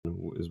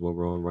is what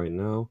we're on right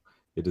now.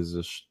 It is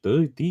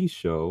the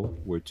show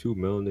where two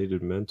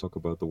melanated men talk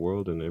about the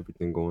world and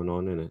everything going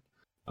on in it.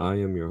 I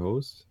am your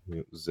host,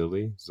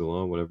 Zilly,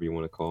 Zilon, whatever you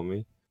want to call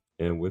me.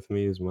 And with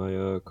me is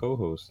my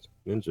co-host,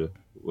 Ninja.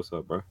 What's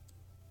up, bro?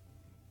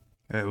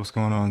 Hey, what's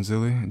going on,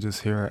 Zilly?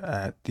 Just here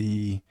at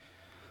the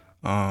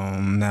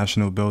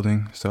National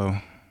Building, so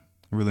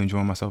really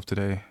enjoying myself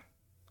today.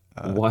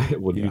 Why?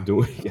 What are you Yeah.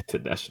 doing at the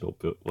National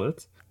Bill?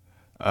 What?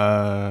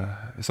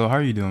 So how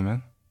are you doing,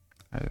 man?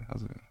 Hey,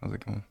 how's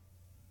it going?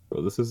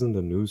 Bro, this isn't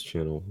the news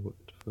channel. What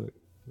the fuck?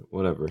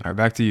 Whatever. All right,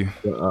 back to you.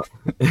 Uh,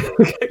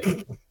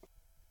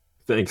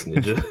 Thanks,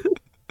 Ninja.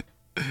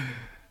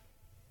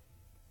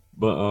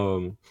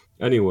 But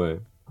anyway,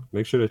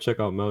 make sure to check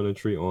out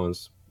Melanintry on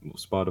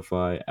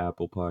Spotify,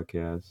 Apple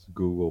Podcasts,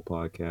 Google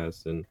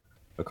Podcasts, and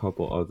a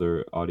couple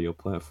other audio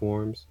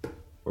platforms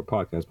or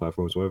podcast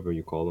platforms, whatever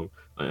you call them.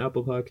 On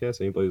Apple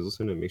Podcasts, anybody's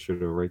listening, make sure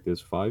to rate this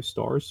 5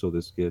 stars so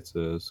this gets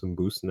some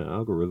boost in the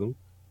algorithm.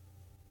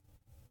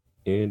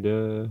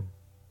 And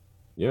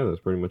yeah, that's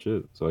pretty much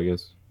it. So I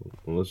guess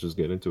let's just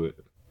get into it.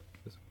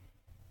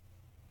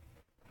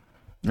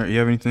 All right, you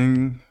have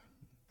anything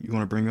you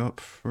want to bring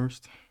up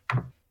first?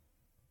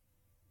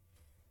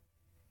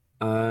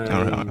 I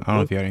don't know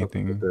Let's if you had talk about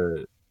anything.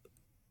 the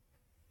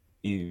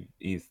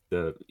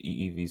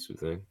EEV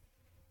thing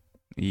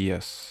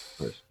Yes,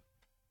 first.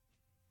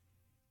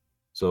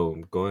 So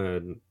go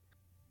ahead,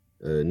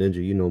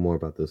 Ninja. You know more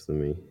about this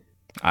than me.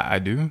 I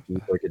do. Can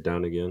you break it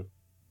down again?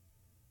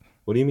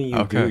 What do you mean you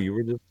do? Okay, You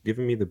were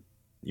giving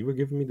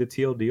me the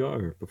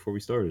TLDR before we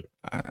started.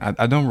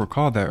 I don't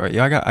recall that. Right?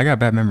 Yeah, I got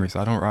bad memories.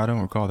 I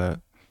don't recall that.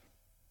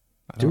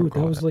 I don't Dude, that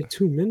recall was that. like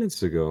 2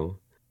 minutes ago.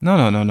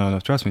 No.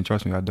 Trust me.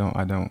 I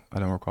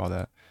don't recall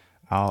that.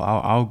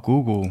 I'll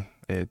Google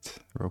it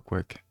real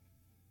quick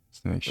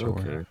just to make sure.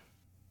 Okay.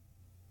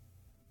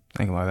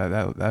 I ain't gonna lie,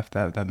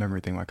 that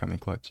memory thing might come in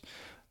clutch.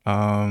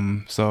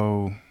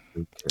 So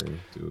Okay,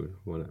 dude.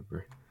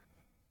 Whatever.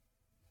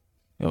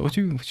 yo, what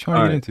you trying to All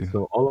get right. into?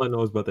 So all I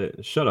know is about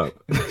that. Shut up.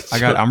 I Shut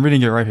got. up. I'm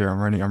reading it right here.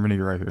 I'm reading it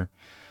right here.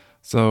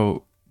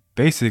 So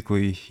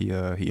basically, he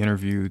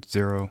interviewed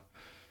Zero,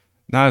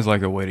 not as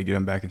like a way to get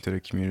him back into the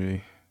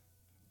community,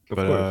 Of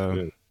but course.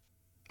 Yeah.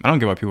 I don't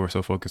get why people are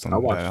so focused I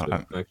on watched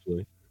that. it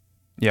actually.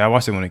 Yeah, I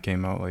watched it when it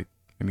came out, like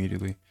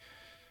immediately.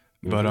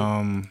 But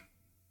Mm-hmm.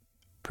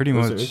 pretty It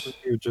was an much.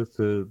 interview just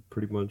to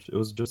pretty much. It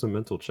was just a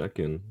mental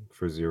check-in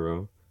for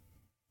Zero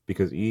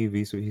because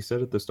EEV. So he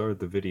said at the start of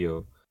the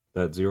video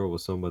that Zero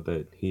was someone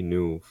that he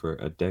knew for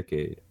a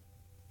decade.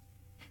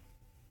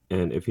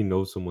 And if he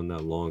knows someone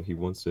that long, he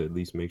wants to at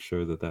least make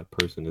sure that that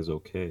person is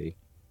okay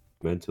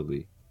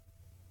mentally.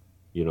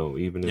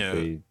 Even if Yeah.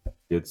 they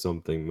did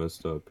something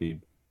messed up,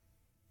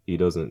 he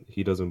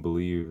doesn't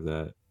believe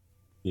that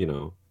you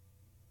know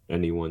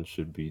anyone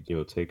should be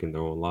taking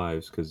their own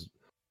lives. Because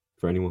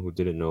for anyone who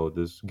didn't know,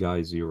 this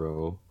guy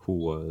Zero, who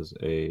was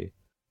a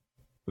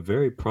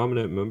very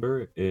prominent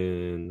member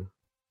in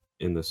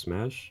the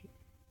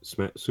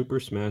Super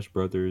Smash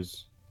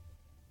Brothers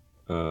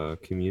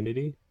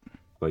community,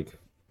 like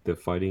the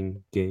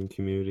fighting game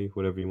community,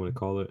 whatever you want to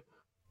call it.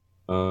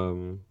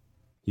 Um,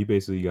 he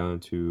basically got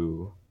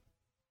into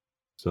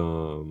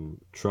some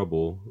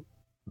trouble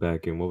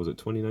back in, what was it,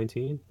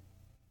 2019?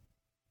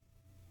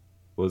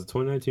 Was it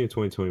 2019 or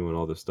 2020 when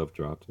all this stuff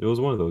dropped? It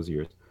was one of those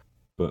years.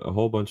 But a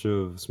whole bunch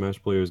of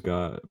Smash players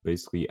got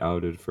basically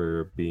outed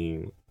for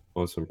being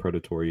on some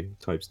predatory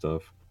type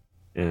stuff,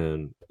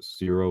 and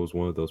Zero was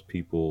one of those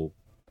people.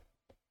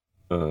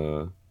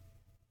 Uh,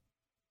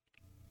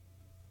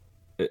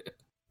 it,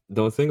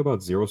 the thing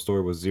about Zero's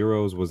story was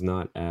Zero's was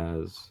not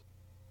as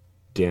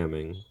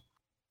damning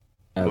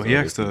Well, as he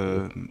other asked people.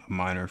 a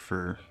minor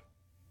for.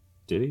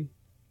 Did he?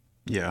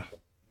 Yeah.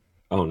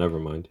 Oh, never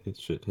mind. His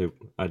shit.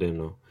 I didn't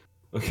know.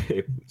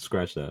 Okay,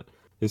 scratch that.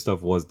 His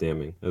stuff was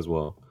damning as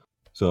well.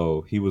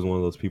 So he was one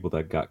of those people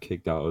that got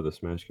kicked out of the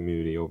Smash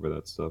community over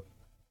that stuff.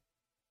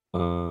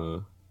 Uh,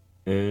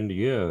 and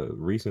yeah,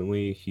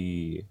 recently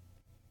he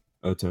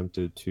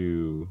attempted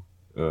to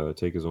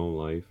take his own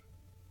life,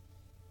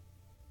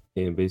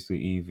 and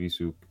basically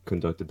Visu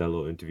conducted that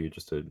little interview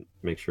just to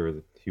make sure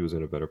that he was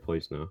in a better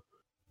place now.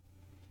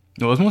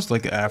 No, it was most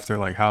like after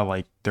like how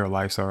like their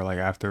lives are like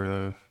after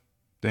the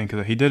thing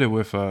because he did it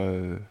with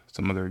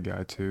some other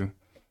guy too.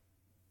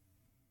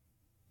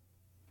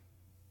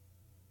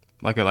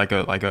 Like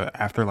a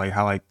after like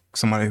how like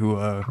somebody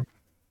Yeah.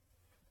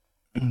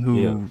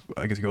 who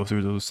I guess goes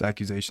through those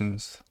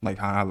accusations like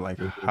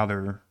Mhm. how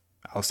their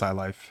outside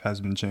life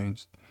has been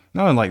changed.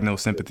 Not in like no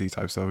sympathy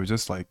type stuff. It's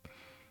just like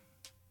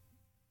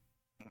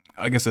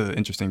I guess an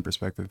interesting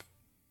perspective.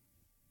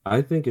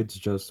 I think it's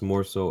just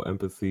more so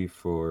empathy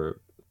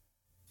for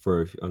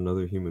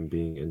another human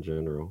being in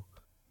general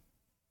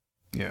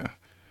Yeah,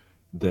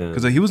 because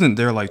like, than he wasn't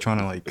there a like trying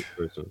to specific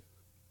person.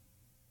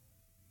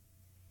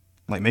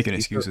 like making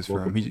He said excuses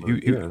for him. multiple He,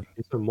 times. he, he Yeah,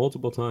 he said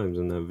multiple times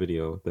in that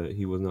video that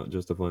he was not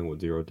justifying what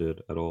Zero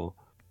did at all,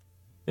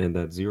 and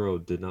that Zero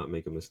did not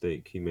make a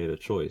mistake. He made a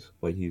choice,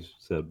 like he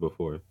said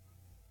before.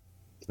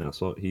 Now,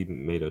 so he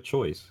made a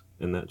choice,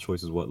 and that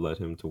choice is what led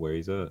him to where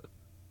he's at.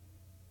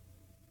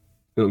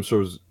 And I'm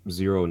sure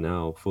Zero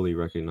now fully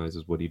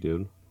recognizes what he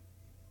did,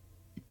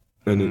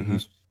 and Mm-hmm.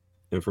 he's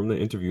and from the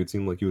interview, it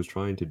seemed like he was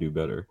trying to do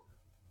better.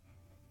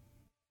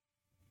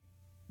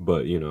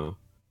 But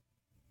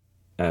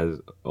as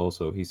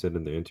also he said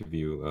in the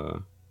interview,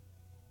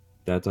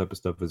 that type of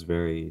stuff is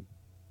very,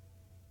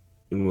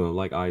 well,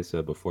 like I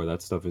said before,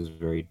 that stuff is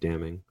very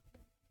damning.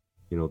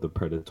 The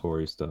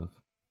predatory stuff,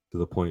 to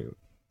the point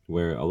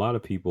where a lot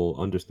of people,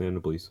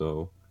 understandably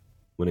so,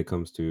 when it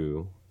comes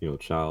to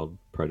child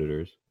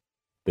predators,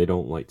 they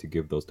don't like to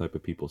give those type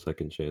of people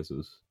second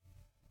chances.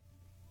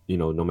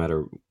 No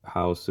matter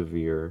how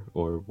severe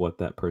or what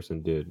that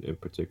person did in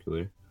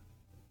particular.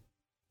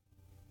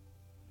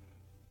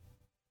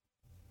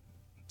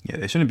 Yeah,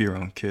 they shouldn't be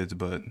around kids,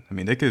 but I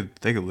mean, they could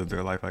live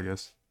their life, I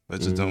guess. But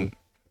just Hmm. don't.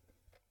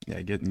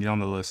 Yeah, get on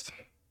the list.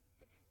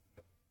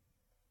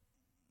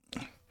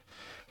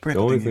 The Forget the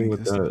only thing even thing with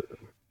existed. that,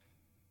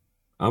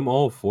 I'm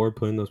all for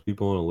putting those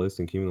people on a list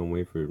and keeping them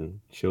away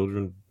from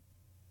children.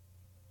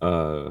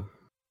 Uh,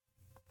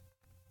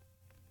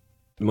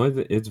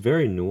 it's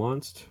very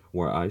nuanced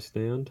where I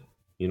stand.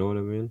 You know what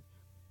I mean?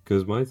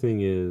 Because my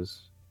thing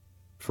is,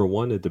 for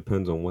one, it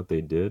depends on what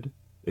they did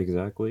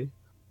exactly,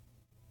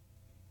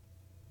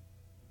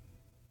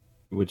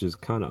 which is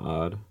kind of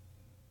odd.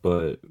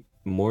 But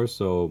more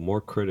so,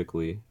 more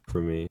critically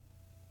for me,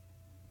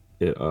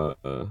 it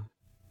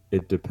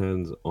it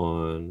depends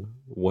on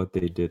what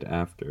they did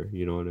after.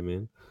 You know what I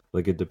mean?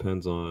 Like it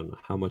depends on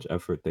how much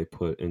effort they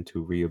put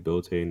into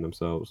rehabilitating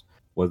themselves,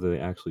 whether they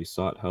actually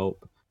sought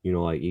help.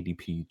 Like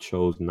ADP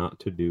chose not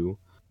to do.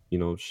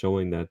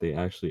 Showing that they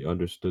actually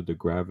understood the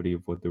gravity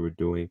of what they were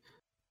doing.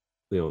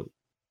 You know,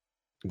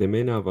 they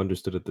may not have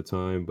understood at the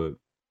time, but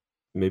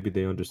maybe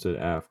they understood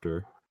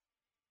after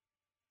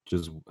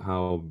just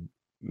how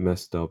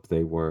messed up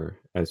they were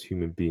as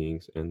human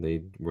beings, and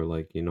they were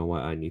like, you know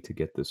what, I need to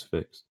get this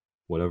fixed.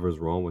 Whatever's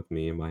wrong with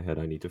me in my head,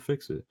 I need to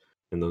fix it.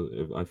 And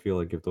I feel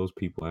like if those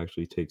people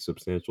actually take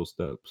substantial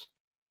steps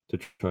to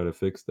try to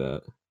fix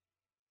that,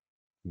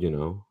 you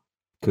know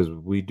because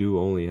we do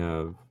only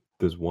have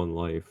this one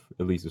life,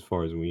 at least as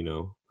far as we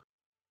know.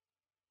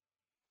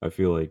 I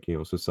feel like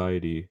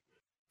society,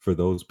 for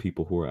those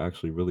people who are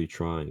actually really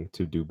trying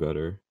to do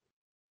better,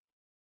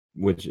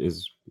 which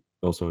is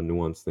also a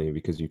nuanced thing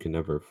because you can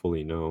never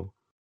fully know.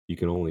 You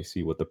can only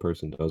see what the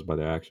person does by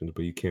their actions,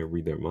 but you can't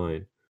read their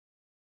mind.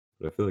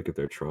 But I feel like if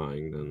they're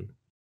trying, then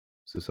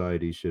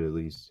society should at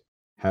least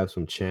have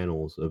some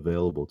channels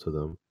available to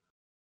them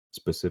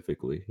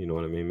specifically. You know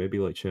what I mean? Maybe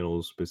like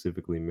channels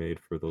specifically made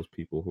for those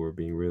people who are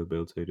being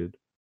rehabilitated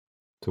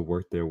to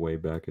work their way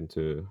back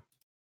into,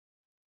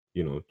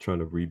 trying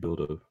to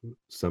rebuild a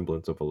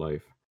semblance of a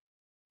life.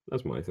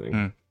 That's my thing.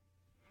 Hmm.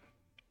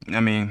 I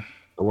mean,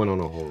 I went on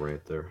a whole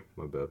rant there.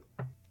 My bad.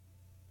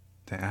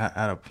 I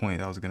had a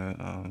point I was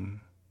gonna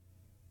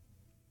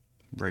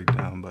break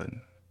down, but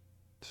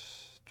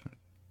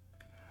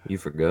You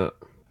forgot.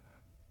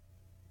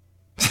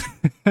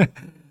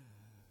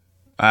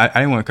 I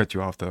didn't want to cut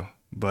you off though.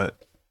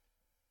 But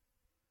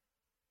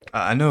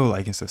I know,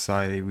 like in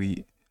society,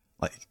 we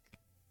like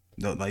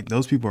like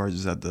those people are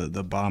just at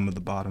the bottom of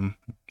the bottom.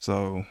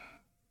 So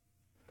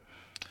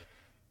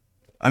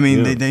I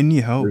mean, Yeah. they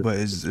need help, They're but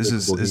it's just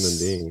despicable human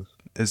beings.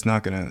 it's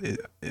not gonna.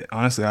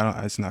 Honestly, I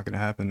don't. It's not gonna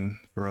happen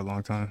for a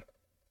long time.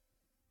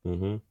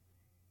 Hmm.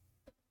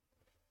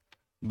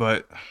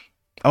 But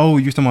oh,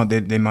 you're talking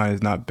about they might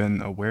have not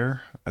been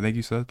aware. I think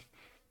you said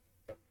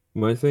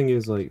My thing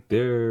is like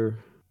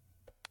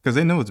because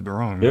they know it's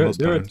wrong there most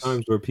there are times.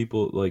 times where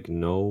people like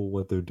know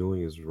what they're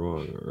doing is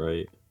wrong,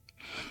 right?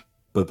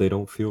 But they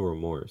don't feel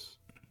remorse.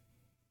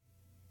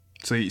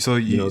 So you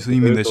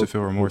mean There's they those should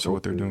feel people who remorse for don't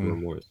what they're feel doing?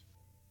 remorse.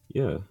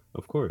 Yeah,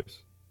 of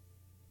course.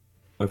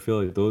 I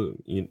feel like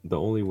the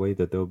only way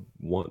that they'll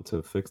want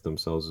to fix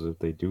themselves is if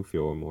they do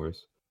feel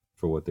remorse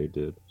for what they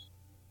did.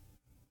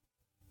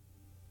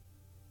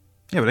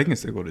 Yeah, but they can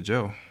still go to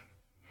jail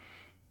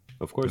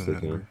Of course doing they that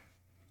can. work.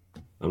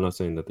 I'm not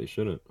saying that they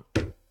shouldn't.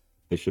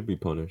 They should be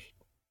punished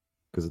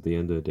because at the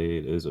end of the day,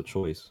 it is a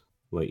choice.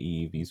 Like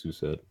Visu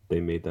said, they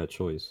made that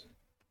choice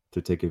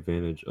to take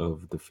advantage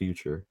of the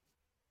future,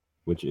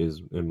 which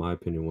is, in my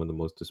opinion, one of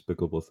the most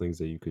despicable things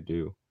that you could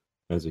do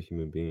as a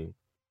human being.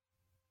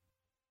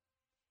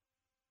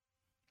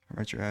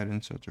 Write your ad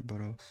and shut your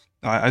butt off.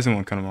 I just didn't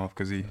want to cut him off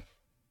because he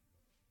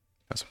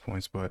has some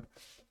points, but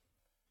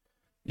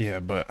yeah,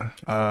 but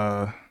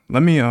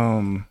let me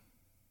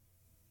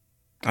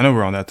I know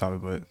we're on that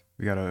topic, but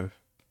we gotta.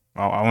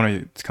 I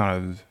want to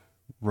kind of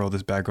roll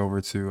this back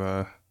over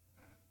to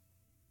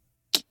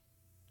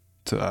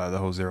the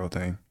whole zero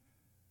thing.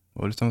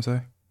 What did someone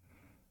say?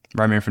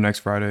 Write me in for next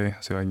Friday.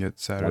 See if I can get Got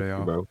Saturday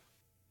you, off. bro.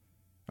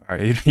 All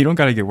right, you don't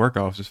gotta get work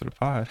off just for the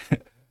pod.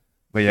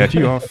 But yeah, if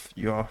you off,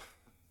 you off.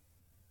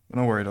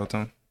 Don't worry though,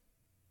 Tom.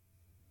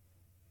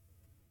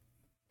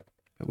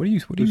 What are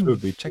This you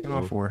should be checking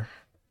off too for?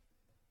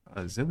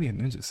 Zillion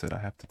Ninja said I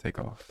have to take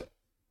off.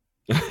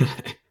 long.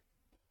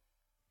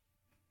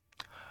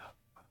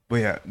 But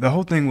yeah, the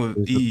whole thing with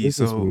There's a EE.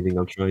 business So meeting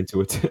I'm trying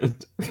to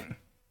attend.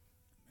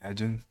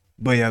 imagine.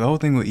 But yeah, the whole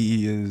thing with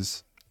EE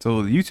is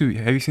so YouTube.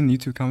 Have you seen the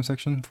YouTube comment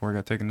section before it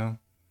got taken down?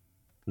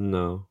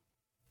 No.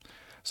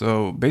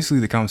 So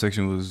basically, the comment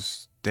section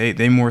was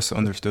they more so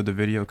understood the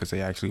video because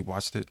they actually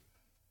watched it.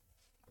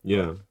 But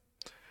Yeah.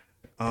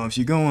 if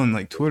you go on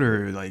like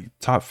Twitter, like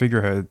top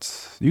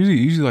figureheads,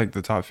 usually like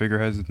the top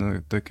figureheads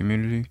in the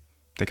community,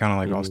 they kind of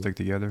like all Hmm. stick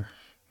together.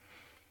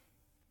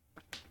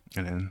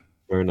 And then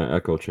We're in an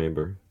echo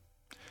chamber.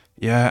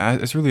 yeah,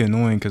 it's really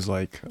annoying because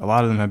like a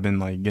lot of them have been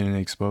like getting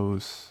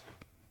exposed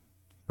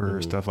for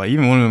Hmm. stuff. Like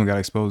even one of them got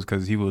exposed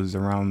because he was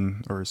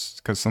around or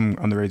because some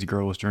underage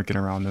girl was drinking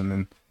around him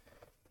and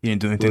he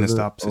didn't do anything to Was it?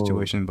 stop the Oh.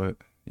 situation. But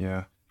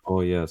yeah,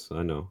 Oh yes,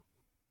 I know.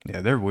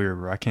 yeah, they're weird,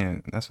 bro. I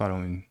can't. That's why I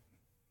don't even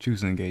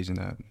choose to engage in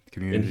that And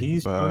community.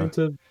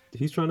 But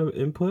he's trying to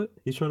input.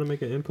 He's trying to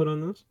make an input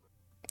on this.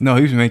 no,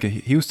 he was making.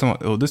 He was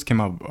talking. Oh, this came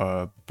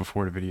out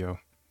before the video.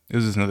 It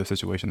was just another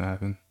situation that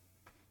happened.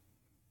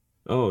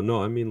 Oh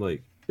no, I mean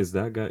like, is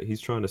that guy?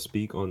 He's trying to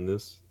speak on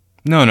this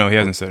No, no, he on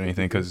hasn't said this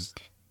anything interview. because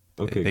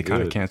Okay, they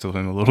kind of good. canceled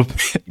him a little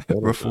bit He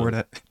better before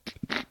not.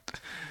 that.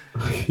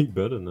 He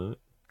better not.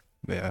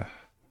 Yeah,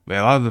 but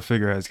yeah, a lot of the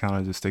figureheads kind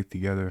of just stick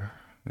together,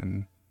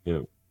 and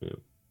Yeah, yeah.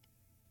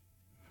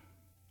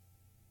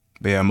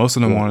 but yeah, most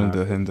of them What wanted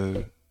happened?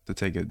 him to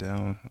take it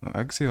down.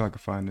 I can see if I can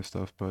find this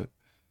stuff, but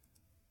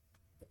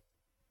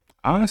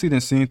I honestly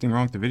didn't see anything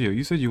wrong with the video.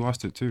 You said you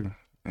watched it too,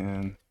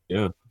 and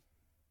Yeah.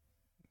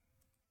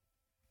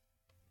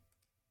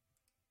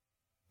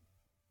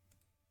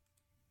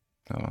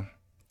 uh,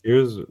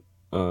 Here's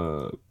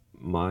uh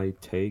my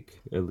take,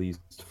 at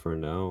least for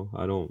now.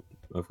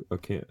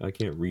 I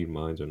can't read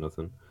minds or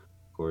nothing.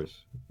 Of course.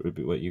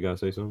 What, you gotta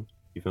say something?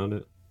 You found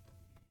it?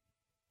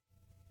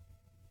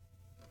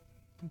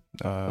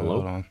 hold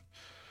Hello? on.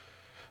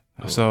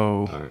 Oh,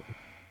 So all right.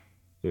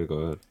 Here, go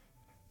ahead.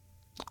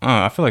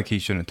 I feel like he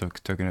shouldn't have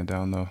taken it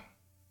down though.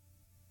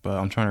 But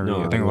I'm trying to read. No,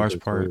 I I think a don't large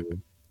think so part. either.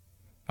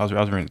 I was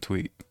reading a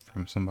tweet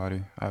from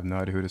somebody. I have no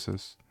idea who this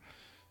is.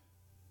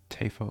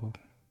 Tafo.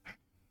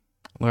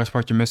 Large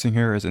part you're missing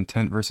here is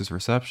intent versus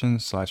reception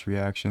 /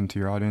 reaction to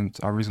your audience.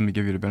 I'll reasonably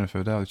give you the benefit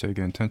of the doubt to check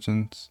your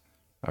intentions.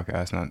 Okay,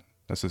 that's not.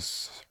 That's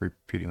just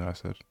repeating what I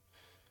said.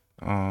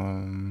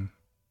 Um.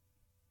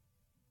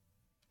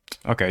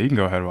 Okay, you can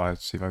go ahead while I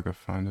see if I can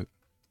find it.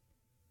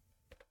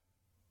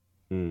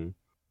 Hmm.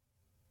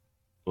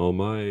 Well,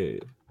 my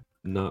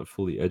not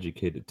fully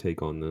educated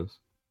take on this,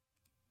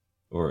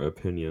 or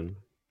opinion.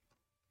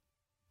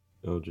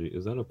 Oh, gee,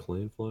 is that a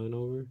plane flying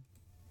over?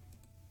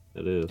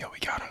 It is. Yo, we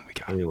got him. We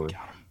got him. We Anyway.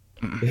 got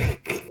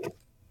him.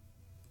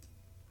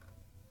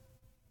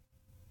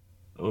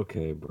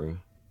 Okay, bro.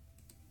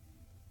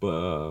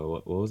 But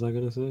what was I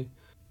gonna say?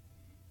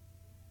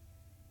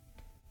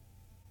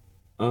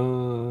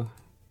 Uh,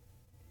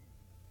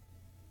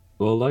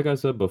 well, like I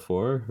said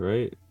before,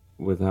 right?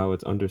 With how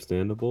it's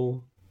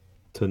understandable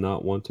to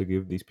not want to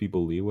give these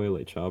people leeway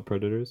like child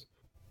predators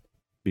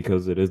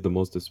because it is the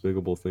most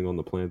despicable thing on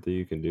the planet that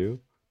you can do.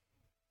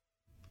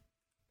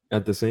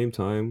 At the same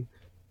time,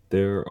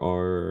 there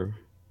are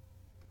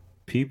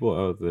people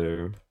out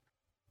there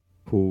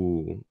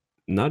who,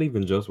 not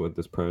even just with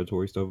this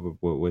predatory stuff,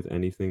 but with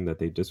anything that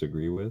they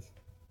disagree with,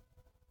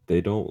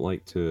 they don't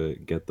like to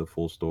get the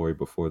full story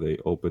before they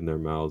open their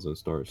mouths and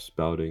start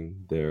spouting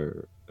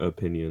their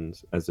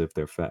opinions as if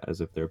their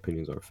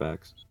opinions are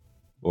facts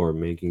or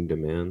making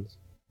demands.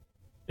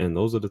 And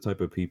those are the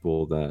type of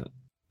people that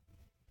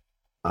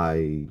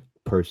I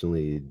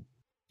personally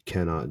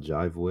cannot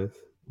jive with.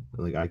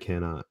 Like I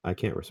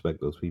can't respect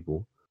those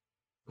people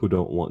who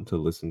don't want to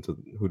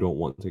who don't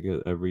want to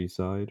get every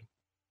side,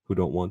 who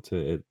don't want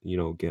to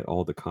get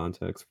all the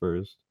context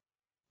first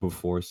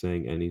before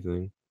saying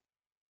anything.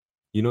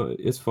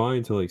 It's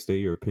fine to like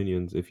state your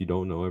opinions if you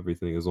don't know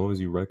everything, as long as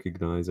you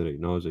recognize and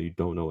acknowledge that you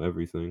don't know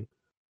everything.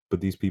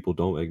 But these people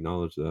don't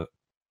acknowledge that.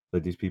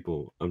 Like these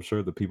people, I'm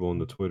sure the people on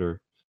the Twitter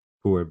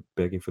who are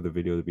begging for the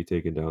video to be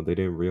taken down, they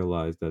didn't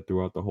realize that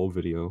throughout the whole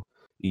video,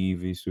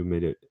 Eevisu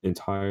made it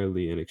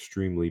entirely and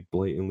extremely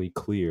blatantly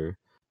clear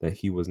that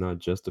he was not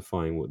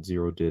justifying what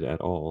Zero did at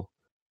all.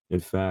 In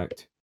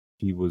fact,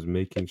 he was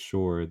making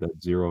sure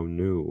that Zero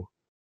knew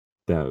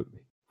that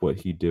what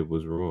he did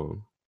was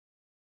wrong.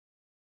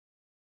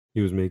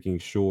 He was making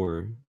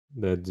sure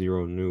that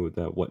Zero knew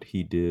that what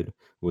he did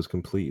was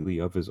completely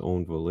of his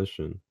own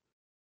volition.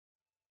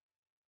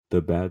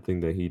 The bad thing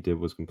that he did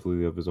was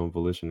completely of his own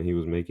volition, and he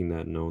was making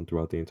that known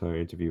throughout the entire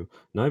interview.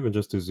 Not even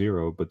just to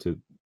Zero, but to,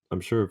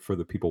 I'm sure, for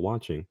the people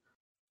watching,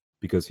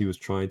 because he was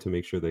trying to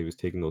make sure that he was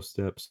taking those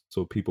steps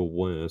so people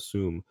wouldn't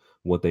assume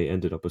what they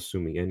ended up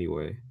assuming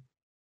anyway.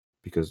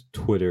 Because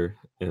Twitter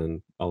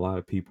and a lot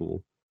of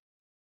people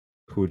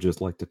who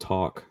just like to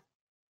talk,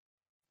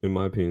 in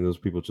my opinion, those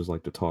people just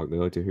like to talk. They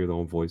like to hear their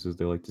own voices.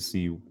 They like to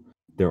see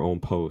their own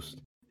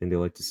post, and they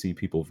like to see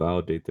people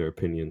validate their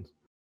opinions.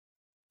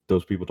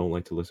 Those people don't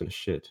like to listen to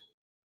shit.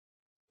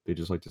 They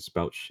just like to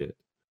spout shit.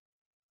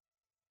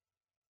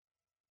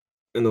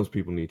 And those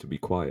people need to be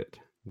quiet.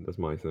 That's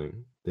my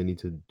thing. They need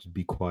to just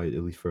be quiet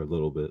at least for a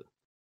little bit.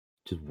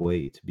 Just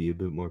wait, be a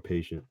bit more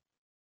patient,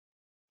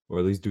 or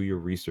at least do your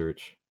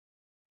research.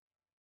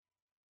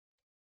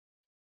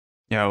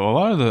 Yeah, well, a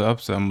lot of the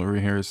upset I'm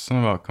reading here is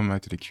something about coming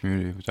back to the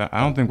community, which I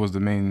don't think was the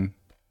main.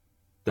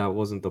 That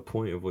wasn't the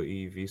point of what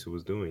Visa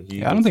was doing. He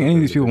Yeah, I even don't think said any that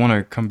of in these the people want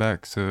video, to come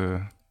back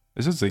to.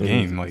 It's just a and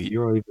game. Like,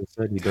 Zero even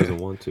said he doesn't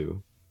want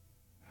to.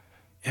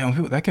 yeah, when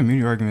people, that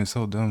community argument is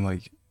so dumb.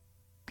 Like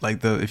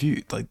the if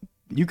you like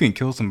you can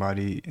kill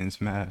somebody in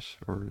Smash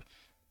or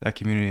that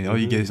community, and all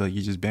you get Hmm. is like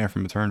you just banned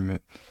from a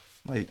tournament.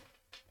 Like,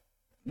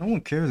 no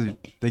one cares if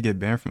they get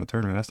banned from a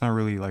tournament. That's not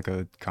really like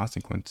a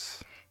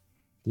consequence.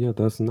 Yeah,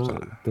 that's So,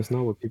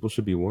 not what people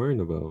should be worrying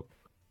about.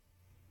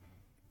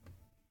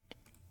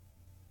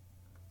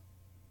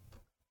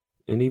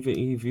 And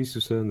even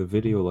Visa said in the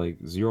video, like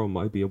Zero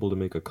might be able to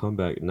make a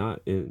comeback,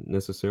 not in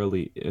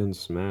necessarily in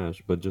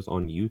Smash, but just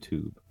on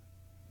YouTube,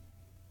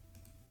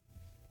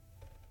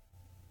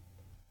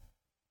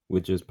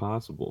 which is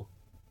possible.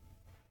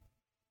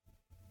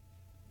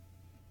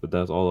 But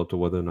that's all up to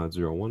whether or not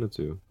Zero wanted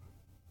to.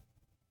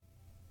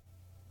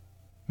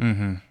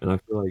 mm-hmm. And I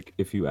feel like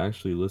if you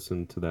actually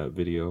listen to that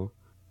video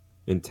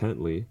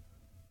intently,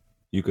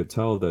 you could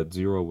tell that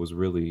Zero was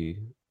really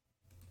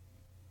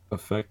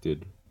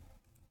affected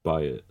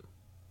by it.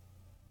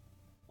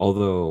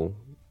 Although,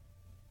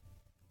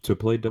 to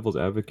play devil's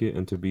advocate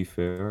and to be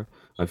fair,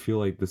 I feel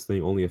like this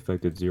thing only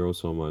affected Zero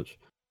so much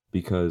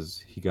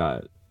because it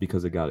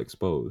got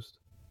exposed.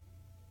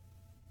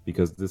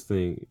 Because this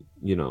thing,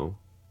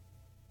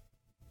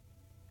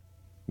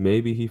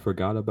 maybe he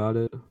forgot about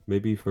it,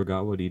 maybe he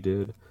forgot what he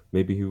did,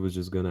 maybe he was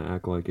just gonna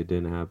act like it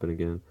didn't happen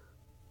again.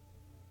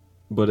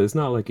 But it's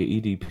not like an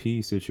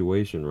EDP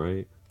situation,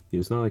 right?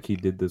 It's not like he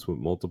did this with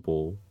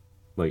multiple,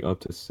 like up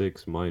to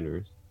 6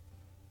 minors.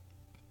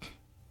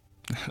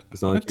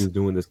 It's not like he What? was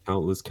doing this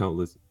countless.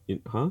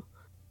 Huh?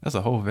 That's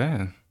a whole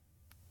van.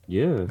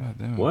 Yeah. God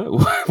damn. What?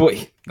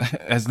 Wait.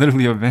 That's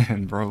literally a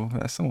van, bro.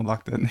 That's someone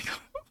locked that nigga.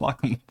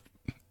 Lock him.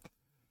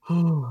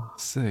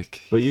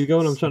 Sick. But you get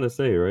what I'm Sick. trying to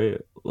say, right?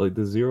 Like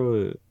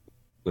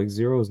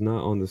Zero is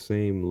not on the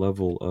same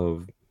level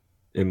of,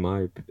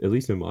 at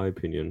least in my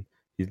opinion,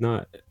 he's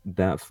not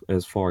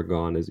as far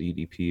gone as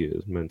EDP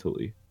is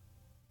mentally.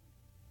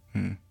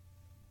 Hmm.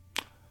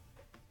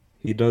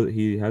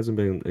 He hasn't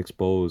been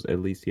exposed.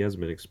 At least he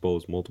hasn't been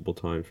exposed multiple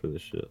times for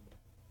this shit.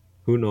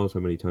 Who knows how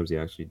many times he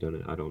actually done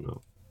it? I don't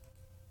know.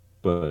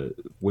 But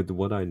with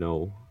what I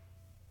know,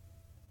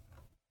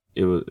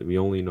 we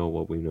only know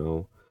what we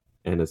know,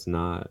 and it's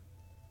not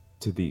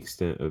to the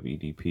extent of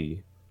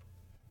EDP.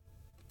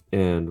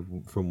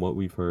 And from what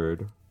we've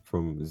heard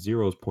from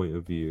Zero's point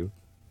of view,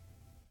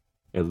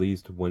 at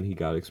least when he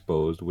got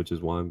exposed, which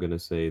is why I'm gonna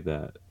say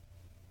that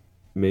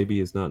maybe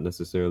it's not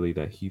necessarily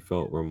that he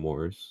felt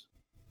remorse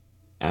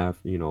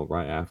after,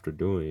 right after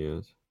doing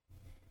it,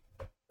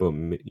 but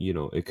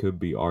it could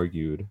be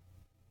argued,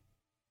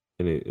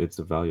 and it's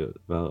a valid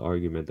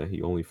argument that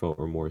he only felt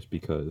remorse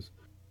because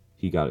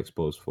he got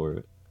exposed for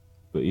it.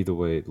 But either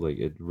way, like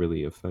it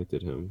really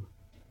affected him,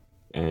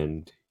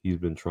 and he's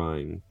been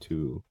trying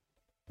to.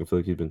 I feel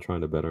like he's been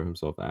trying to better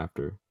himself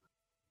after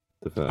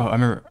the Oh, fact. I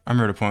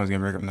remember the point I was gonna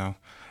break up now.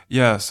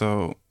 Yeah,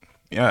 so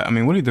yeah, I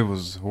mean what he did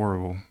was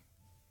horrible.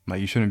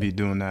 Like you shouldn't be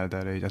doing that at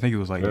that age. I think it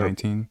was like Terrible.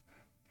 19.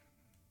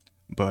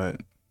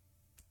 But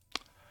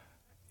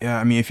yeah,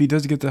 I mean if he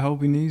does get the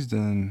help he needs,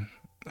 then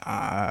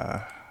uh,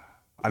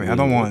 I I mean I mean,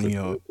 don't want, that's a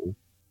terrible.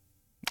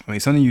 I mean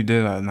something you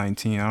did at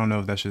 19, I don't know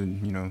if that should,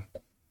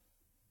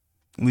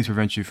 at least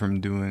prevent you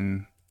from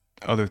doing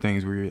other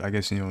things where you're, I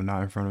guess,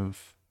 not in front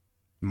of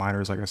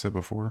minors like I said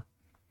before.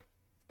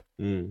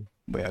 Mm,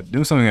 But yeah,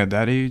 doing something at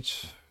that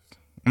age,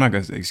 I'm not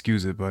gonna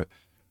excuse it, but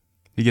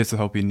he gets the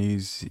help he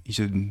needs. He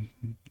should,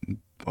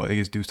 well, I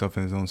guess, do stuff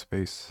in his own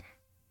space.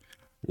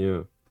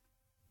 yeah,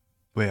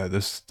 But yeah,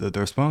 the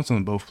response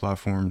on both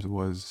platforms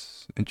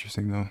was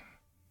interesting though.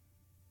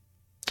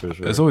 for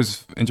It's sure.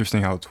 always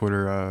interesting how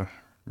Twitter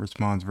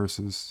responds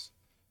versus,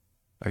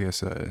 I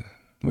guess, well,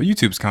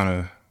 YouTube's kind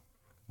of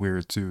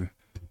weird too.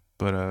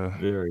 But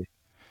Very.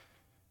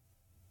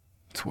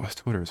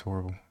 Twitter is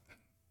horrible.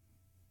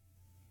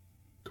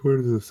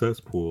 Twitter's a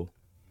cesspool.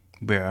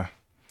 But yeah,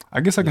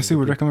 I guess I can Just see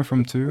where looking they're coming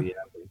from for too.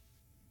 yeah.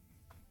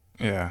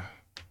 Yeah,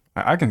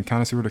 I can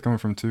kind of see where they're coming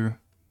from too.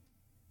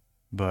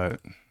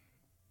 But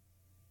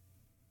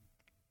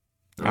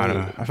I I don't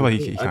mean, know. I feel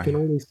like he I kind can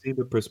of. only see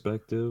the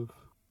perspective.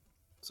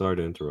 Sorry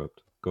to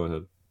interrupt. Go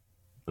ahead.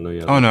 I know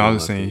you had Oh like no, I one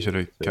was just last saying thing he you should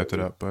wanted have to say at kept it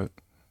least. up, but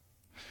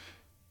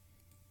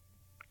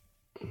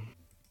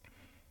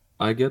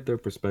I get their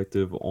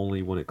perspective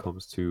only when it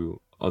comes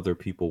to other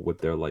people with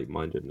their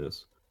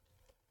like-mindedness.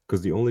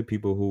 Because the only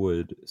people who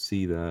would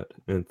see that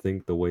and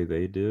think the way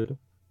they did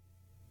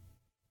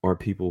are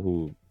people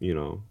who,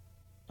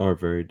 are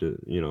very,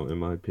 in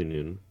my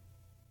opinion,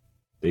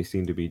 they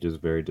seem to be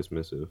just very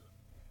dismissive.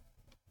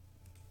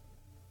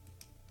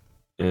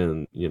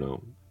 And,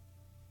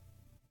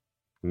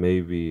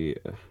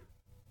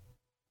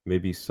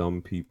 maybe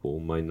some people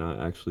might not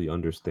actually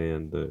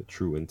understand the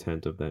true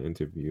intent of that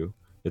interview.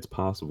 It's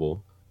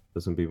possible.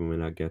 that some people may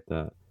not get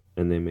that,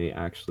 and they may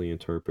actually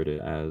interpret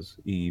it as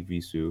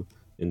Iivisu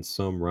in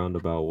some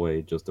roundabout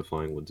way,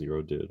 justifying what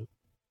Zero did.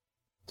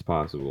 It's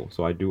possible.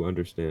 So I do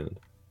understand.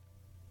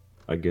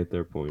 I get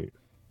their point.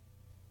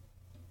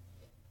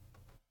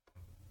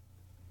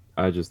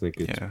 I just think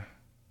it's Yeah.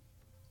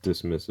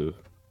 dismissive.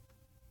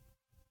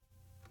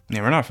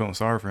 Yeah, we're not feeling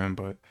sorry for him,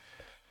 but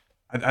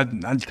I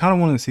kind of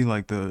want to see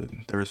like the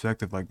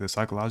respective like the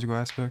psychological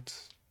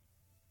aspects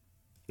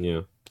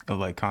Yeah. of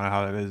like kind of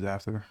how that is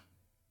after,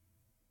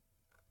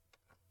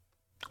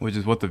 which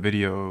is what the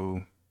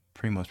video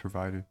pretty much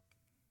provided.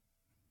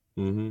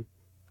 Mm-hmm.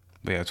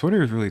 But yeah,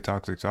 Twitter is really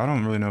toxic, so I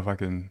don't really know if I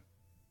can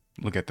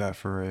look at that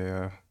for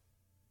a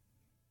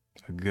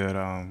good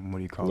what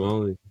do you call it?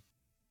 Well,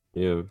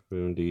 yeah,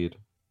 indeed.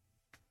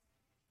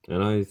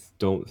 And I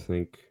don't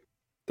think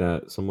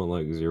that someone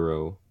like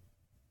Zero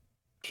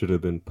should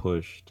have been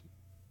pushed.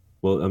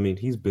 Well, I mean,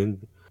 he's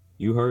been.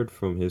 You heard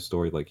from his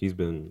story, like he's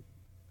been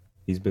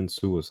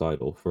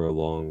suicidal for a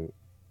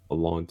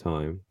long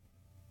time.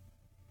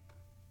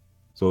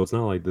 So it's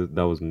not like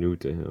that was new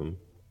to him.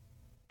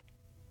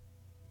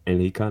 And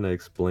he kind of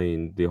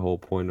explained the whole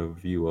point of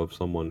view of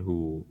someone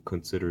who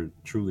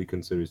truly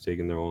considers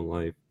taking their own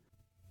life.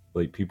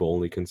 Like people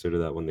only consider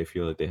that when they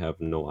feel like they have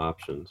no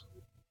options.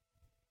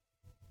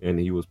 And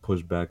he was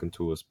pushed back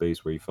into a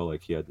space where he felt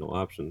like he had no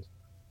options.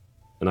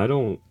 And I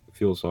don't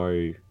feel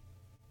sorry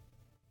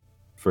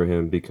for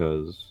him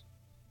because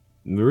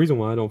the reason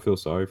why I don't feel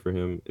sorry for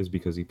him is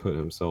because he put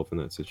himself in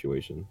that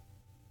situation.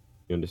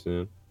 You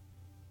understand?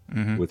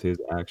 Mm-hmm. With his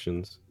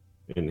actions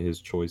and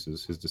his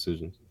choices, his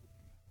decisions.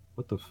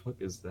 What the fuck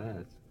is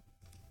that?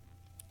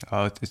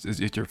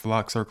 It's your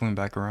flock circling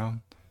back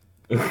around.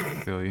 I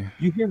feel you.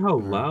 You hear how All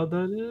right. loud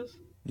that is?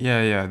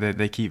 Yeah, yeah.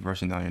 They keep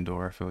rushing down your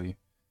door. I feel you.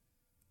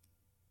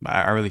 But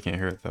I really can't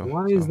hear it though.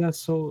 Why is So that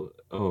so?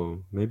 Oh,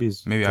 maybe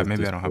it's because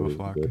maybe I don't have a Discord is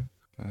flock. good.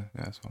 Yeah,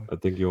 that's fine. I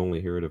think you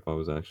only hear it if I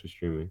was actually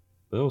streaming.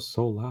 That was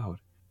so loud.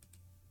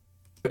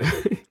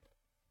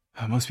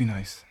 Must be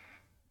nice.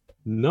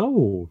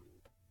 No,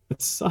 it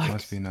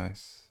Must be sucks.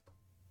 nice.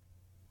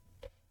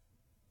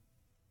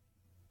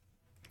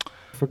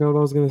 I forgot what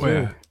I was gonna Well,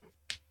 yeah. say.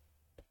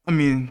 I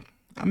mean,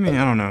 I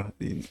don't know.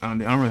 I don't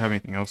really have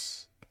anything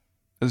else.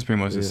 This is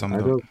pretty much just Yeah,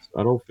 summed up.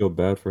 I don't feel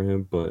bad for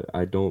him, but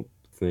I don't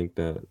think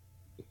that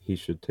he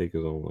should take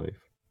his own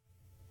life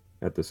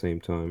at the same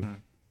time.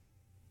 Mm.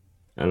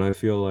 And I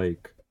feel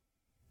like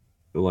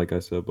I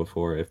said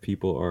before, if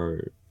people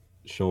are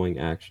showing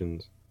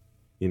actions,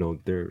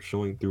 they're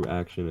showing through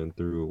action and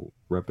through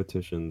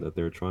repetition that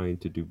they're trying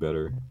to do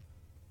better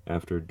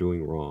after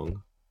doing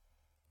wrong.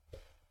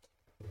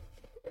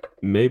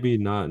 Maybe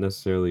not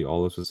necessarily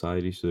all of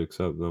society should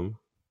accept them.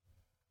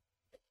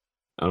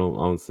 I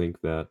don't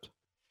think that,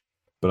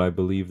 but I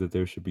believe that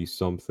there should be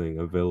something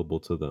available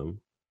to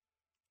them.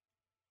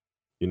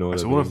 You know what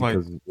I So what mean? if like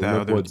Because that remember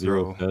other what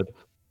Zero girl? said?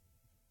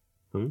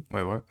 Hmm?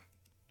 Wait, what?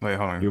 Wait,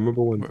 hold You on.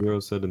 remember when Wait, Zero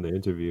said in the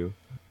interview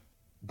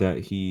that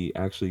he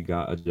actually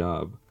got a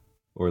job,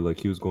 or like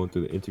he was going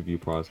through the interview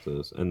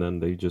process, and then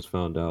they just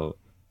found out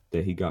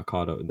that he got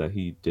caught up, that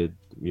he did,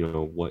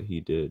 what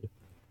he did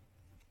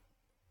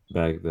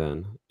back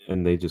then,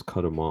 and they just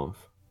cut him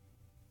off,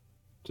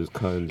 just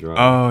cut and dry.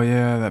 oh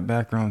yeah, that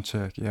background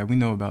check. Yeah, we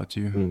know about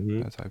you.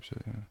 Hmm. That type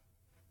shit. Yeah.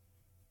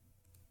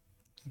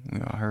 We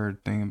all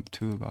heard thing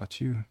too about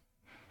you.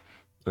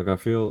 Like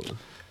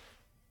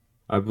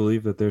I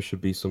believe that there should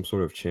be some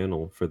sort of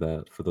channel for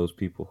that, for those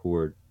people who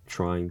are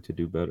trying to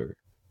do better.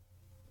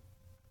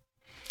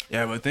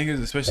 Yeah, but the thing is,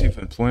 especially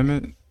for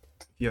employment,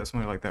 if you have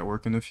somebody like that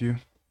working with you,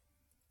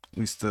 at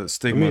least the I mean,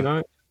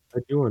 stigma. I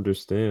do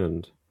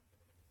understand,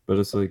 but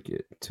it's like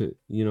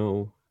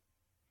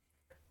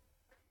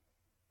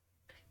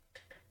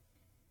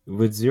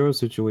with Zero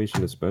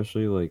situation,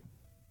 especially like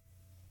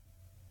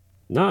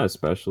not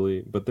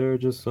especially, but there are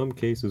just some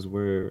cases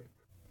where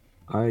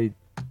I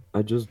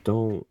I just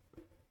don't.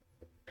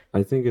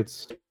 I think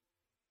it's.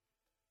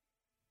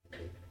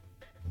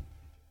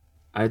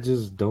 I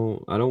just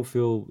don't. I don't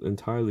feel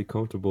entirely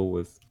comfortable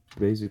with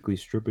basically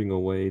stripping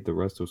away the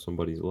rest of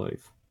somebody's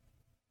life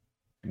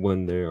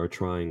when they are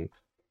trying.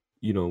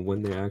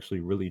 When they're actually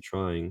really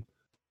trying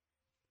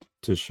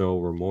to show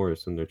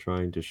remorse and they're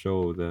trying to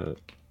show that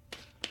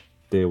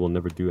they will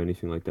never do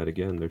anything like that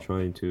again. They're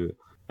trying to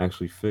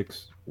actually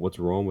fix what's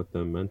wrong with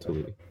them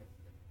mentally.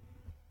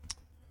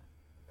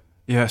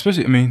 Yeah,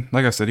 especially I mean,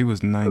 like I said, he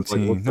was Because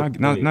like, 19. what's the Not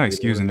point? You know what I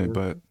excusing it, mean?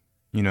 but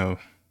you know,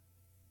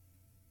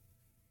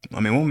 I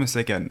mean,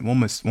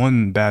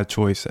 one bad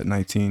choice at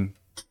 19,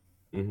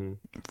 Hmm.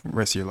 for the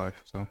rest of your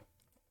life. So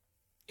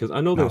Because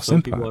I know now there's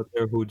some people senpai. out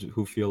there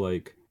who feel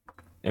like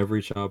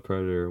every child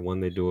predator, when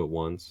they do it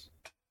once,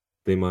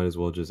 they might as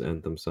well just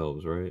end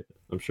themselves, right?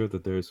 I'm sure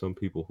that there are some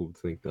people who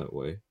think that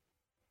way,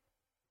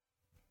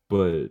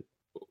 but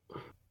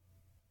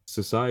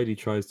society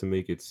tries to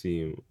make it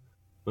seem,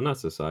 well, not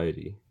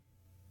society.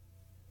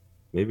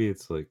 Maybe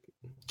it's like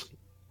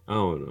I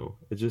don't know.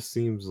 It just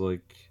seems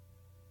like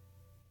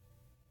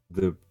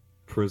the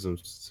prison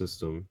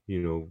system,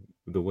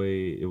 the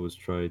way it was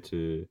tried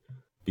to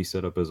be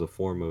set up as a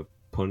form of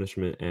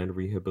punishment and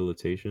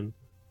rehabilitation,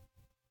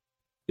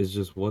 is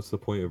just what's the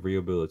point of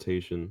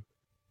rehabilitation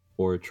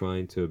or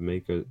trying to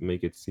make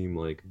it seem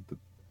like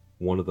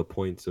one of the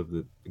points of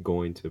the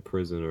going to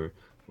prison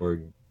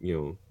or you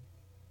know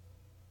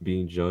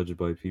being judged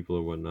by people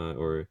or whatnot,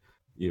 or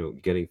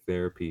getting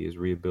therapy is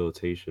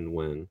rehabilitation,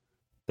 when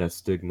that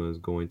stigma is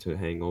going to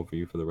hang over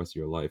you for the rest of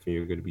your life, and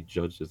you're going to be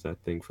judged as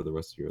that thing for the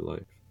rest of your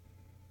life,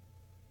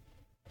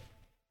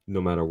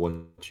 no matter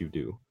what you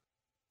do.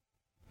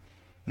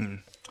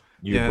 Mm.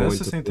 You're Yeah, that's going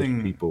the to same push thing.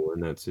 people in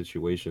that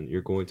situation.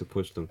 You're going to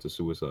push them to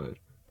suicide,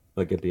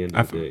 like at the end of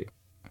I the f- day.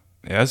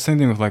 yeah, that's the same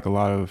thing with like a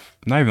lot of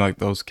not even like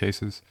those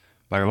cases.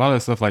 Like a lot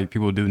of stuff like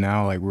people do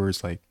now, like where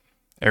it's like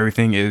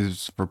everything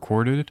is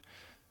recorded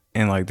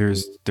and like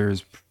Mhm.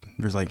 there's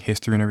like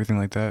history and everything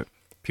like that.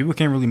 People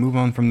can't really move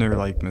on from their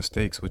like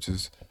mistakes, which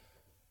is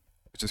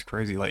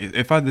crazy. Like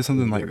if I did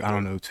something like I Exactly.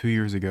 don't know 2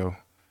 years ago,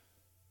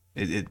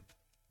 it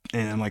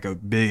and I'm like a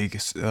big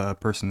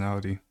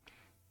personality,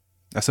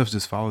 that stuff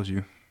just follows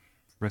you the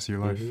rest of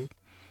your Hmm. life,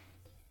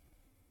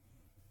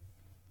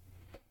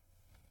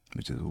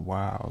 which is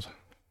wild.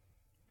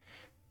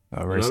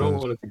 And Ray I don't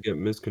says, want it to get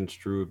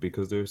misconstrued,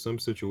 because there's some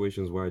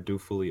situations where I do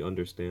fully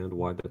understand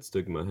why that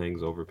stigma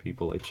hangs over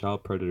people, like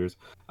child predators.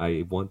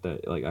 I want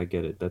that, like, I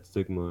get it. That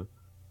stigma,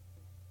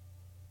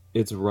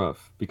 it's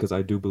rough, because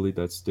I do believe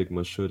that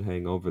stigma should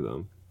hang over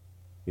them.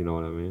 You know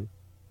what I mean?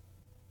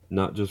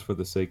 Not just for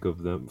the sake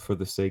of them, for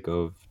the sake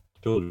of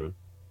children,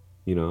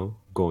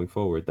 going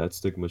forward, that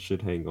stigma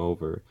should hang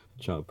over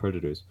child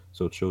predators,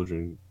 so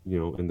children,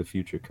 in the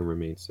future can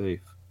remain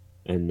safe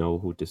and know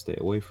who to stay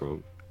away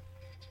from.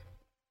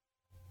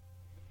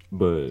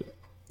 But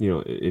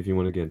if you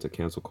want to get into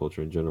cancel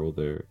culture in general,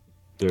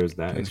 there's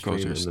that "Cancel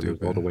culture extreme, is and then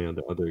there's all the stupid." way on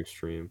the other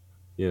extreme.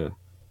 Yeah,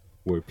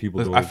 where people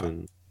Listen, don't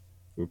even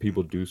where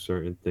people do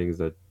certain things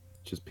that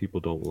just people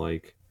don't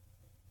like,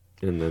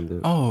 and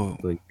then oh,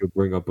 like you'll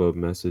bring up a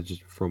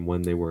message from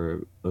when they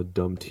were a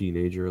dumb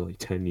teenager, like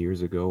 10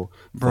 years ago,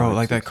 bro, five,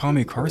 like that six Call years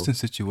Me ago. Carson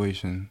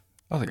situation.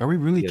 I was like, are we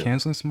really Yeah.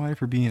 canceling somebody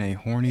for being a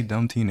horny,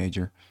 dumb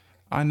teenager?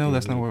 I know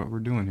that's not Hmm. what we're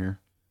doing here.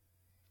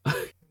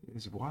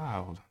 It's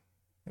wild.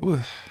 It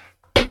was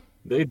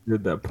They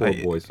did that poor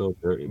boy like, so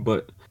dirty.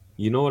 But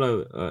you know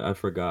what I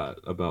forgot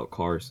about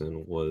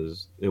Carson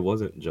was, it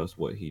wasn't just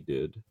what he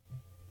did.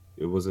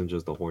 It wasn't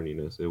just the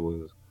horniness. It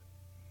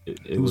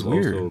it was was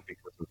weird. also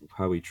because of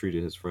how he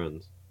treated his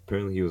friends.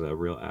 Apparently, he was a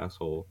real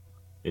asshole,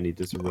 and he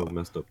did some real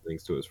messed up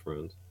things to his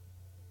friends.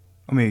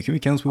 I mean, can we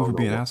cancel I people for don't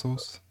know being what.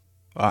 assholes?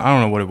 I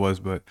don't know what it was,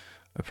 but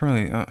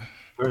apparently,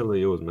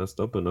 Apparently, it was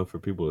messed up enough for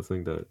people to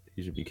think that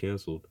he should be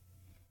canceled.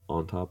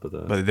 On top of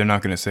that, but they're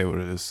not gonna say what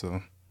it is.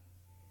 So,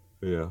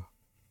 yeah,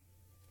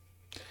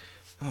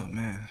 oh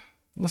man,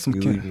 listen,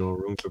 you leave no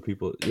room for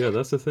people. Yeah,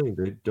 that's the thing.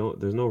 They don't.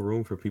 There's no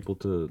room for people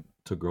to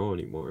grow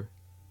anymore.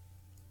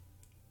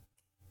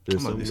 I'm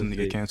There's about to do some something to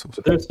get mistakes, canceled.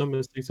 but there's some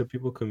mistakes that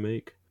people can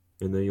make,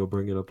 and then you'll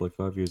bring it up like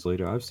 5 years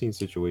later. I've seen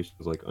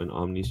situations like on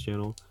Omni's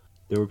channel.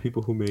 There were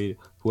people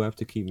who have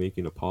to keep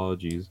making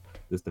apologies,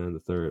 this, that, and the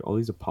third. All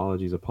these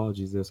apologies,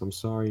 apologies. This, I'm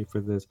sorry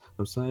for this.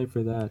 I'm sorry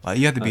for that. Like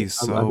you have to I, be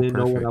I so didn't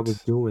know what I was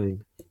perfect.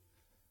 doing.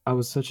 I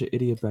was such an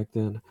idiot back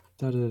then.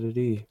 Da da da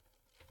da.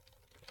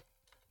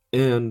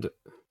 And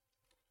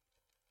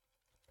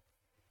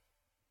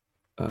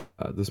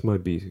this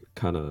might be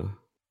kind of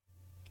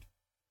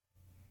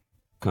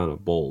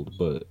bold,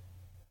 but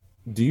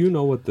do you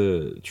know what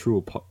the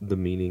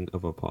meaning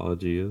of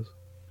apology is?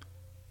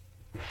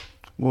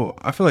 Well,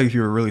 I feel like if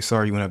you were really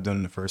sorry, you wouldn't have done it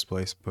in the first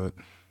place. But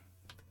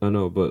I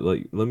know, but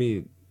like, let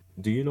me.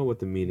 Do you know what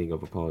the meaning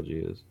of apology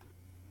is?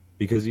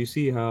 Because you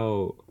see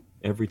how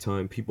every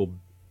time people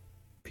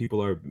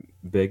are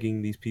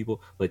begging these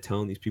people, like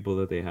telling these people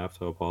that they have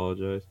to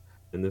apologize,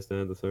 and this,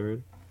 that, and the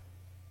third.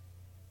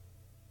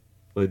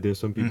 Like, there's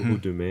some people mm-hmm. who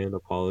demand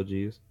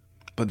apologies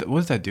But what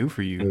does that do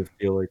for you? and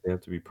feel like they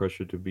have to be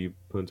pressured to be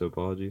put into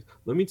apologies.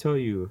 Let me tell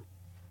you,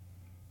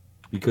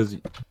 because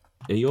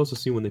and you also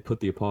see when they put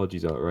the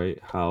apologies out, right?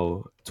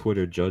 How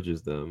Twitter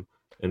judges them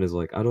and is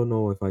like, I don't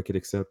know if I could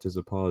accept his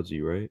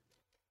apology, right?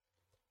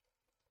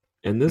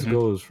 And this Mm-hmm.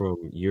 goes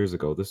from years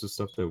ago. This is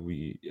stuff that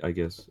I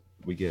guess,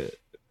 we get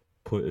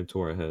put into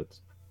our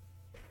heads.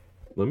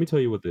 Let me tell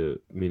you what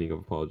the meaning of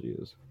apology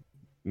is.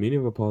 Meaning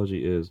of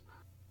apology is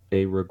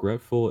a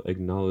regretful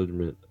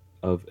acknowledgement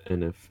of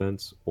an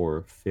offense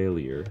or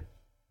failure,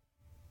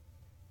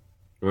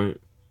 right?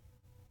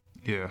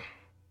 Yeah.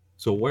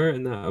 So where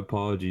in that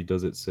apology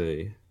does it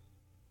say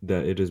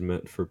that it is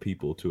meant for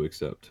people to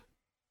accept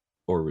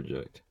or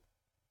reject?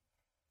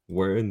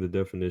 Where in the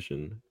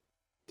definition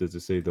does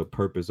it say the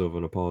purpose of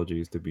an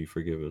apology is to be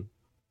forgiven?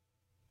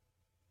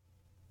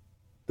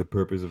 The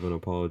purpose of an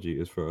apology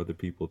is for other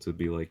people to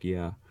be like,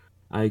 yeah,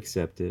 I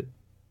accept it,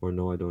 or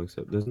no, I don't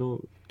accept. There's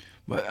no.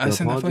 But The I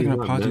feel apology like is an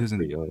not apology meant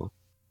for doesn't. y'all.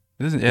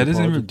 It doesn't. The Yeah, it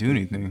doesn't apology even is do meant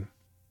anything.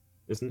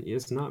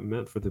 it's not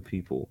meant for the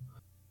people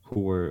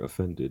who were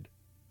offended.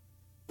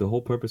 The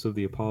whole purpose of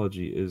the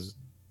apology is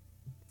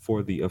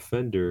for the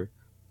offender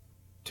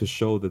to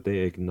show that they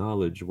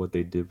acknowledge what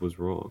they did was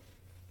wrong.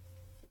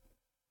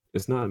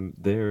 It's not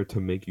there to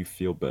make you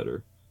feel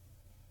better.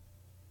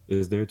 It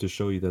is there to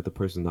show you that the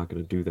person's not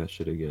gonna do that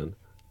shit again.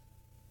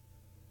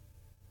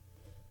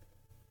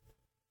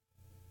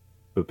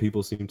 But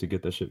people seem to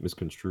get that shit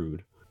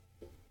misconstrued.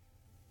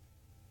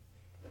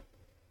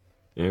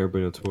 And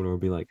everybody on Twitter will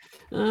be like,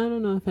 I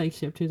don't know if I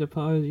accept his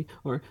apology,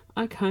 or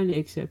I kind of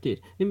accept it.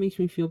 It makes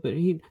me feel better.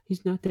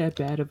 He's not that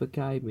bad of a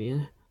guy,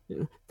 man.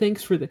 Thank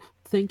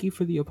you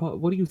for the apology.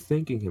 What are you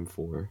thanking him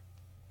for?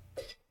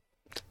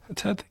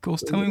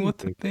 Tentacles, tell What me are you what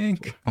to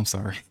think. I'm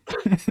sorry.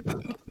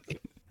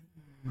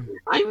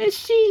 I'm a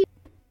sheep.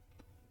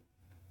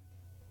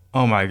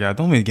 Oh my god,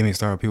 don't even get me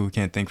started. People who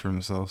can't think for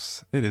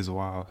themselves. It is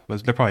wild,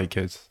 but they're probably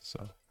kids.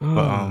 So,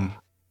 but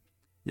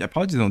yeah,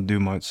 apologies don't do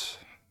much.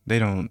 They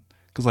don't,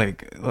 cause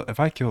like if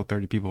I kill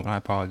 30 people and I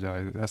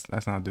apologize,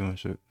 that's not doing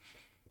shit.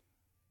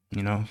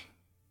 You know,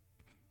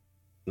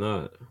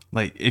 Not.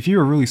 like if you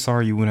were really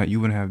sorry, you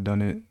wouldn't have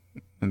done it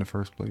in the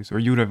first place, or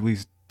you would have at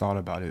least thought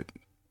about it,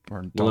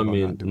 or Well, thought I about not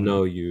mean, doing it.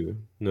 no, you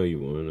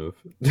wouldn't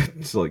have.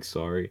 It's like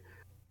sorry.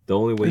 The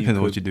only way It you depends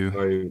on what could you be do.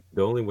 sorry,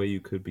 the only way you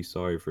could be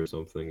sorry for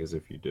something is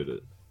if you did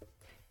it.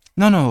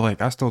 No,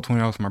 like I stole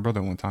 $20 from my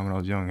brother one time when I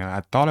was young, and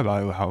I thought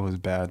about it how it was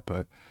bad,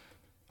 but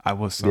I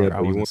was Yeah, sorry.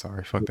 I but you wasn't won't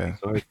sorry. Fuck be that.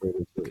 sorry for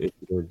it if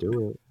you didn't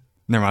do it.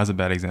 Never mind. That's a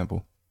bad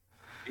example.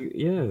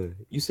 Yeah,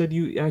 you said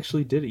you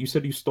actually did it. You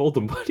said you stole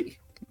the money.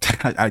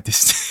 I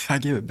just I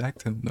gave it back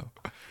to him though.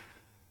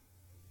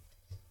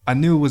 I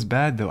knew it was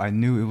bad though. I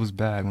knew it was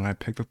bad when I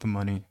picked up the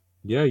money.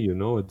 Yeah, you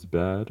know it's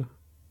bad,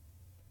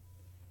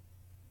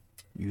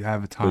 You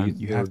have a but you time.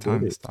 You still have did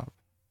time to it. stop.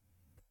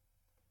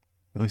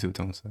 At least it was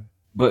Tone said.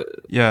 But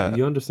Yeah.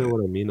 you understand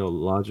what I mean, though.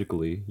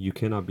 Logically, you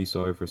cannot be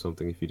sorry for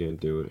something if you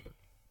didn't do it.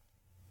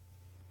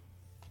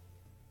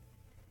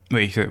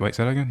 Wait. Say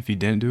that again. If you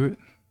didn't do it.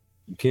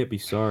 You can't be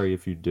sorry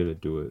if you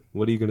didn't do it.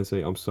 What are you gonna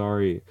say? I'm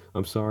sorry.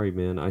 I'm sorry,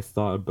 man. I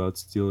thought about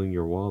stealing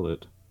your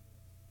wallet.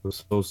 I'm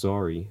so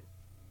sorry.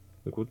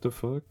 Like, what the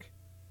fuck?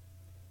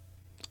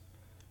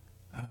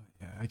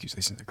 Yeah.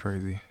 Accusations are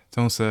crazy.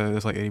 Tone said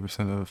there's like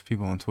 80% of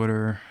people on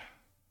Twitter.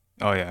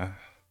 Oh yeah.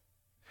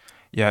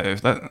 Yeah.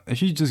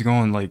 If you just go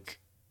on like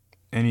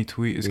any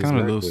tweet, it's kind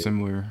of those Exactly.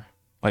 similar.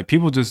 Like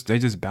people they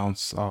just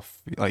bounce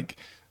off like.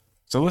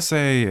 So let's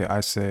say I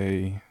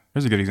say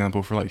here's a good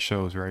example for like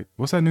shows, right?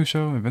 What's that new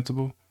show,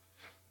 Invincible?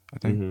 I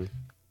think. Mm-hmm.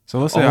 So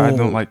let's say I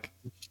don't Oh, like.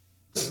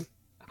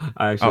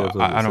 I actually Oh, have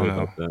something to I don't say know.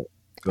 about that.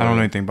 I Go don't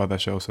know ahead. anything about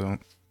that show. So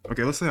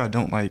okay, let's say I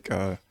don't like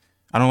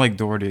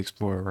Dora the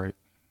Explorer, right?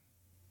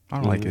 I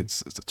don't like it.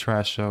 Mm-hmm. It's a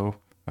trash show.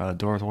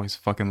 Dora's always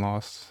fucking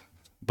lost.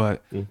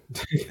 But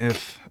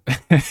if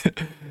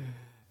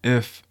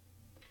if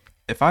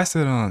if I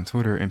sit on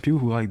Twitter and people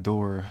who like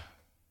Dora,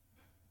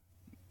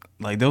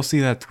 like they'll see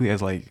that tweet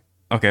as like,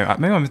 okay,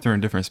 maybe I'm in a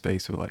different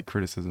space with like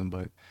criticism,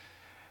 but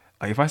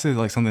like if I say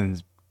like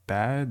something's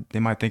bad, they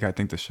might think I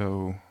think the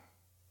show.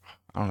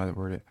 I don't know how to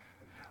word it.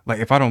 Like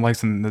if I don't like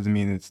something, doesn't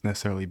mean it's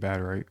necessarily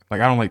bad, right?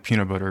 Like I don't like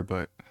peanut butter,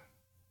 but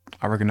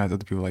I recognize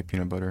other people like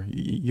peanut butter.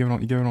 You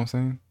get what I'm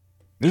saying?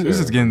 This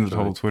is Sure, getting I'm to the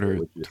trying whole to get Twitter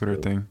what you're Twitter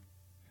saying. thing.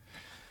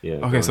 Yeah,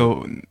 go Okay, ahead.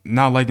 so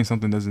not liking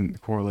something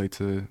doesn't correlate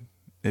to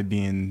it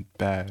being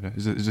bad.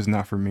 It's just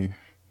not for me.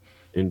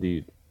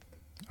 Indeed.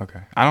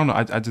 Okay, I don't know.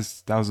 I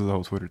just that was the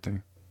whole Twitter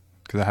thing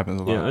because that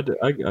happens a Yeah, lot.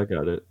 I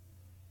got it.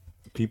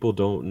 People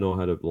don't know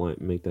how to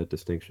make that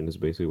distinction. Is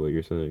basically what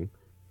you're saying.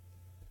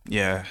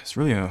 Yeah, it's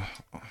really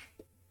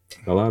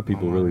A lot of oh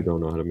people really my, don't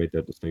know how to make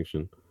that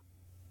distinction.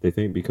 They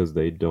think because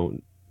they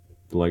don't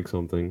like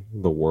something,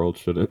 the world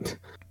shouldn't.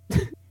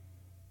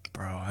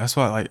 bro. That's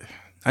why like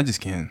I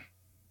just can't.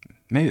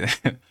 Maybe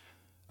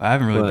I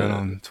haven't really been But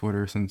on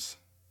Twitter since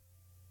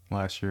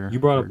last year you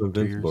brought up or two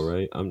Invincible,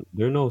 years. right?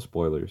 There are no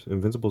spoilers.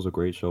 Invincible's a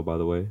great show, by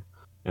the way.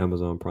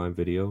 Amazon Prime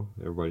Video.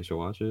 Everybody should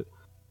watch it.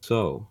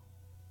 So,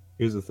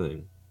 here's the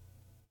thing.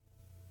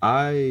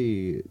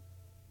 I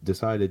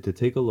decided to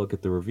take a look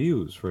at the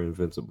reviews for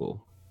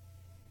Invincible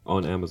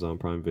on Amazon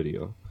Prime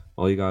Video.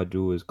 All you gotta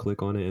do is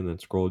click on it and then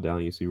scroll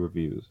down. You see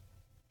reviews.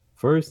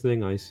 First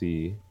thing I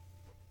see,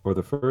 or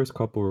the first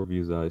couple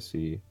reviews that I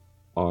see,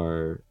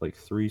 are like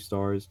 3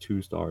 stars,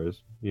 2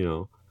 stars,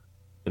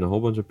 and a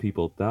whole bunch of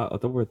people.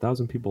 Over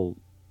 1,000 people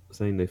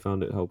saying they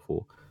found it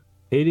helpful,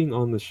 hating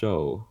on the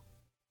show,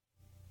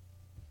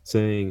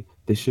 saying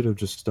they should have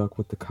just stuck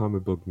with the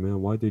comic book.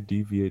 Man, why'd they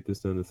deviate this,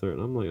 then the third?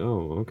 And I'm like,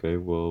 oh, okay,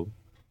 well,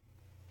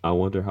 I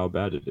wonder how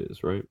bad it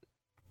is, right?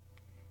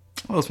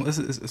 Well, it's one of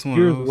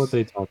Here's what those.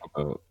 they talk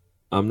about.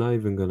 I'm not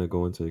even gonna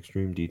go into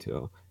extreme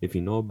detail. If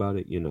you know about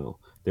it, you know.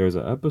 There's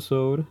an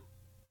episode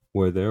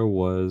where there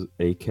was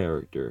a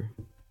character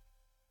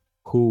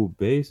who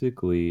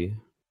basically,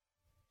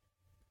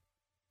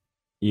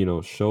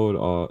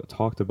 showed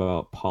talked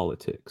about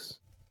politics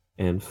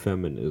and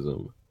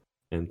feminism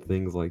and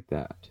things like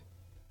that.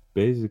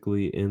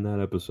 Basically, in that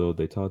episode,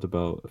 they talked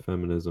about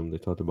feminism, they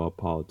talked about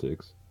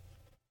politics,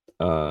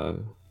 uh,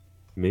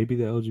 maybe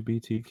the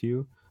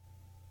LGBTQ.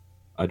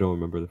 I don't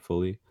remember the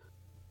fully,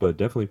 but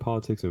definitely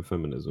politics and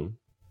feminism.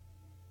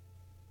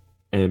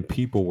 And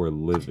people were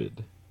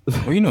livid.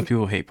 Well, you know,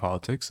 people hate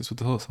politics. That's what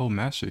the whole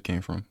mass shit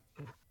came from.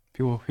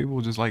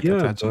 People just like Yeah,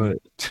 attention. but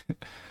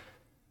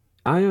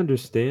I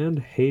understand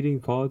hating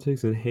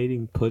politics and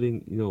hating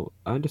putting,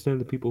 I understand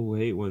the people who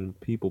hate when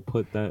people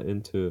put that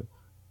into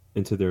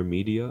their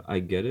media. I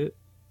get it.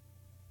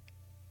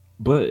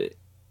 But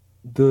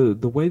the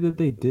way that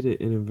they did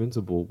it in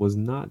Invincible was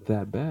not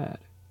that bad.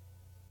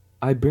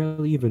 I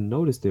barely even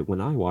noticed it when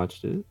I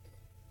watched it.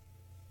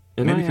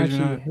 And Maybe I because you're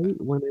actually not. hate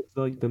when it's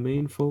like the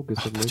main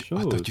focus of my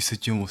I thought shows. you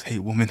said you almost hate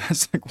women.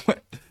 That's like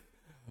what?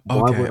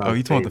 Why Okay. would Oh, I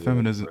you talking say about the that,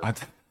 feminism? bro?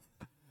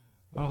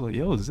 I was like,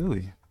 yo,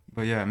 Zilly.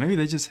 But yeah, maybe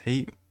they just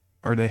hate,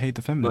 or they hate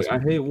the Like feminist I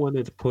hate movement. when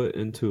it's put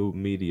into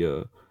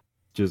media,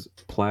 just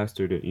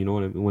plastered it. You know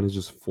what I mean? When it's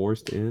just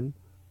forced in.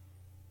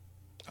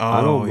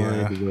 I Oh don't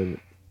mind yeah,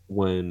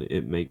 when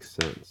it makes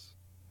sense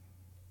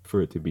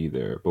for it to be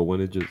there, but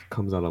when it just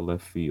comes out of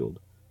left field.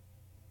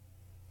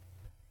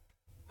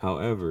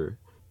 However,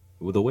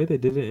 the way they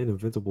did it in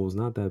Invincible was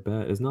not that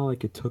bad. It's not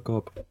like it took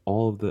up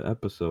all of the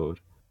episode.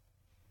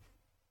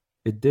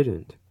 It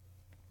didn't.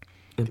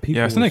 And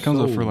yeah. people were Something that comes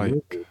up so for like,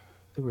 livid.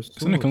 They were so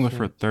something that comes up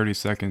for upset. 30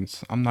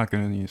 seconds. I'm not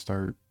gonna even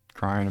start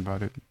crying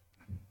about it.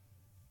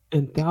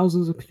 And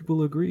thousands of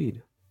people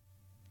agreed.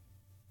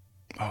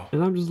 Oh,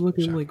 And I'm just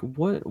looking check. like,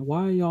 what?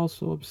 Why are y'all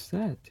so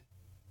upset?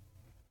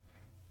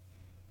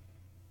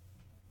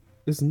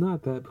 It's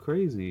not that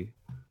crazy.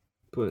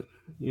 But,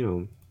 you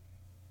know,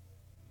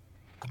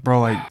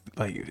 Bro,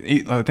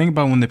 think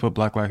about when they put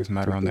Black Lives it's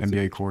Matter too on the good to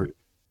NBA be court. true.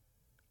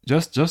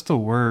 Just the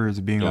words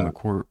being on Yeah, the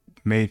court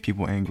made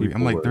people angry.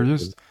 I'm people like, were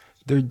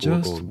they're people were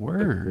just going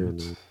words.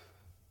 bananas.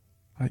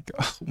 Like,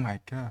 oh my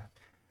god,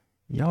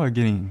 y'all are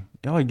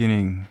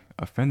getting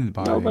offended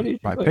Nobody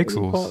by should put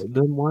any pixels. fault.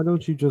 Then why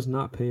don't you just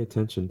not pay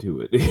attention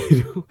to it?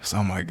 You know? So,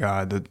 oh my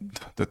god,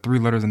 the three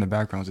letters in the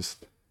background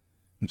just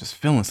I'm just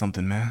feeling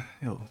something, man.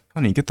 Yo,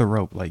 honey, get the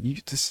rope. Like you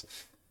just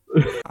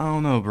I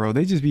don't know, bro.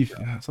 They just be so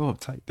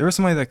uptight. There was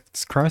somebody that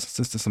crashed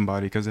to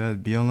somebody because they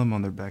had BLM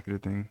on their back of their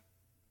thing.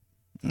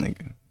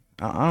 Like,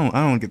 I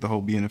don't get the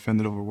whole being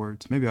offended over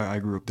words. Maybe I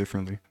grew up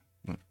differently.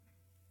 But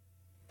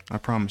I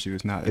promise you,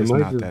 It it's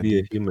might not just that be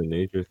a deep. human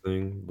nature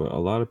thing, but a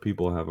lot of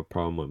people have a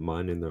problem with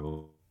minding their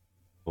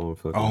own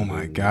Oh fucking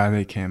my business. god,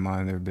 they can't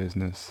mind their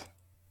business.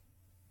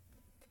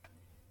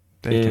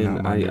 They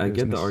cannot And mind their I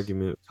get the business.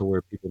 argument to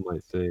where people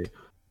might say,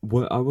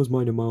 "Well, I was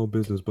minding my own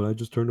business, but I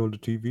just turned on the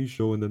TV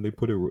show and then they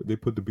put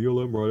the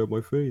BLM right at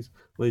my face."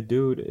 Like,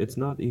 dude, it's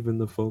not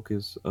the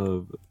focus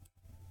of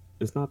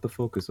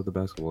the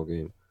basketball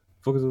game.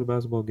 Focus of the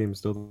basketball game is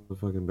still the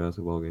fucking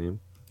basketball game.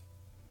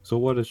 So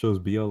what? It shows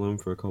BLM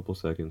for a couple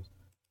seconds.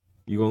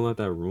 You gonna let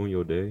that ruin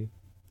your day?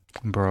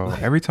 Bro, Like,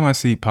 every time I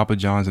see Papa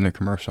John's in a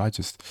commercial,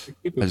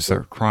 keep I it just pushing.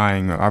 start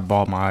crying. I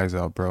bawled my eyes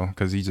out, bro,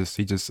 because he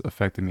just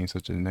affected me in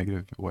such a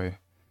negative way.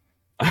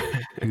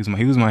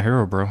 He was my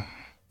hero, bro.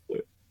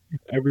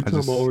 Every I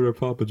time I just order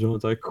Papa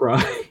John's, I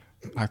cry.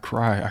 I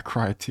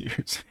cry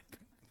tears.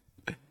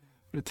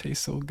 But it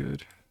tastes so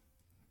good.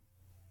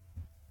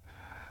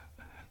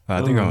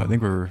 I Oh,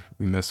 think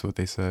we missed what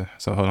they said.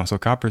 So hold on. So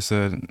Copper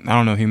said, I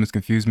don't know, humans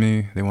confuse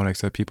me. They want to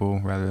accept people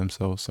rather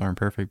themselves aren't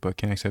perfect, but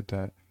can't accept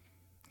that.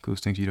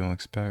 Includes things you don't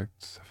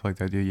expect. I feel like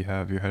the idea you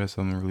have your head of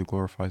someone really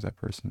glorifies that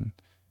person.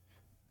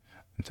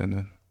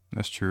 Nintendo.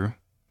 That's true.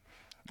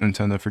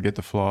 Nintendo forget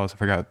the flaws. I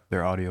forgot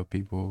their audio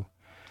people.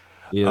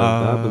 yeah,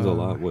 that happens a Uh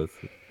lot with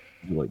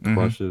like mm-hmm.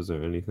 crushes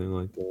or anything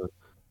like that,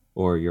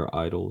 or your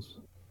idols.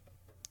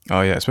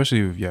 Oh yeah,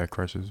 especially with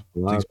crushes. A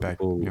At lot of least back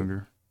people,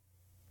 younger.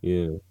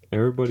 yeah,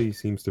 everybody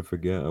seems to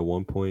forget at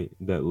one point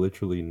that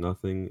literally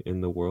nothing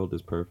in the world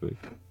is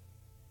perfect.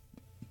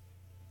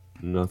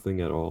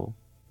 Nothing at all.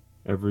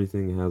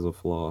 Everything has a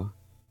flaw.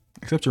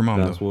 Except your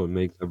mom though. That's what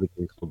makes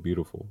everything so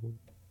beautiful.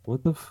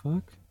 What the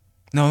fuck?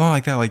 No, not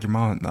like that. Like your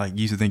mom. Like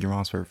you used to think your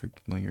mom's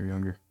perfect when you were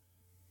younger.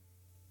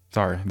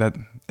 Sorry, that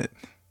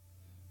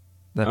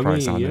I probably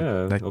mean, sounded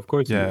yeah, like of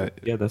course yeah.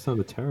 yeah, that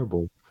sounded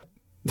terrible.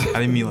 I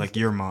didn't mean like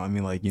your mom. I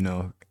mean like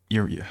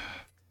your yeah.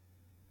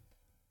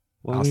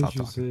 Why I'll didn't stop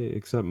you talking. say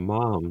except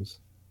moms?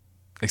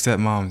 Except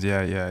moms.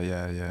 Yeah.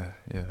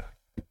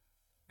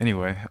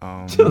 Anyway,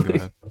 you can go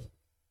ahead.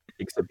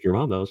 Except your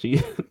mom though,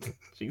 she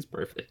she's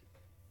perfect.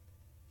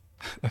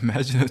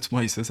 Imagine if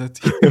somebody says that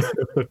to you.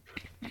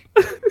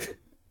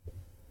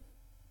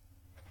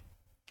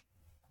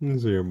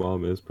 So your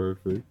mom is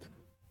perfect.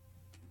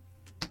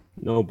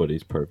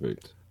 Nobody's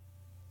perfect.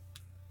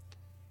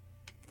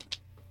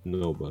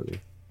 Nobody.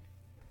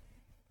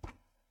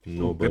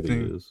 Ooh, good Nobody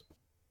thing is.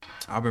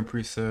 Albin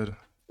Priest said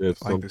There's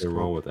I like this something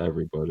wrong quote. with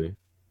everybody.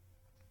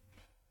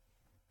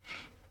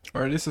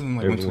 Or this isn't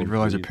like once you Everyone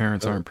realize your believes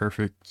parents that. aren't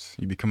perfect,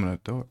 you become an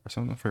adult or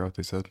something. I forgot what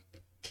they said.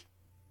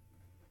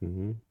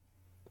 Hmm.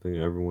 I think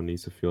everyone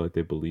needs to feel like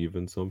they believe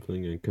in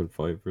something and can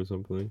fight for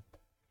something.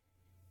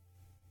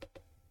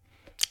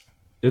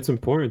 It's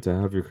important to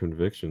have your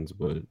convictions,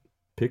 but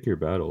pick your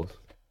battles.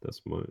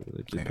 That's my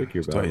like, just Yeah, pick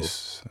your battles.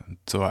 twice.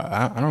 So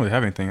I don't really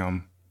have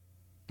anything.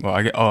 Well,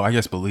 I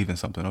guess believe in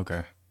something.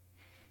 Okay,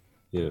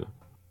 Yeah.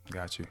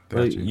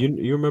 Like got you.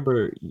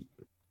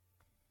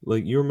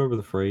 you remember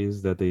the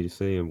phrase that they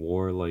say in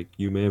war, like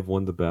you may have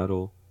won the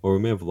battle, or we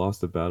may have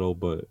lost the battle,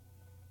 but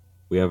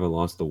we haven't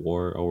lost the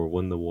war or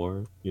won the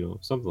war.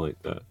 Something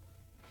like that.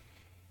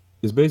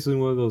 It's basically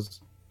one of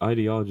those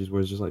ideologies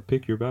where it's just like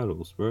pick your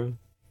battles, bro.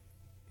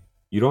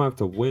 You don't have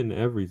to win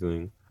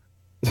everything.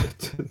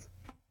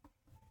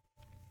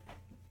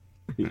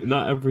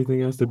 Not everything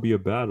has to be a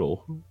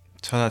battle.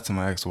 Tell that to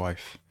my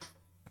ex-wife.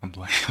 I'm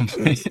playing.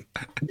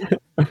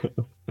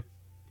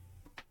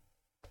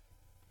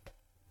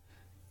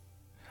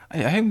 I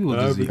hate people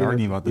just be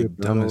arguing about the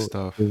dumbest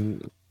stuff.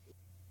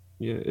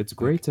 Yeah, it's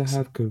great to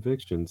have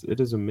convictions. It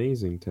is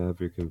amazing to have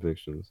your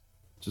convictions.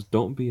 Just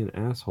don't be an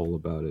asshole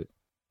about it.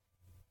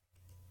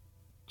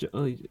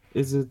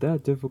 Is it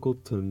that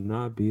difficult to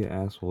not be an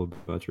asshole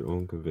about your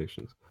own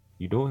convictions?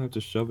 You don't have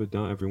to shove it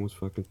down everyone's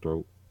fucking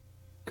throat.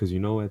 Because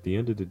at the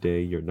end of the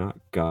day, you're not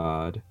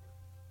God.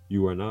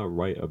 You are not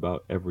right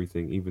about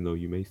everything, even though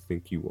you may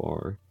think you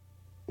are.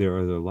 There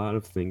are a lot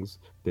of things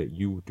that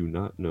you do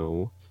not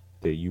know,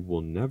 that you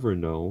will never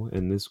know,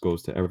 and this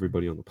goes to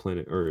everybody on the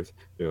planet Earth.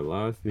 There are a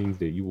lot of things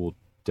that you will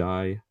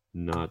die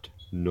not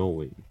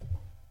knowing.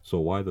 So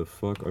why the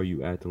fuck are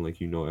you acting like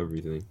you know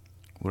everything?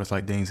 What it's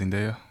like dating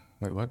Zendaya?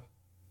 Wait, what?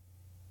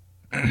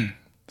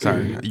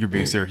 Sorry, you're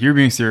being serious. You're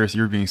being serious.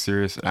 You're being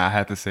serious. I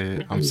had to say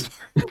it. I'm sorry.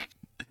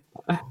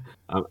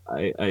 I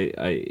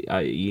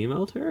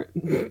emailed her.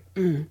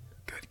 Good.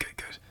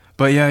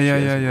 But yeah,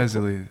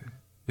 Zilly.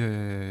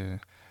 Yeah.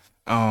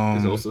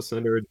 Just also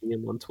send her a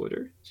DM on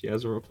Twitter. She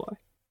has a reply.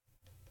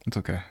 It's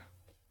okay.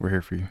 We're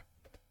here for you.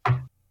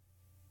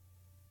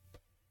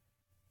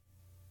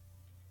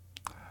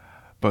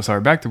 But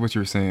sorry, back to what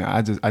you were saying.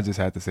 I just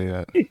had to say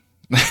that.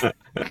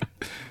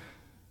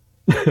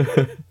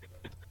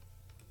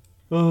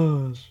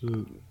 Oh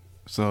shit.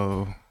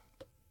 So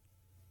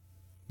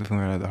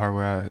definitely ran out the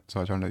hardware, so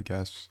I trying to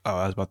guess. Oh,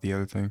 that's about the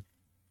other thing.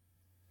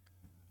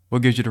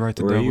 What gives you the right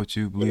to doubt what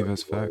you believe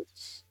as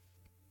facts?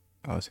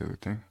 Oh, that's the other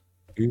thing.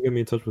 You can get me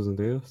in touch with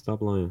Zendaya?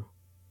 Stop lying.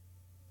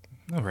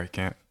 No, right,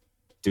 can't.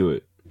 Do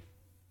it.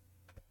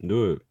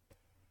 Do it.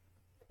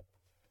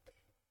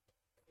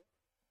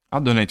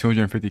 I'll donate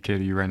 $250K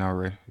to you right now,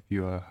 Ray. If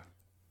you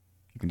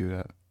can do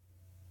that.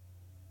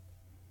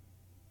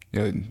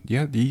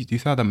 Yeah. Do you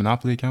still have that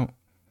Monopoly account?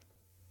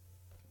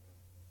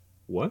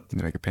 What? To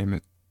make a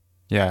payment.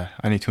 Yeah,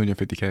 I need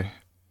 $250K.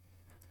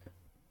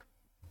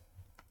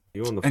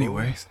 You on the phone?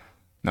 Anyways,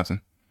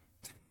 nothing.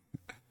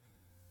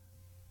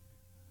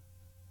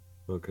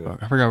 Okay.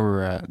 Fuck, I forgot where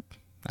we're at.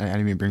 I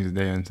didn't even bring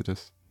Zendaya into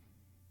this.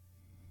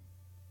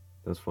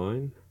 That's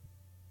fine.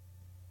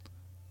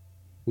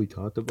 We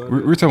talked about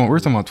it. We're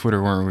talking about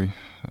Twitter, weren't we?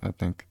 I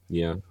think.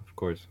 Yeah, of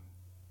course.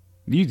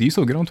 Do you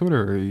still get on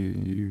Twitter, or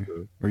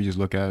you just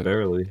look at it?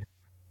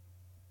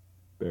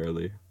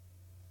 Barely.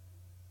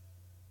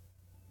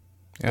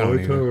 Yeah,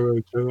 Only time I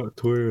check out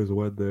Twitter is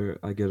when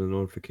I get a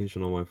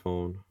notification on my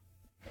phone.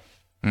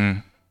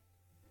 I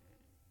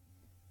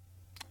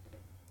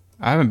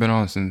haven't been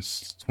on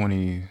since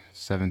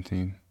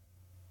 2017.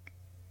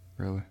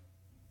 Really?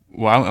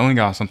 Well, I only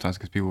got on sometimes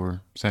because people were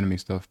sending me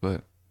stuff,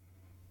 but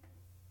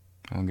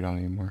I don't get on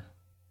anymore.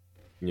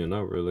 Yeah,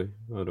 not really.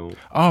 I don't.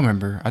 Oh, I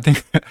remember. I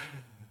think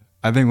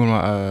when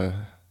my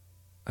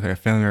a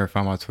family member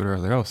found my Twitter, I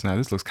was like, oh snap,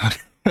 this looks kind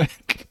of.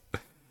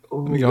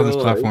 Let me get on this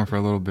platform for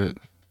a little bit.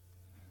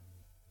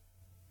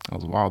 I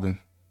was wilding.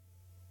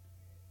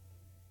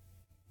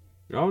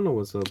 I don't know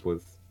what's up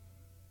with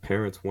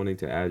parents wanting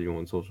to add you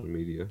on social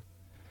media.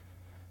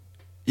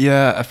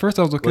 Yeah, at first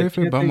I was okay with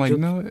it, but I'm like,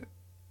 no.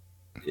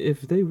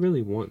 If they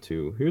really want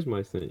to, here's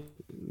my thing.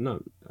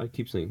 I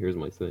keep saying here's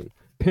my thing.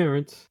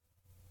 Parents,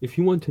 if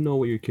you want to know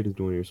what your kid is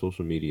doing on your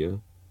social media,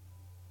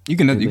 you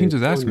can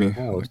just ask me.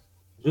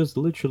 Just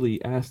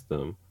literally ask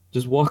them.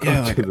 Just walk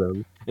up to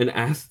them and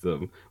ask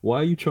them, why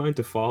are you trying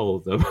to follow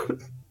them?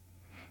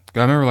 I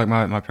remember like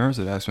my parents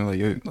had asked me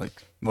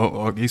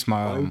well, he's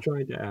my. Why are you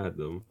trying to add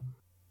them?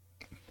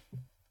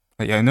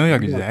 Like, I know y'all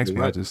can just ask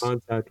me. I just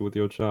contact with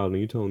your child and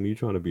you tell them you're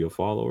trying to be a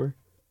follower.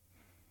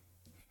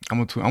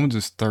 I'm gonna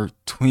just start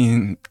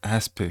tweeting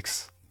ass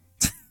pics.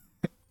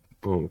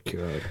 Oh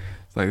god!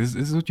 It's like this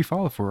is what you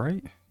follow for,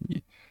 right?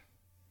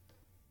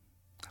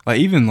 Like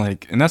even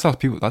like, and that's how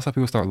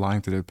people start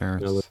lying to their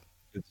parents.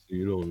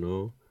 You don't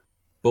know,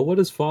 but what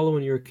is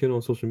following your kid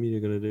on social media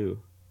gonna do?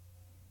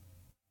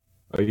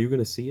 Are you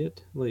gonna see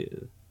it? Like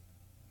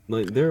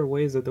there are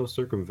ways that they'll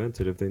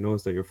circumvent it if they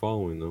notice that you're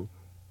following them.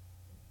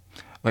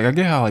 Like I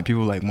get how like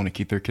people like want to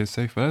keep their kids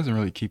safe, but that doesn't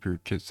really keep your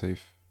kids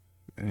safe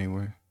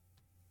anyway.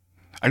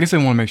 I guess they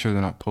want to make sure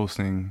they're not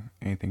posting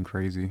anything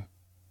crazy.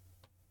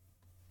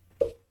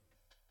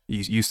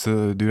 You used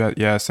to do that,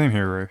 yeah. Same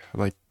here, right?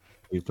 Like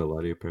you used to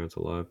lie to your parents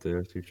a lot. If they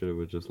asked you, should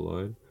have just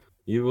lied.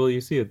 You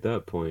see at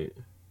that point,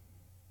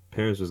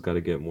 parents just got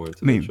to get more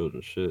into their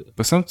children's shit.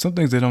 But some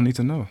things they don't need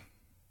to know.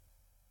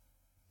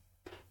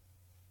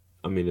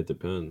 I mean, it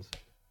depends.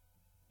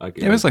 Yeah,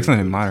 it's like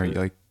something minor.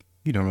 Like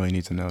you don't really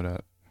need to know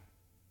that.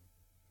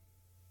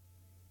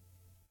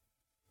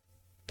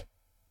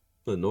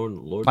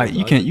 Lord, like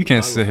you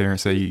can't sit here and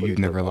say you've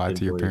never lied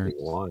to your parents.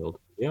 Wild.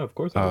 Yeah, of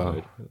course I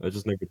lied. I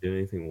just never did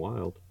anything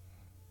wild.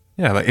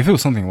 Yeah, like if it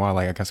was something wild,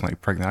 like I got somebody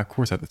pregnant, of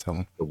course I have to tell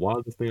them. The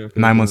wildest thing I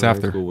could have 9 done months in high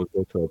after. school was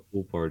go to a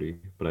pool party,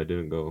 but I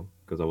didn't go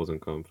because I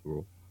wasn't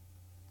comfortable.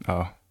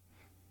 Oh,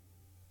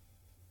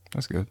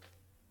 that's good.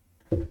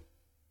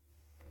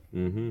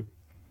 Mm-hmm.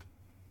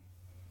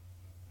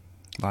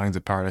 Lying's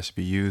a power that should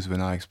be used but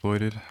not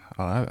exploited.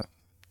 Oh,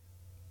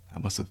 I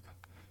must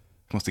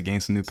have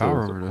gained some new So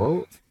power it's a over the.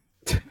 quote.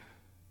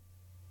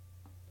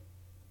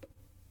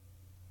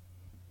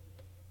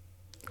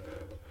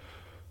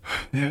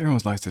 Yeah,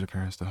 everyone's lies to their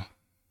parents though.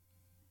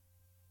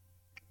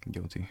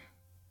 Guilty.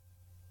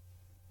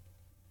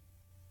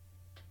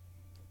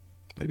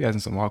 Maybe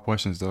asking some wild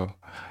questions though.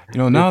 You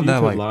know, now If you that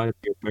could like, lie to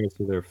your parents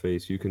to their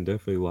face, you can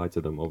definitely lie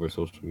to them over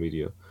social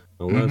media,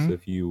 unless mm-hmm,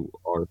 if you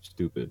are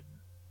stupid.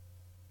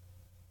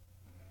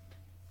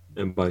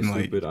 And by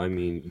like, stupid, I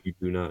mean you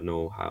do not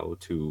know how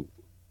to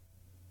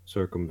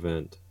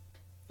circumvent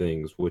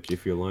things. Which,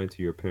 if you're lying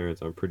to your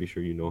parents, I'm pretty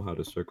sure you know how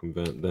to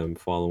circumvent them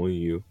following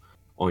you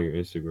on your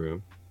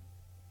Instagram.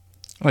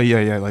 oh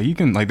yeah, like you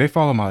can like they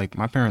follow my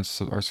parents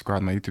are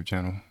subscribed to my YouTube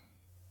channel,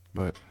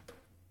 but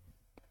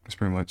that's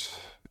pretty much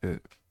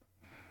it.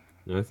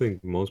 And I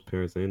think most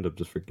parents they end up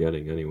just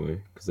forgetting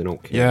anyway because they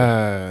don't care.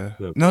 Yeah.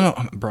 That No, much.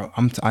 no, bro.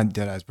 I'm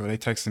dead ass, bro. They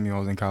texted me when I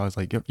was in college,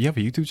 like, you have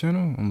a YouTube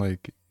channel? I'm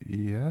like,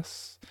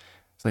 yes.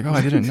 It's like, oh, I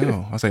didn't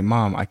know. I was like,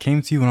 Mom, I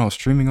came to you when I was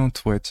streaming on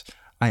Twitch.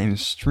 I am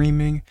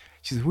streaming.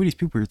 She says, who are these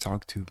people you're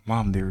talking to?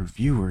 Mom, they're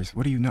viewers.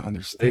 What do you not They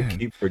understand?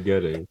 keep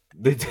forgetting.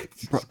 They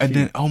Bro, just and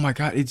then, keep. oh my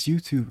God, it's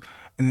YouTube.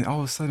 And then all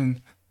of a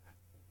sudden,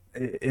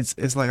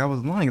 it's like I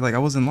was lying. Like I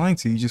wasn't lying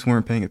to you. You just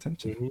weren't paying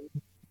attention. Mm-hmm.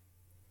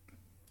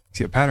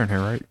 See a pattern here,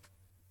 right?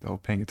 The whole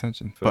paying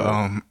attention. But,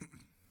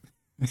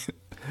 Fact.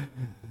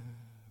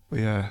 but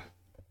yeah,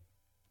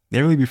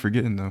 they really be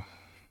forgetting though.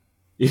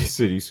 You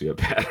said you see a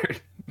pattern.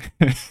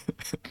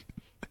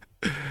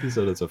 He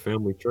said it's a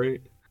family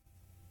trait.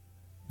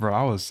 Bro,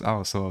 I was so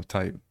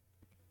uptight.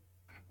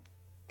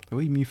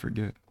 Believe me,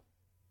 forget.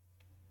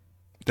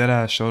 That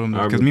ass showed him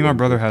I because me remember and my when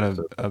brother J had Trip a,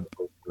 said that a the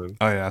first time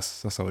oh yeah,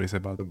 that's what he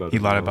said about about he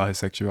his lied about mom. his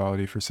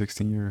sexuality for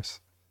 16 years.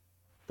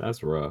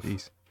 That's rough.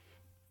 Jeez.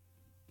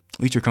 At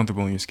least you're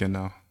comfortable in your skin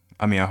now.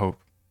 I mean, I hope.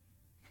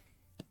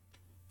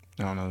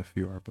 I don't know if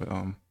you are, but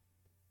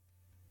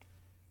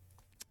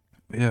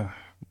yeah,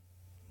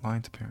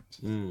 lying to parents.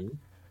 Mm.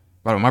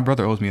 By the way, my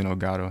brother owes me an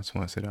Elgato. I just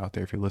want to say that out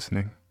there if you're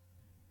listening.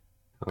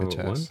 Oh, Bitch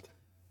what? ass.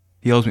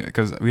 He owes me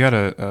because we had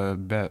a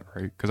bet,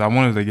 right? Because I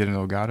wanted to get an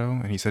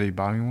Elgato, and he said he'd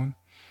buy me one.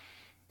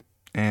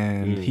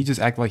 And he Mm. just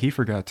acted like he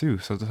forgot too.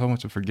 So there's a whole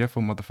bunch of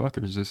forgetful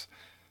motherfuckers just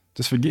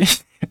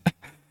forget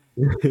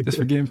just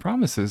forgetting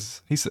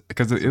promises. He said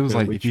because It's it a was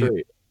like family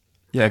trait.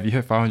 if you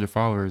hit 500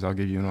 followers, I'll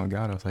give you an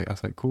Elgato. I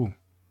was like cool.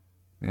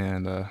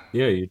 And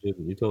Yeah, you did.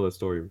 You told that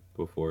story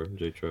before,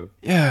 J Trip.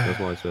 That's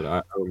yeah, why I said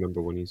I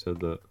remember when he said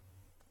that.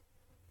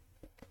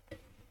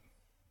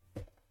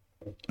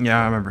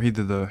 yeah, I remember he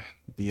did the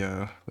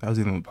that was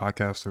even a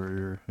podcast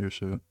or your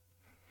shit.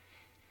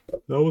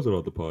 That wasn't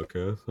on the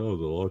podcast. That was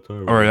a long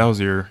time Or that ago. was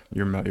your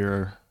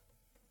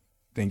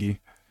thingy.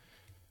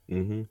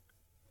 Mm-hmm.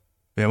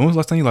 Yeah, when was the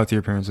last time you lied to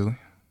your parents, Lily?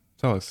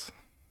 Tell us.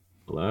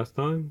 Last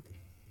time,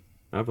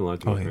 I haven't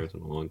lied to Oh my yeah. parents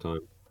in a long time.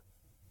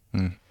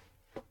 Hmm.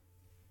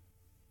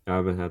 I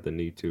haven't had the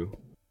need to.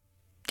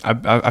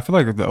 I feel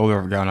like the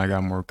older I've gotten, I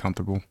got more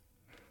comfortable.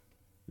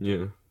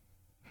 Yeah,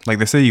 Like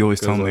they say, you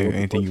always tell because like, them what the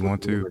anything fuck you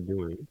want am to. I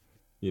doing?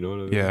 You know what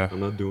I mean? Yeah. I'm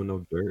not doing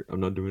no dirt. I'm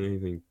not doing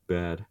anything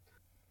bad.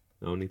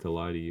 I don't need to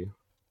lie to you.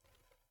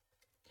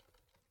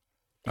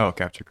 Oh,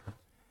 capture card.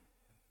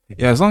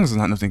 Yeah, as long as it's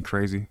not nothing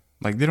crazy.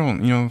 Like they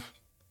don't, they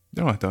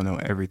don't have to know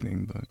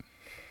everything,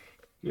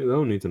 Yeah, they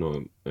don't need to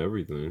know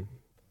everything.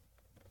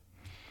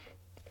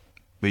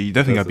 but you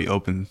definitely That's gotta be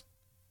open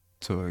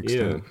to an yeah.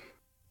 extent.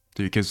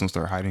 So your kids don't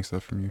start hiding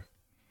stuff from you.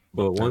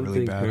 But They're one really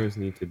thing bad. parents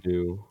need to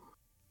do,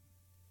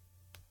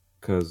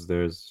 because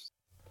there's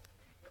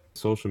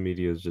social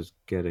media is just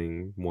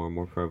getting more and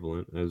more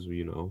prevalent, as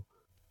you know,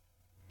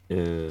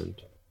 and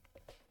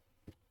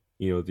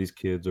these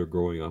kids are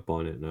growing up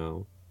on it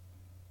now,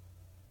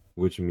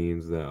 which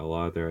means that a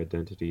lot of their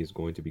identity is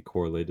going to be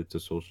correlated to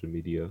social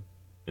media,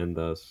 and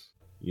thus,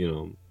 you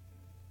know,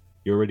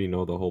 you already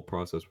know the whole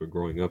process for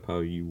growing up, how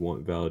you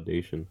want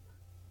validation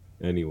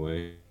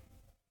anyway.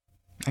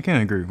 I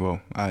can't agree.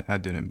 Well, I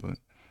didn't, but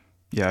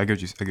yeah, I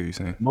get what you're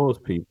saying.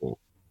 Most people,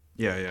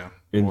 Yeah.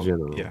 in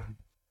Well, yeah.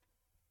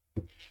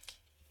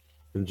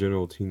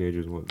 general,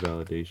 teenagers want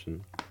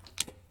validation.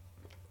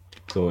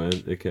 So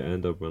it can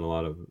end up in a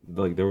lot of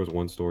like there was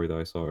one story that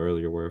I saw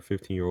earlier where a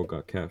 15-year-old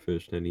got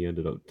catfished and he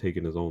ended up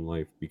taking his own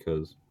life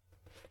because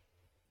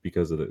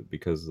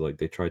like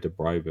they tried to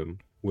bribe him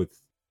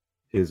with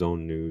his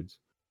own nudes.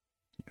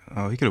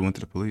 Oh, he could have went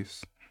to the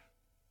police.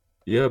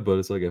 Yeah, but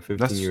it's like at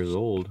 15 years That's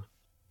old,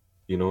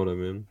 you know what I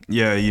mean?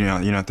 yeah.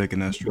 You're not thinking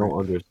that straight.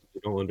 You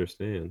don't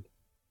understand.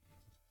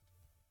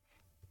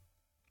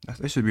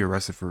 They should be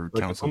arrested for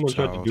Like if counsel of someone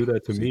tried to child do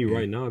that to me CP.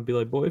 right now, I'd be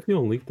like, boy, if you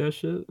don't leak that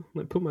shit,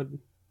 like put my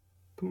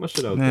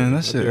shit out Man, there. that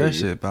I shit dare that you.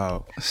 shit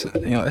about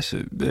that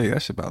shit big.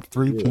 That shit about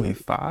Yeah,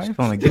 3.5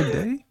 on a good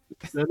day.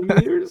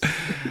 centimeters.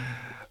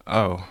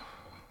 Oh,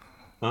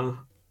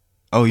 Huh?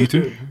 oh, you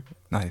too?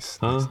 Nice,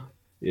 Huh? nice.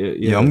 Yeah,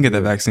 Yeah, I'm yeah, gonna get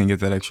that yeah. vaccine, get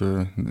that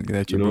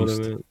You extra know what I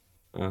boost. meant?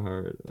 I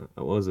heard.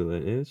 Was it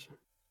an inch?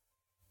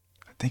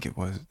 I think it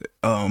was.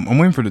 I'm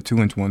waiting for the 2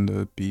 inch one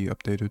to be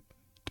updated.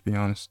 To be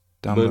honest,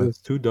 down But by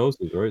it's 2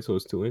 doses, right? So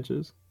it's 2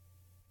 inches.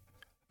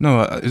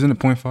 no, isn't it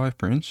 0.5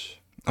 per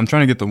inch? I'm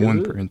trying to get the Is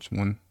one per it? inch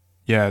one.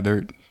 Yeah,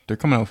 they're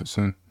coming out with it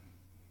soon.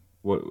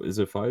 What is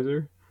it?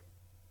 Pfizer?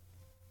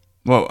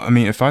 Well, I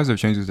mean, if Pfizer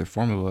changes their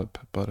formula up,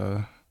 but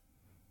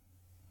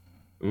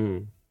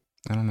Mm.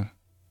 I don't know.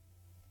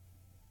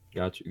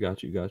 Got you.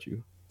 Got you. Got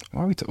you.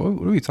 Why are we?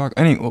 What are we talking?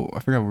 I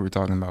forgot what we were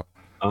talking about.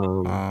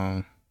 Um.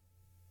 Um,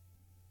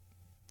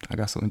 I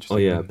got so Oh interested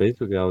yeah. in.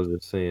 Basically, I was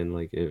just saying,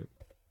 like, if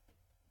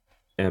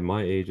at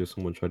my age, if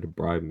someone tried to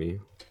bribe me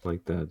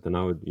like that, then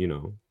I would,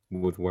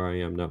 with where I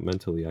am not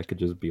mentally, I could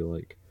just be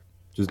like,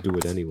 just do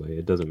it anyway.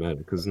 It doesn't matter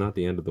because it's not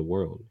the end of the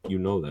world. You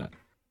know that.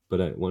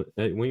 But when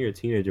you're a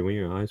teenager, when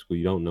you're in high school,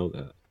 you don't know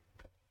that.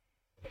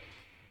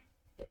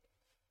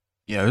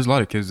 Yeah, there's a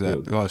lot of kids You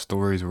that know, a lot of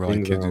stories where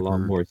like things are kids a lot were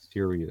more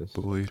serious.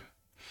 bullied.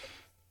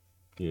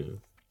 Yeah.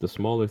 The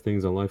smaller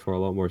things in life are a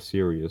lot more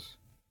serious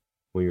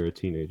when you're a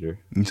teenager.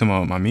 You talking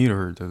about my meat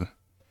or the?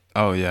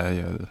 Oh yeah,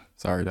 yeah.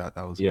 Sorry, that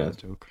was a Yes, bad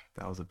joke.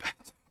 That was a bad.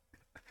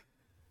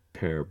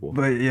 terrible.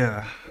 But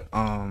yeah,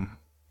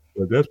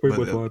 But that's pretty but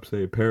much why I'm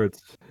saying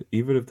parents,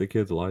 even if the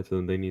kids lie to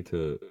them, they need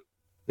to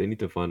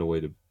find a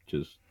way to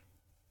just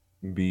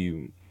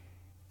be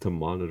to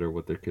monitor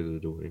what their kids are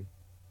doing.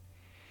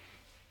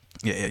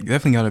 yeah, you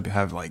definitely gotta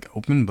have like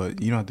open,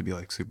 but you don't have to be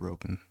like super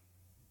open.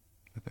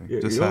 I think Yeah,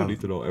 you just don't have need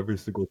to know every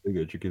single thing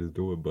that your kid is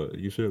doing, but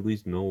you should at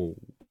least know.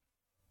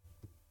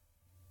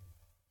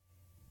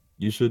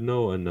 You should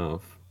know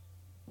enough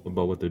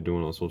about what they're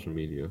doing on social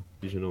media.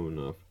 You should know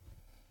enough.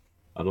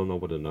 I don't know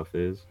what enough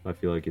is. I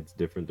feel like it's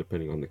different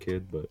depending on the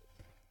kid, but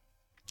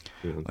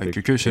like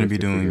your kid shouldn't parents be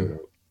can figure it doing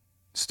out.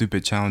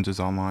 stupid challenges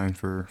online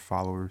for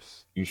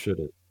followers You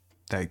shouldn't.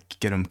 that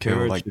get them killed.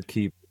 Parents Like, should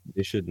keep.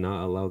 They should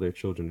not allow their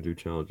children to do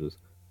challenges.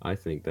 I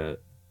think that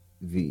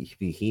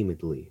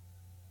vehemently.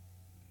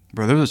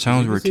 bro, there was a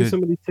challenge Have where you a seen kid.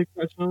 some of these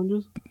TikTok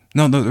challenges?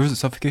 No, there was a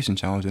suffocation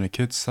challenge and a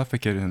kid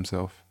suffocated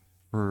himself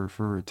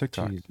for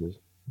TikTok. Jesus.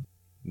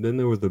 Then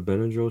there was the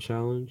Benadryl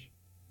challenge.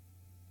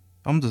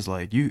 I'm just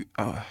like you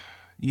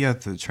have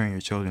to train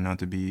your children not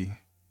to be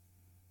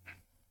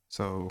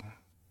so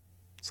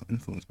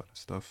influenced by this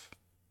stuff.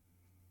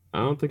 I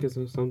don't think it's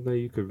something that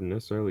you could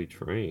necessarily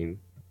train.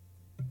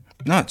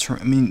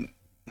 I mean,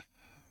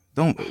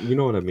 don't You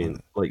know what I mean?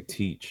 Like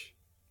teach.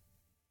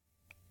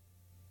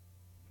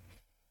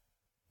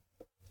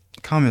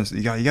 comments.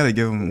 You gotta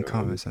give them I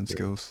common was sense there.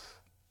 skills.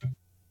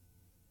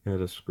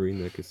 Had a screen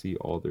that could see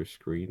all their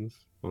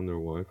screens on their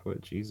Wi-Fi.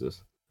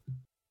 Jesus.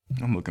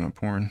 I'm looking at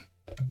porn.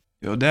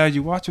 Yo, Dad,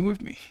 you watching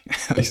with me?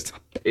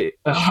 It,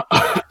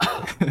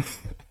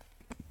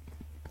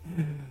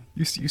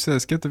 You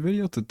said skip the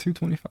video to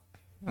 225.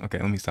 Okay,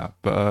 let me stop.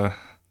 But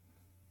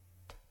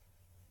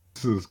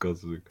this is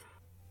disgusting.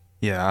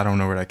 yeah, I don't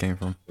know where that came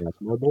from. That's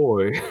my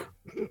boy.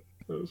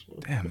 That's my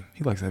boy. Damn,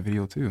 he likes that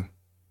video too.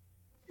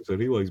 He said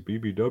he likes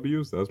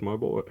BBWs. That's my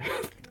boy.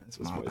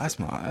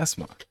 That's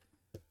my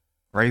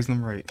raising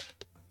them right.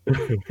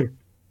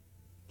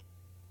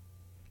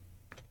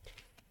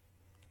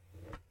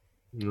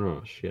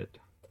 Oh shit.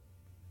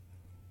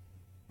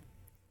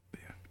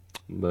 Yeah.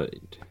 But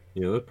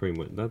yeah, that's pretty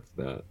much that's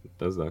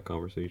that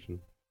conversation.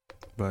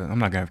 But I'm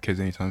not gonna have kids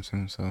anytime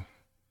soon, so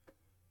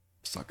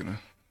it's not gonna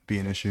be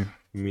an issue.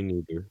 Me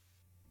neither.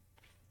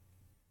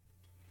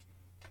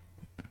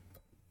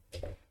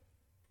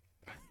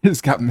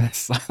 It's got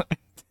messed up.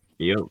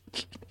 Yep.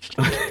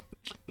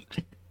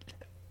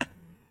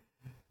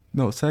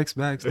 No sex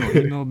backs, no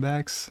email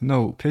backs,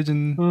 no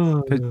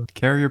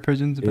carrier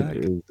pigeons back.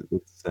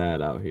 It's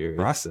sad out here.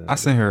 Bro, It's I sad.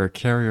 sent her a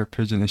carrier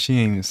pigeon and she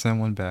ain't even sent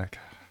one back.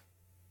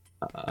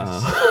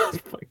 Uh,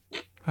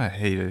 I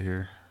hate it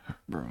here,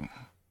 bro.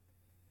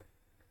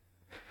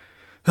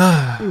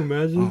 Can you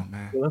imagine? Oh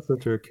man. Well, I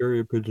sent her a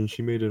carrier pigeon.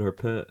 She made it her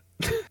pet.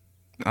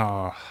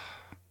 Oh,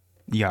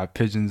 you got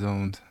pigeons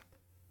owned.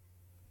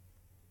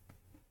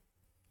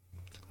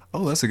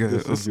 Oh, that's a good.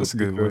 This is your That's a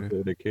good way.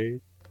 precursor in a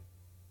cage.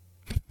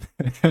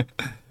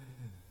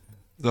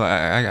 So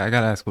I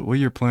gotta ask, what are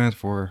your plans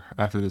for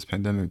after this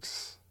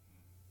pandemic's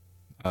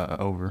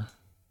over?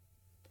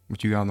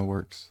 What you got in the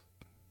works?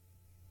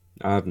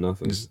 I have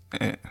nothing. Just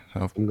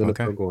I'm gonna okay.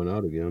 start going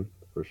out again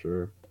for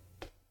sure.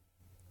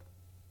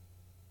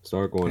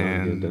 Start going out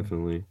again, And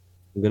definitely.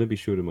 I'm gonna be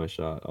shooting my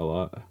shot a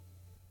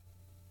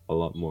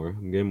lot more.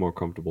 I'm getting more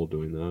comfortable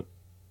doing that.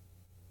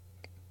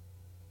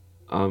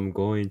 I'm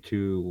going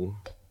to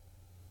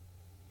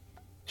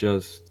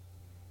just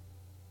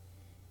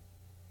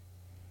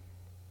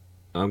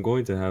I'm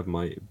going to have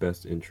my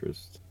best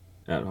interest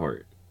at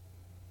heart.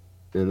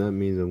 And that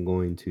means I'm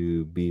going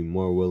to be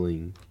more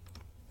willing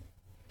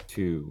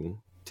to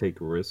take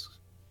risks.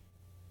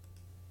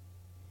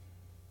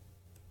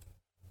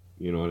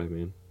 You know what I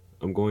mean?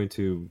 I'm going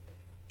to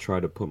try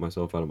to put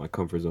myself out of my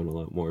comfort zone a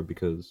lot more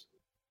because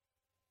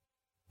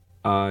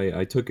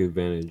I took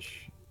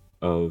advantage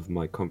of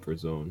my comfort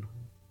zone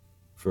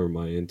for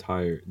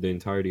the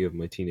entirety of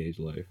my teenage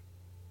life.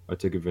 I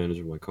took advantage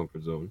of my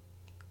comfort zone,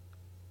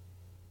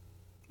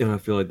 and I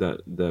feel like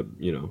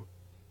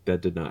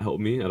that did not help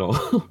me at all.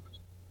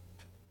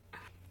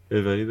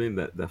 If anything,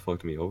 that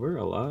fucked me over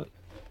a lot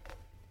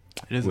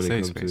It is a when it safe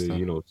comes to space,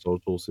 though.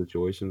 social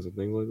situations and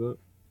things like that.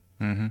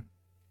 Mm-hmm.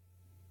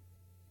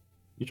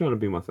 You trying to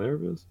be my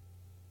therapist?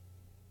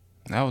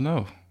 I don't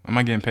know. Am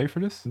I getting paid for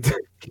this?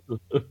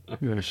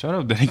 You better shut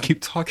up then and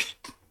keep talking.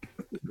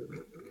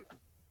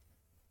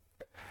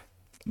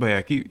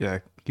 But keep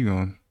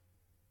going.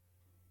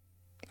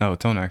 Oh,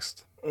 Toe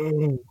next.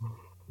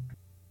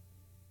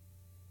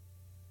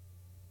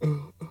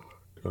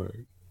 All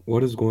right.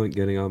 What is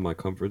getting out of my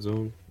comfort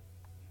zone?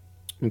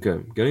 Okay,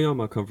 getting out of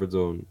my comfort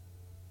zone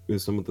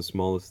is some of the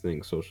smallest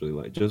things socially,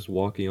 like just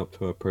walking up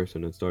to a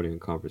person and starting a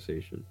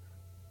conversation,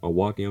 or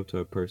walking up to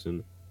a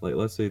person, like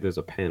let's say there's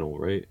a panel,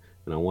 right?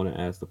 And I want to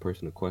ask the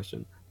person a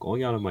question.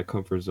 Going out of my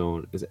comfort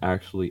zone is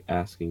actually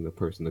asking the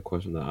person the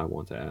question that I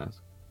want to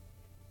ask.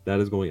 That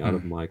is going out Hmm.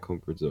 of my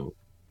comfort zone.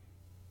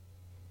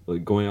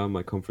 Like going out of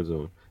my comfort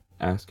zone,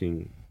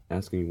 asking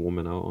a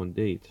woman out on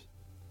dates,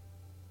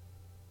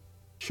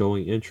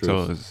 showing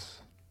So interest,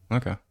 it's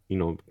okay.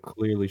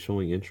 clearly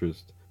showing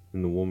interest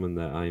in the woman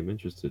that I am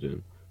interested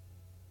in.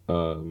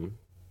 Um,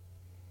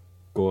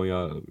 going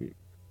out,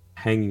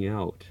 hanging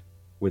out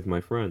with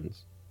my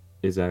friends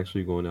is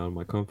actually going out of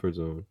my comfort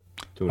zone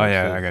to an Oh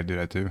yeah, I extent. gotta do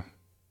that too.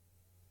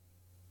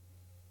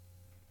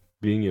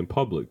 Being in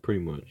public, pretty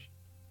much,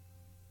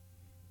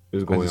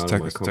 is I going just out of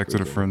my text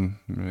comfort a zone. friend.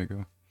 There you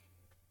go.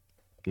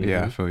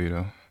 Yeah, I hmm feel you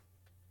though.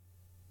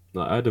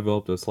 Now, I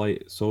developed a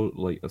slight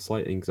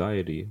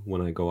anxiety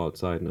when I go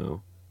outside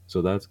now,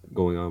 so that's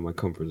going out of my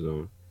comfort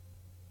zone.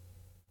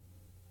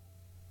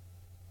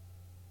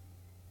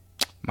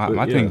 But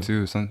My thing yeah,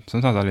 too.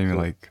 Sometimes I don't even so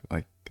like.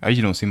 I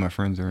usually don't see my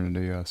friends during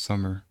the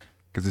summer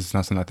because it's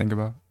not something I think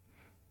about.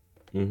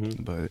 hmm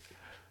But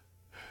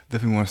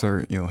definitely want to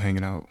start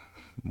hanging out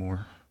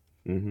more.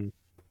 hmm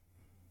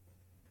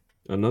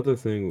Another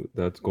thing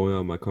that's going out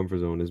of my comfort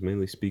zone is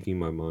mainly speaking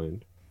my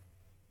mind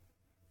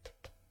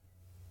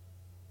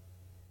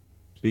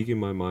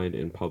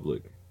in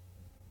public,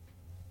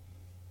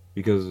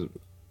 because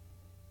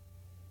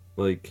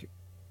like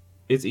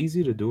it's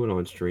easy to do it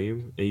on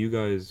stream, and you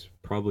guys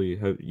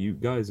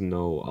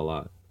know a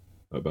lot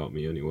about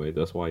me anyway.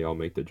 That's why y'all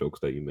make the jokes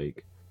that you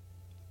make.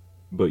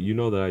 But you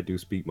know that I do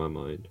speak my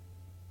mind.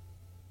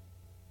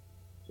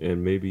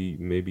 And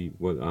maybe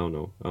what I don't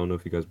know. I don't know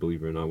if you guys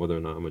believe it or not, whether or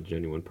not I'm a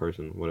genuine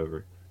person,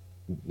 whatever.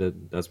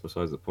 That's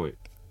besides the point.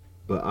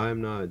 But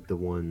I'm not the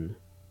one.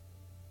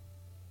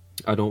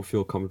 I don't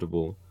feel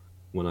comfortable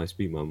when I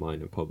speak my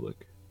mind in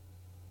public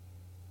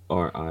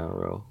or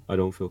IRL. I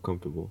don't feel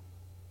comfortable.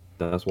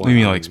 That's What do why you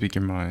mean like I'm speak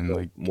your mind,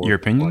 like more your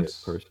of a quiet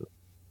opinions? person.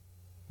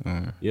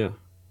 Uh, Yeah,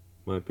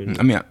 my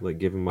I opinions, mean, like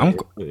giving my I'm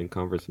input in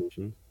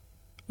conversations.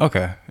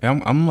 okay. Yeah,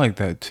 I'm like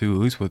that too. At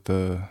least with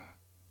the.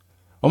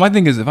 Well, my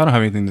thing is, if I don't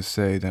have anything to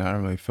say, then I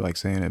don't really feel like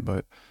saying it.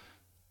 But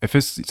if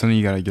it's something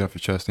you gotta get off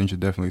your chest, then you should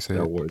definitely say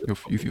That it. word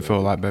You feel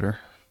a matters. lot better.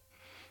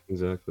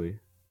 Exactly.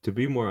 To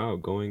be more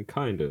outgoing,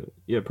 kinda.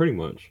 Yeah, pretty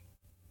much.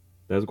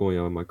 That's going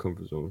out of my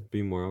comfort zone.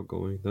 Be more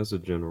outgoing. That's a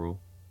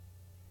general.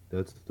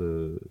 That's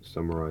the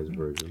summarized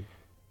version.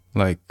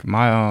 Like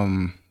my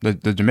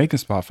the Jamaican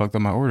spot fucked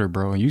up my order,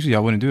 bro. And usually I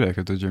wouldn't do that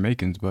because they're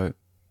Jamaicans, but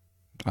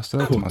I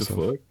stood up to What the myself.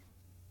 fuck?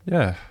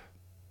 Yeah,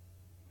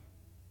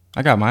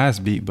 I got my ass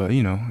beat, but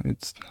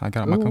I got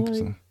out my comfort Like,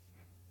 zone.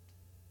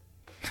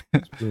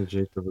 man,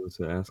 Jacob was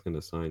asking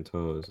to sign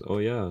toes. Oh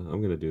yeah,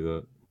 I'm gonna do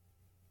that.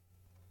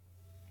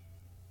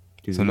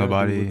 Cause So you gotta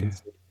be nobody, looking.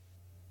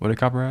 what did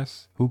Copper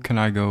ask? Who can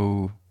I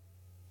go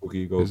Who can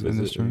you go visit in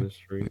this visit in stream? this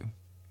stream?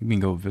 You can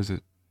go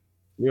visit.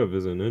 Yeah,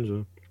 visit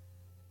Ninja.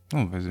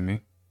 Don't visit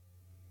me.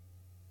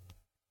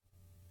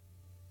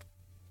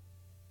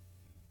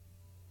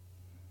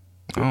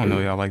 I don't know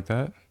y'all like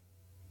that.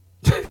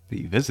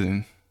 Be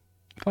visiting.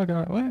 Fuck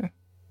out. What?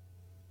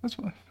 That's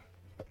what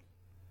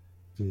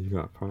You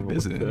got a problem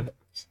with visiting. that?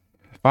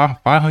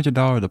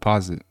 $500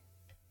 deposit.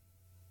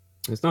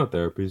 It's not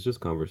therapy. It's just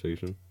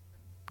conversation.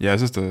 Yeah,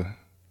 it's just a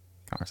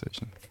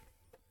conversation.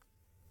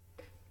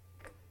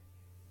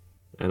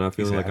 And I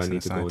He feel said like I asking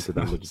need to to go sign into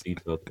that much toes.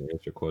 detail to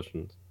answer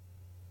questions.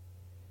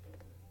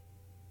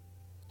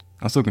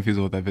 I'm still confused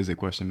with what that visit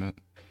question meant.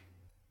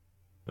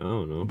 I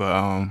don't know.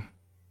 But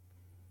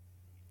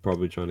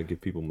Probably trying to give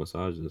people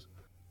massages.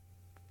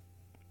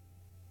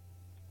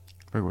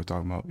 what we're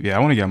talking about. Yeah, I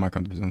want to get out my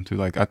comfort zone too.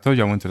 Like I told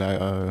you, I went to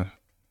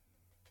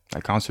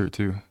that concert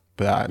too.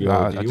 But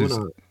Yo, do I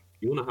just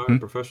you wanna hire a hmm?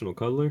 professional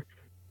cuddler?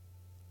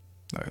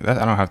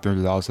 I don't have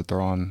 $30 to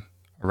throw on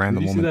a Did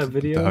random you see woman that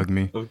to video hug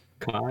me. of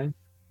Kai?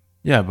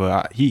 Yeah,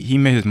 but he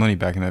made his money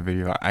back in that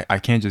video. I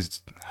can't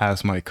just have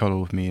somebody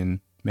cuddle with me and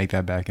make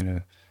that back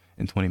in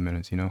 20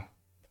 minutes.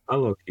 I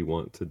low key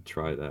want to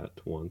try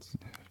that once.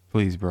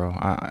 Please, bro.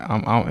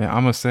 I'm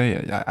gonna say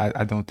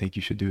I don't think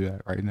you should do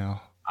that right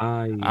now.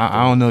 I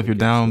I don't don't know if you're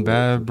think it's down a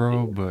bad, good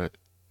bro, idea. but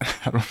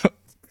I don't know.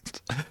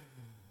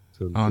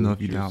 Some I don't know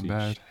big if you down juicy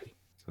bad. cheeks.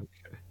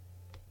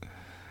 Okay.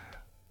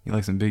 You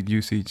like some big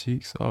juicy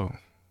cheeks? Oh.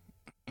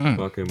 Mm.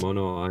 Fucking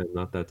Mono, I am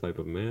not that type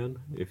of man.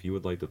 If you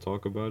would like to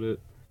talk about it,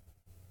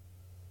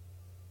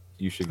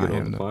 you should I get on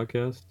the am though.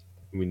 podcast.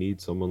 We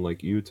need someone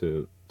like you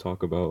to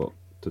talk about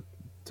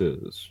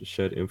to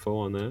shed info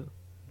on that.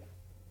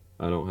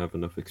 I don't have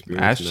enough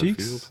experience Ass in that field.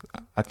 cheeks?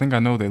 I think I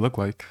know what they look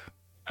like.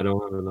 I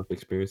don't have enough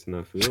experience in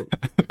that field.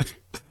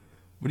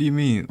 What do you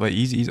mean? Like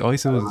easy? All you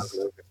said I don't have was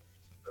enough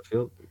experience in that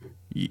field.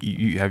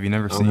 have you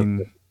never I don't have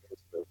enough seen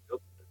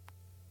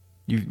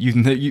experience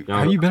in that field. you I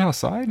have don't, you been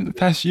outside in the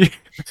past year?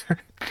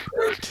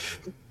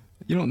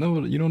 You don't know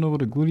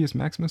what a gluteus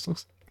maximus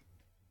looks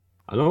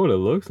I know what it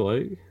looks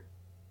like. like?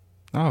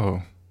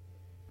 Oh.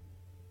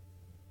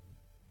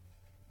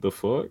 The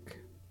fuck?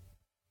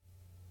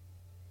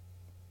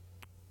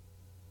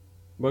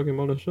 Bugging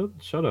Mona,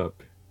 shut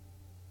up.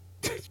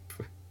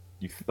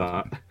 You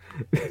thought.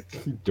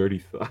 You dirty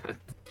thought.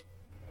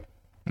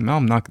 Now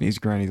I'm knocking these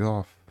grannies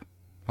off.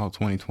 Oh,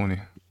 2020.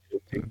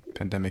 The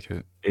pandemic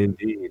hit.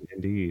 Indeed,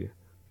 indeed.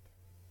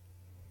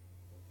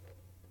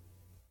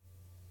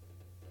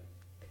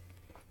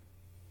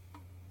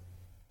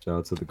 Shout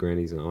out to the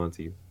grannies and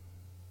aunties.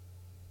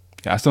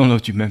 Yeah, I still don't know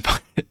what you meant by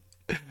it.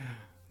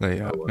 Like,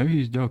 By what? maybe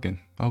he's joking.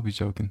 I hope he's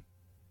joking.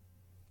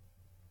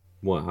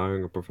 What,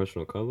 hiring a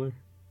professional color?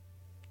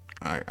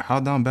 Alright, how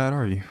down bad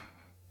are you?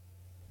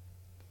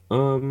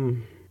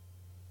 Um,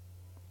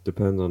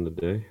 depends on the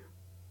day.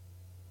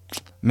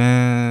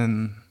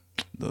 Man,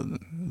 the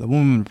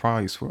woman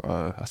probably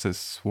I said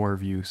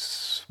swerve you.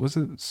 Was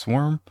it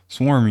swarm?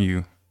 Swarm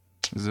you.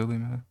 Zilly,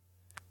 man.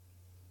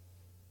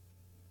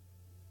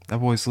 That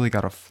boy Zilly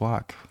got a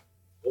flock.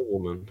 A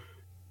woman.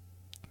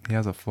 He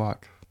has a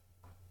flock.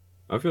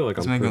 I feel like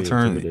This I'm man gonna pretty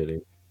turn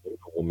intimidating. A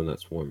woman that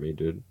swarmed me,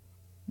 dude.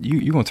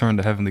 you gonna turn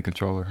the heavenly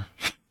controller.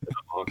 I'm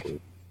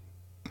awkward.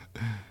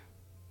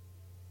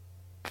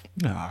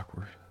 Not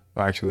awkward.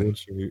 Well, actually,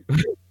 Once you-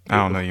 I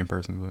don't know you in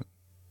person,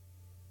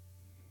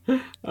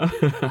 but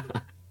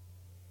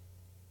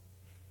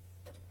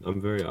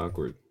I'm very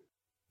awkward.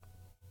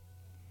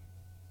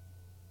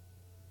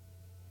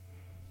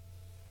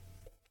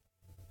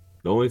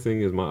 The only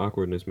thing is my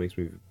awkwardness makes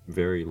me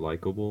very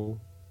likable,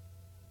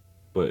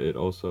 but it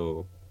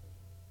also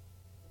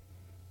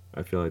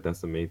I feel like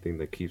that's the main thing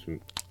that keeps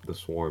the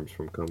swarms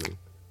from coming.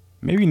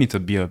 maybe you need to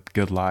be a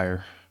good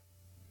liar.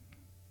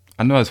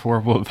 I know that's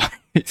horrible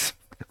advice.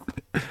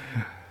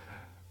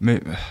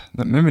 Maybe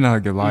not a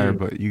good liar,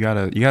 but you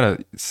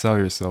gotta sell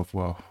yourself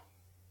well.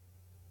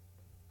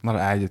 A lot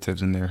of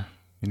adjectives in there.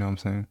 You know what I'm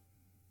saying?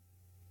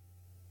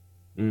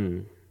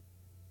 Mm.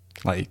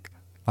 Like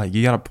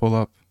you gotta pull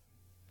up.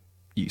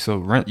 So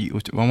rent.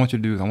 What I want you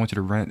to do is I want you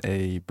to rent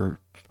a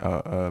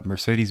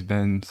Mercedes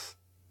Benz,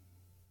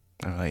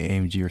 I don't know, like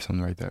AMG or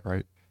something like that,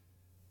 right?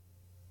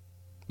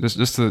 Just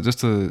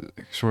to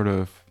sort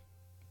of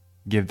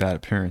give that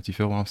appearance. You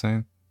feel what I'm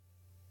saying?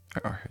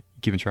 All right,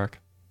 keeping track.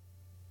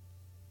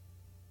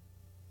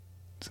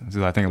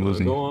 So I think I'm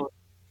losing Go you. on.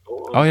 Go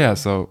on. Oh yeah,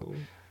 so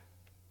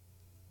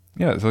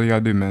yeah, so you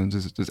gotta do, man.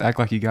 Just act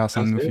like you got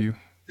something That's with it?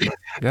 you.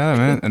 Yeah,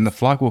 man, and the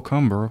flock will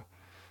come, bro.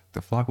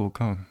 The flock will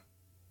come.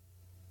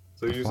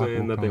 So The you're flock will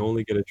saying that they come.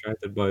 only get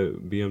attracted by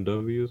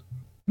BMWs?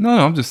 No,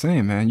 I'm just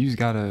saying, man. You just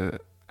gotta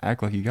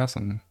act like you got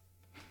something.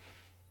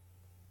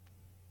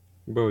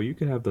 Bro, you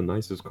could have the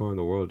nicest car in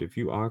the world. If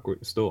you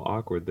still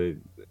awkward,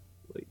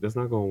 that's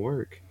not gonna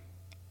work.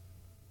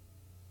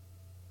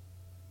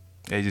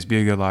 Hey, just be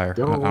a good liar.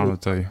 There I are don't know only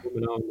what to tell you.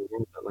 women out in the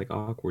world that like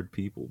awkward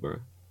people, bro.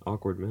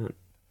 Awkward men.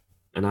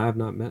 And I have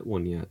not met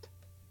one yet.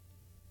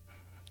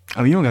 I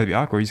mean, you don't gotta be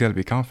awkward. You just gotta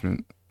be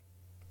confident,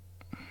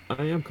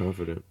 I am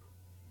confident.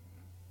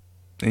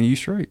 and you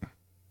straight.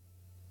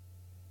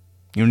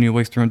 You don't need to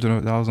waste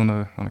 $300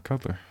 on a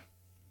cutler.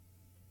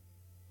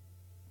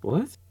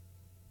 What?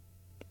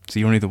 So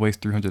you don't need to waste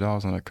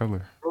 $300 on a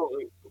cutler. Bro,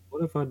 like,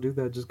 what if I do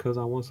that just because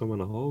I want someone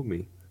to hold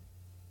me?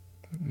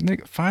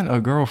 Nigga, find a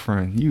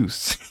girlfriend. You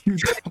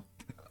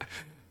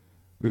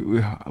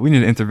don't. We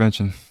need an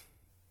intervention.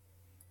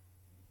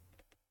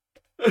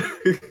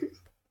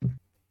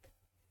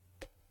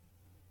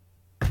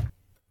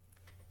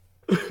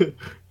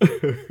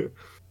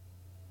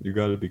 You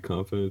gotta be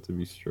confident to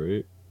be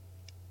straight.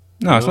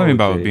 No, it's not even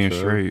about Jay being Trev.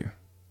 straight.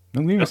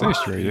 No, we even say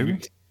straight, did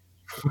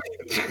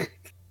we?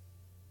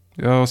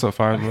 Yo, what's up,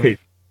 Fire Love?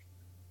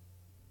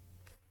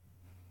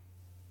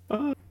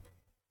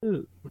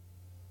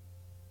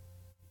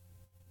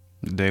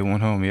 Day one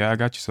home. Yeah, I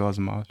got you, so as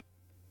a mod.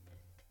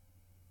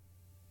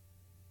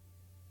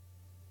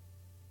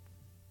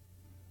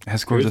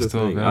 Escorts Here's are the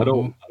still thing.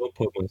 available. I don't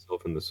put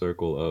myself in the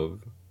circle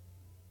of.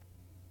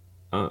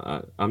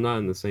 I'm not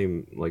in the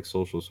same like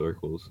social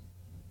circles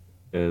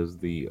as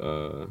the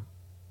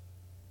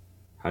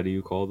how do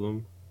you call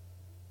them?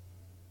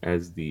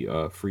 As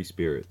the free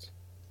spirits,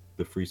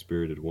 the free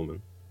spirited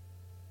woman.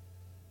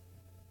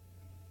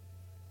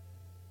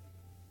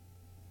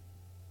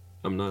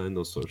 I'm not in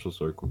those social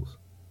circles.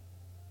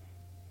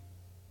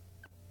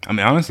 I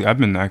mean, honestly, I've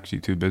been actually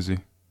too busy.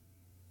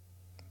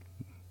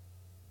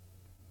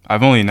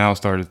 I've only now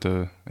started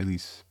to at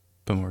least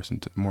put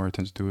more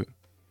attention to it.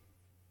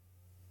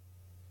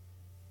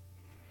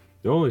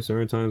 There are only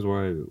certain times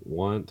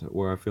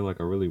where I feel like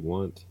I really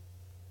want.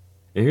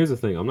 And here's the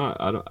thing: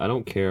 I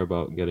don't care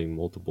about getting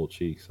multiple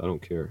cheeks. I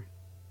don't care.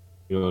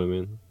 You know what I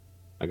mean?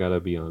 I gotta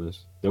be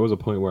honest. There was a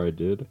point where I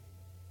did,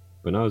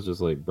 but now it's just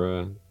like,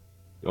 bruh,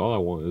 all I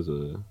want is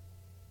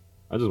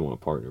I just want a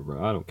partner,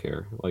 bro. I don't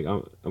care. Like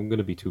I'm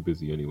gonna be too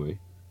busy anyway.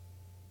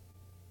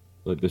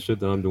 Like the shit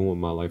that I'm doing with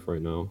my life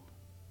right now,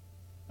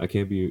 I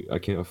can't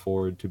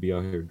afford to be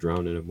out here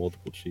drowning in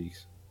multiple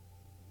cheeks.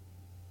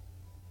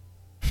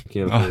 I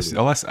can't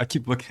afford it. I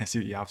keep looking at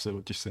you the opposite of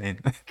what you're saying.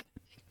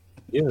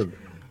 Yeah,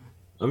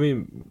 I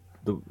mean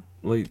the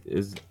like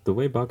is the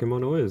way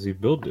Bakemono is. He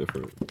built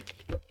different.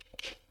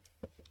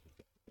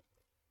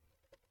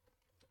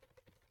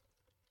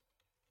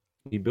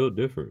 He built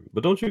different.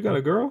 But don't you got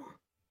a girl?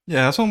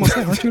 Yeah, that's what I'm gonna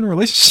say. Aren't you in a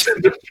relationship?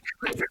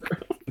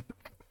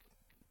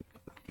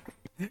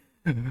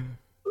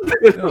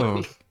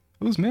 Yo,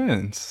 who's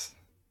man's?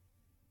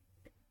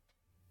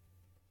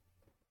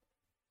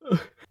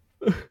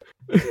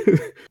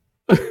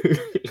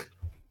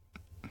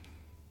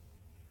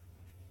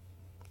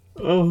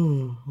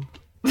 Oh,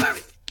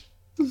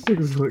 this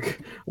nigga's like,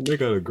 I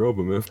got a girl,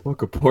 but man,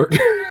 fuck a partner.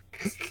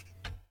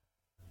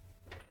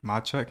 My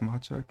check.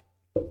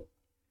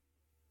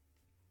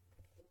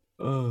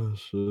 Oh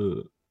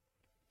shit.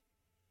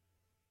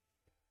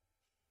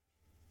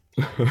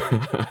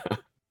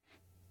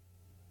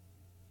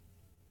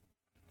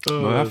 But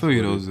Oh, I that's feel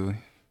you though, funny.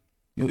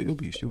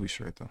 Zilly. You'll be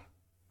straight though.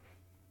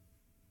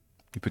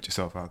 You put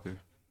yourself out there.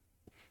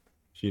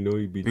 She know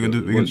you be. We can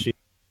do. We What can. she?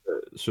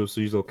 So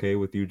she's okay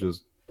with you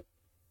just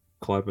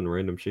clapping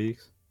random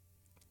cheeks.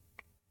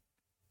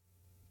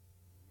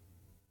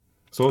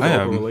 So it's I an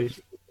open have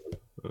relationship.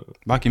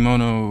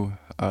 Bakemono.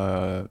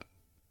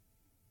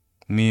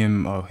 Me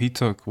and he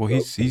took. Well,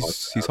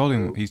 he's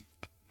holding. He's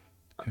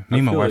me I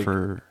and my feel wife like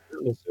are.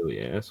 not necessarily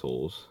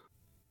assholes.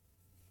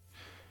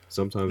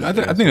 Sometimes I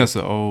think that's assholes.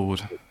 the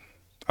old.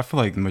 I feel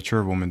like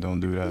mature women don't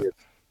do that.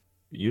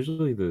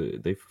 Usually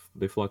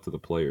they flock to the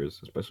players,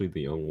 especially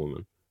the young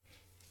woman.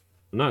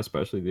 Not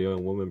especially the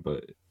young woman,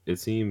 but it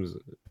seems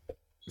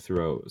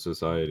throughout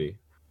society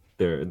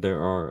there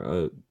are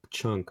a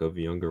chunk of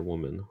younger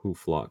women who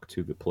flock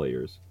to the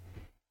players.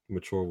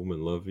 Mature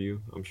women love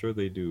you. I'm sure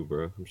they do,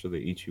 bro. I'm sure they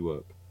eat you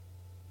up.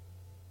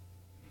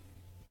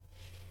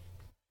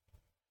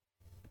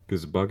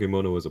 Because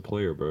Bakemono is a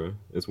player, bro.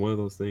 It's one of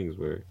those things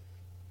where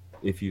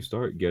if you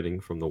start getting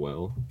from the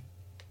well,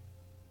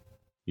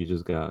 you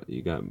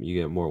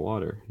get more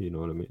water. You know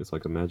what I mean? It's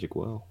like a magic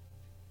well.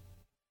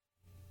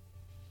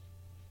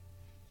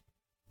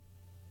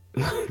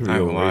 I ain't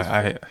Real gonna race.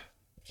 lie.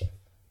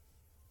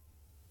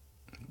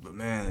 But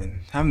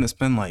man, having to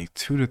spend like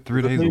 2 to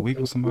 3 The days a same week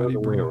thing with the somebody, other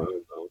way bro.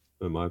 around,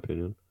 though, in my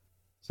opinion.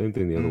 Same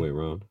thing the other Hmm? way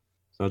around.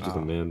 It's not just a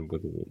Ah, man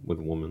with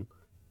a woman.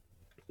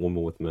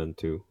 Woman with men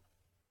too.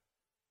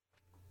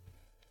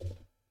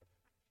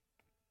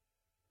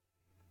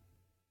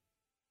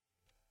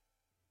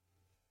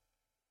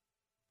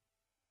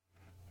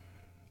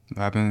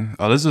 what happened?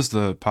 Oh, this is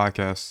the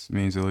podcast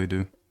me and Zilly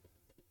do.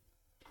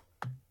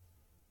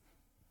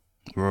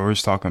 We're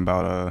just talking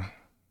about I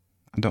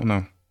don't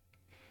know.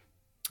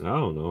 I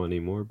don't know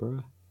anymore,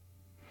 bro.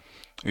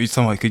 You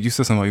talking like, could you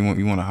say something like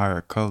you want to hire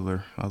a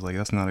color? I was like,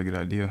 that's not a good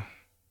idea.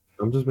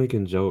 I'm just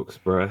making jokes,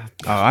 bro.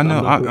 Oh, I I'm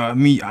know. not. I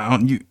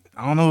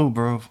don't know,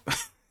 bro.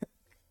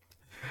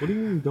 What do you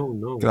mean you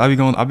don't Cause know?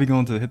 I be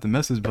going to hit the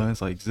message button.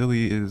 It's like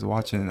Zilly is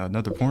watching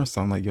another porn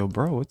star. I'm like, yo,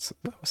 bro, what's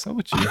up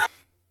with you?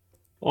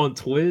 On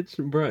Twitch,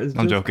 bro, it's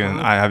I'm just joking.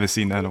 content. I haven't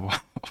seen that in a while.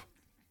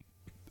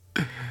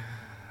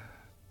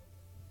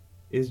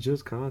 It's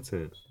just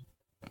content,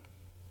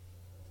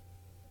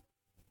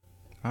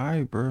 All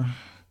right, bro.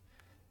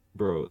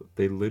 bro.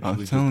 They I'm literally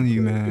just be telling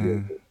you, playing video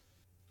man. games.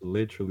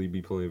 Literally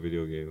be playing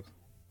video games.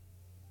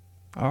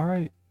 All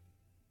right.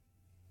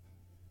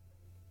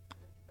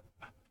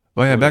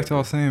 Well, yeah, back to what I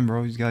Whatever. was saying,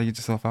 bro. You just gotta get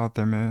yourself out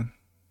there, man.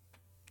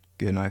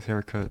 Get a nice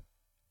haircut.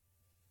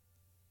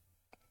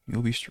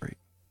 You'll be straight.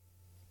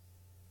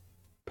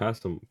 Pass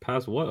them.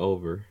 Pass what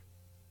over?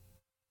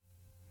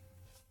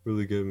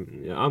 Really good.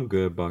 Yeah, I'm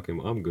good, Bakim.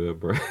 I'm good,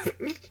 bro.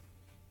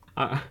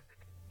 I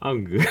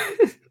I'm good.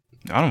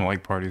 I don't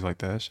like parties like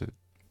that shit.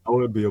 I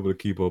wouldn't be able to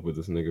keep up with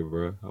this nigga,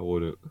 bro. I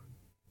wouldn't.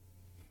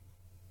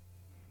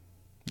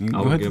 You can I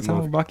go would ahead to get my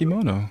town with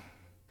Bakimono.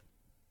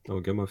 I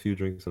would get my few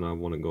drinks and I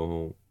want to go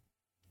home.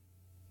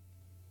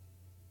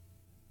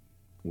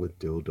 With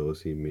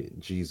dildos, he mean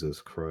Jesus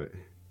Christ.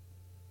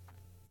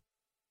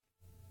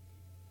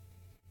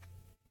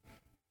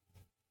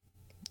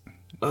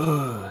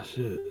 Ah,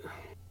 shit.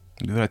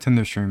 Do that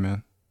Tinder stream,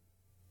 man.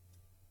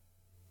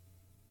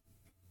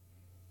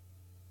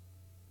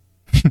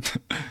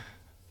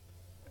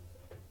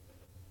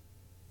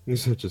 You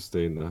should just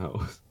stay in the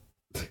house.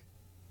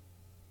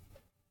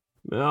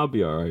 Man, I'll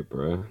be alright,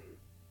 bro.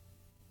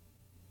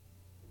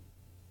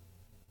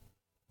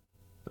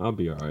 I'll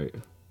be alright.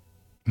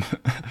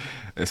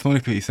 It's funny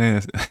because he's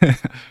saying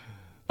this.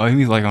 Oh, he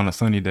means like on a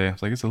sunny day. I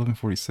was like, it's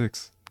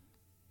 11:46.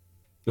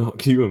 Oh,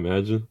 can you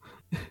imagine?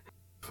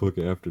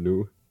 Fucking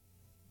afternoon.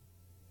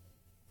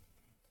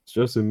 It's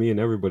just me and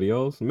everybody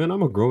else. Man,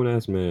 I'm a grown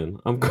ass man.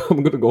 I'm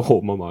gonna go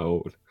home on my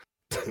own.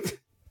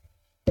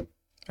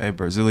 Hey,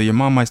 Brazili, your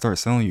mom might start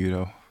selling you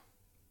though.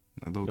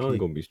 Like, low Y'all ain't key.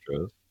 gonna be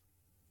stressed,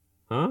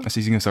 huh? I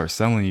see she's gonna start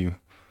selling you.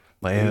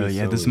 Like, What do you mean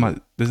yeah, this is selling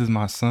me?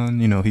 my son.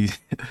 You know, he's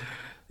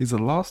a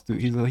law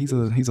student.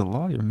 He's a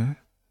lawyer, man.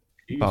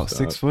 You About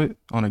six stop. foot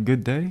on a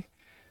good day.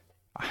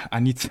 I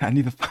need to find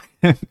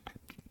him.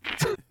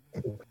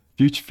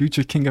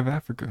 Future king of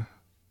Africa.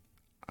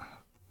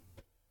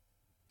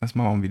 That's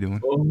my mom be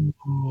doing.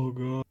 Oh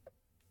god,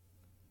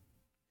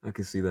 I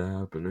can see that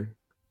happening.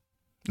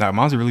 Nah,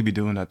 moms would really be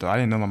doing that though. I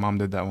didn't know my mom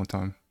did that one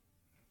time.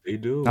 They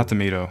Not do. to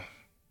me though.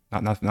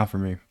 Not for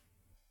me.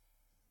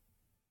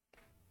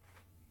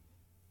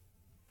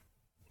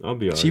 I'll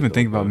be She alright even though.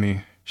 think about Okay.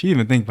 me. She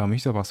even think about me.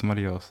 She thought about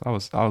somebody else. I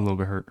was a little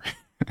bit hurt.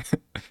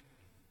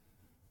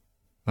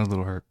 I was a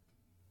little hurt.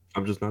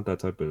 I'm just not that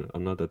type of.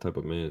 I'm not that type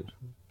of man.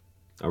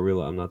 I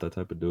realize I'm not that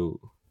type of dude.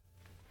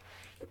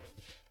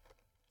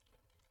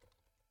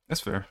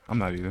 That's fair. I'm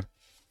not either.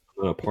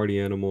 I'm not a party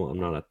animal. I'm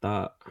not a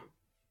thought.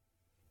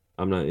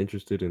 I'm not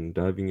interested in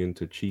diving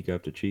into cheek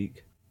after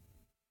cheek.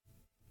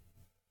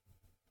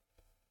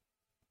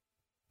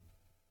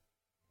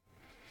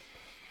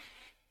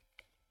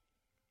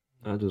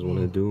 I just want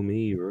to do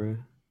me, bro.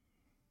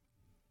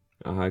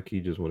 I high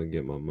key just want to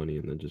get my money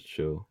and then just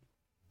chill.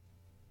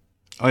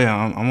 Oh yeah,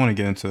 I want to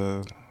get into,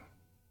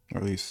 or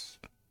at least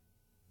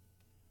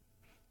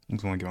I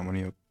just want to get my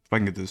money up. If I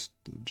can get this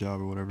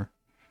job or whatever.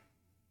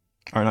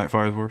 All right, Night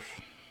Firesworth.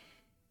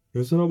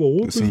 I said I'm gonna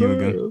Good whoop his seeing you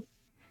again. ass.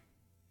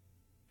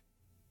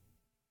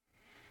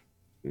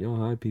 Y'all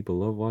high people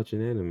love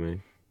watching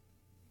anime.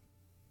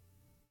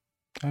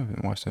 I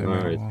haven't watched that All in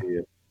a right, while. see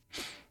ya.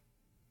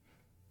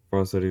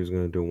 Frost said he was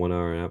gonna do 1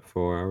 hour nap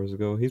 4 hours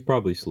ago. He's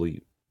probably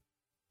asleep.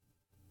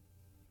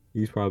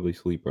 He's probably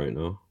asleep right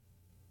now.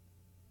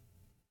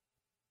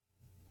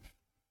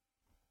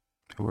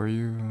 Who are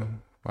you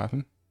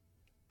laughing?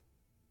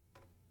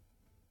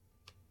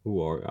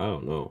 Who are I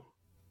don't know.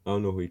 I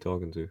don't know who he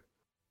talking to.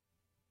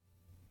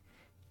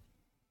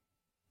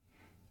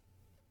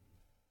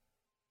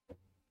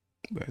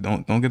 But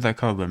don't get that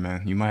color,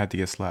 man. You might have to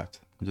get slapped.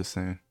 I'm just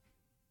saying.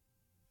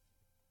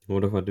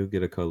 What if I do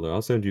get a color?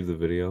 I'll send you the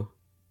video.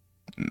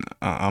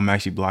 I'm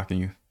actually blocking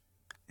you.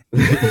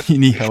 You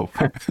need help.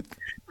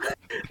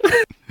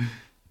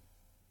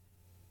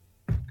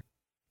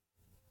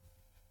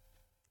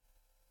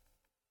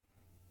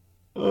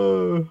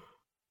 uh,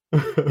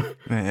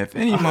 Man, if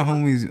any of my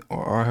homies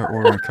are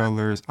ordering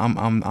colors, I'm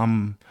my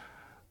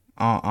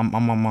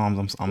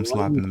mom's. I'm Why you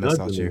slapping the mess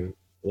judging out you. him?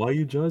 Why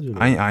you judging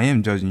I him? I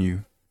am judging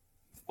you.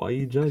 Why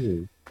you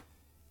judging?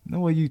 No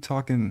way you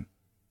talking.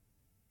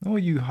 No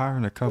way you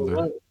hiring a Bro, color.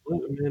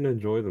 let men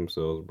enjoy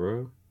themselves,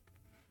 bro.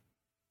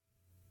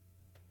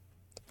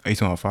 Are you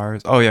talking about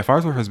Fires? Oh yeah,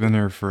 Firesworth has been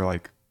there for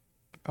like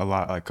a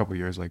lot, like a couple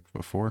years, like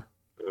before.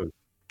 Um,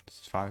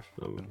 It's 5.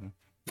 um,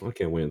 I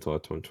can't wait until I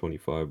turn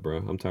 25, bro.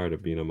 I'm tired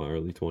of being in my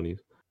early 20s.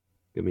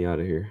 Get me out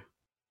of here.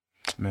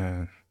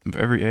 Man, of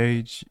every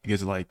age, it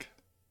gets like,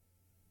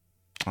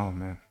 oh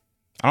man,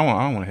 I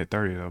don't want to hit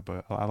 30 though,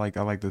 but I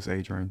like this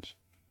age range.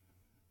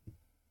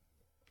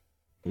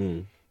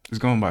 Mm. It's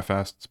going by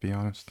fast, to be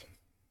honest.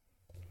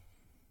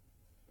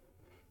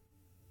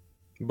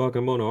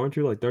 Bakemono, aren't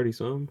you like 30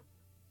 something?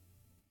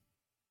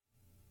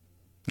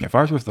 Yeah,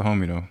 Firesworth's the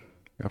homie though.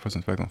 Gotta put some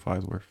respect on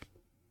Firesworth.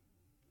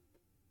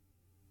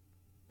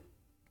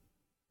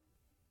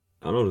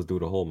 I know this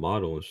dude a whole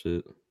model and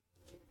shit.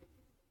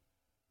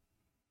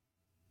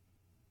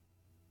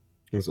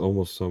 It's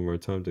almost summer.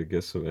 Time to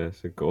get some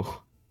ass and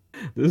go.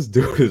 This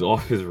dude is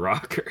off his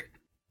rocker.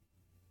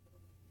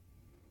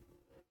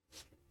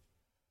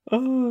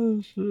 Oh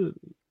shit.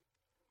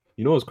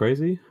 You know what's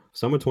crazy?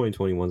 Summer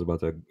 2021 is about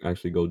to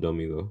actually go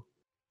dummy though.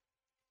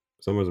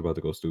 Summer's about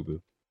to go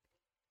stupid.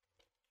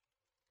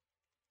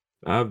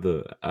 I have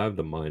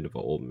the mind of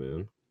an old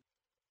man.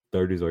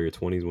 30s are your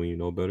 20s when you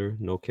know better.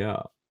 No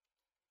cap.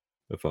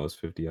 If I was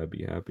 50, I'd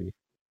be happy.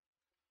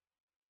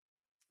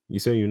 You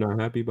saying you're not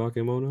happy,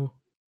 Bakemono?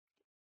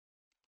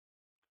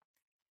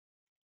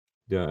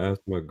 Yeah, I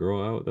asked my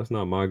girl out. That's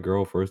not my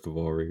girl, first of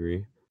all,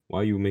 Riri.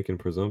 Why are you making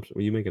presumption?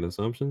 Are you making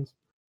assumptions?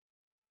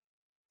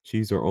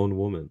 She's her own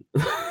woman.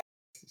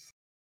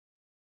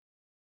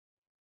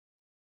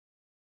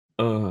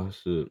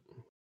 Shit.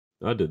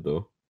 I did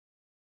though.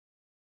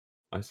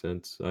 I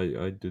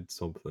did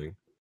something.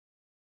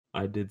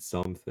 I did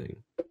something.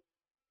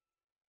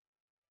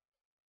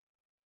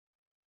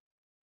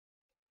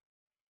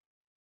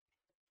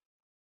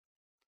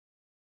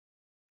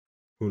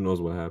 Who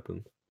knows what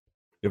happened?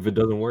 If it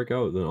doesn't work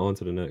out, then on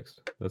to the next.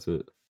 That's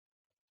it.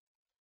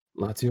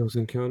 Latios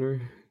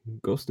encounter.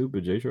 Go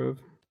stupid, J Trev.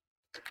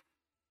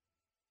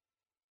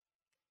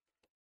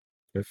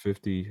 At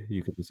 50,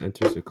 you can just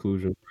enter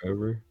seclusion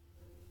forever.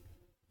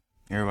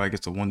 Everybody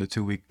gets a 1 to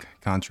 2 week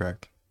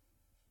contract.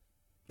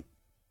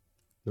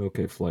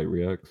 Okay, flight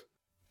reacts.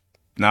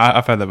 Nah,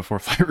 I've had that before.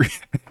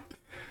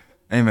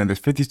 Hey man, there's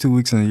 52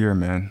 weeks in a year,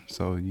 man.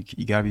 So you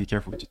gotta be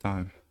careful with your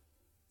time.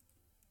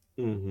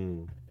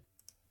 Mm-hmm.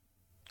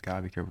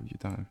 Gotta be careful with your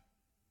time.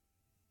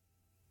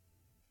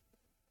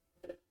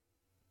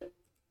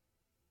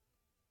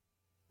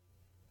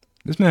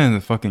 This man is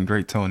a fucking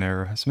great tone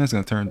error. This man's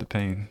gonna turn to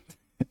pain.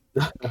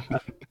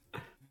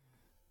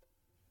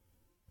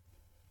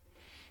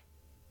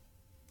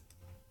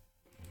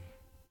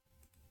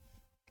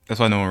 That's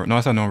why no one. No,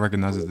 that's why no one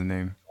recognizes the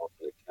name. Off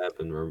in a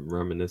cabin,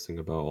 reminiscing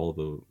about all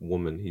the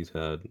women he's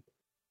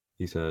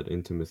had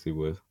intimacy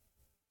with.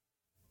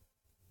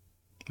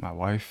 My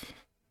wife.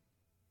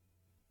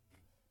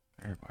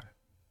 Everybody.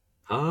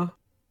 Huh?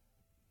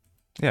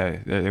 Yeah,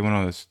 they went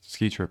on this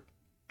ski trip.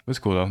 It's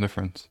cool though. They're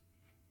friends.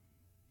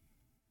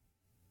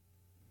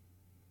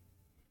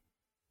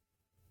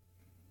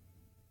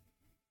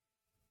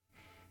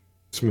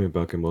 This man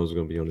Bakemo's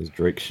gonna be on his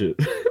Drake shit.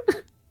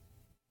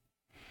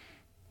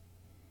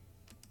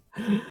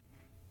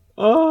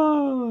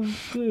 Oh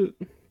shit.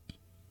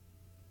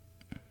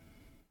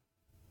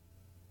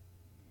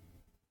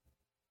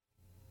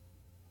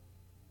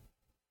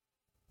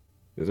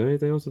 Is there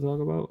anything else to talk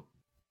about?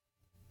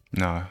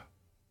 Nah,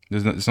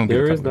 there's no good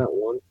There to talk is about. that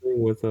one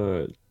thing with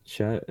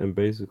chat and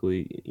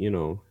basically,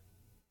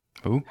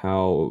 Who?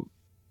 how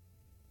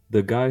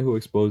the guy who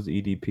exposed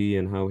EDP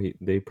and how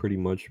they pretty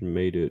much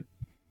made it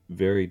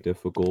very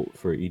difficult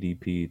for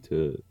EDP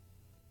to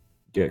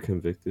get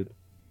convicted,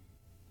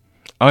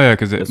 Oh yeah,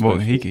 because well especially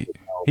with how he can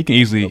fucked up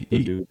easily the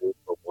dude is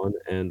for one,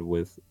 and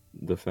with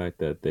the fact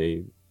that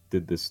they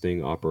did this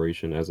sting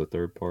operation as a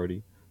third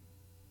party.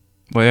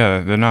 well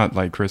yeah, they're not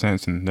like Chris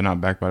Hansen. They're not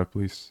backed by the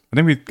police. I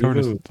think we covered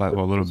this Even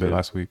well, a little Chris bit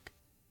last Hansen, week.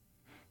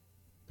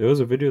 there was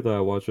a video that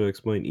I watched that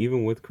explained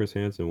even with Chris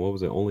Hansen, what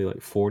was it? Only like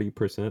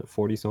 40%,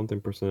 40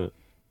 something percent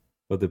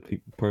of the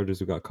predators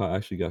who got caught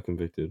actually got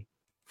convicted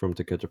from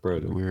To Catch a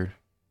Predator. Weird.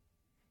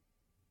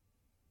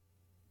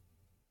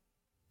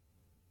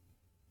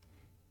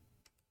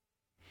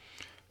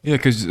 Yeah,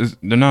 because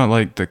they're not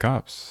like the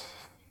cops,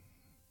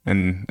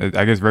 and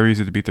I guess very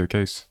easy to beat their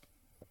case.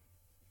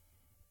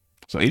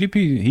 So ADP,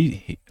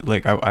 he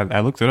like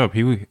I looked it up.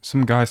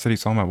 Some guy said he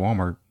saw him at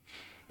Walmart,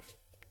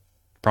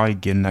 probably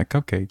getting that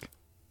cupcake.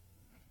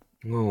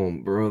 Oh,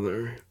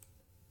 brother.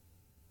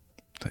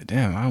 Like,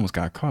 damn, I almost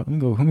got caught. Let me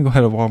go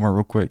head to Walmart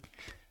real quick.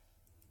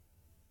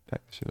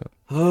 Pack this shit up.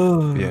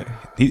 But yeah,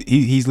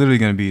 he's literally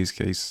gonna be his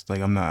case. Like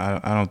I'm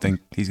not. I don't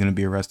think he's gonna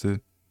be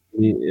arrested. I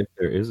mean, if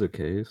there is a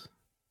case,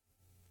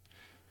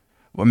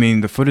 I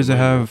mean, the it footage they might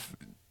not. have,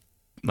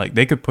 like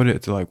they could put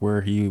it to like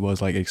where he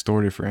was like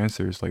extorted for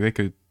answers. Like they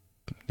could.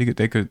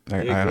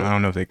 Like, Yeah, I don't exactly.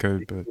 know if they You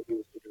could, but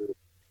could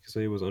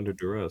say he was under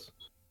duress.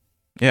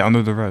 yeah,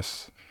 under the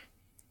rest,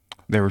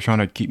 they were trying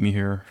to keep me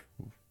here.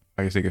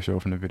 I guess they could show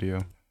from the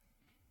video.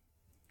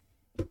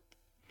 I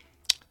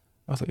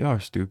was like, y'all are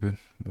stupid,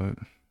 but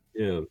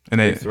Yeah, and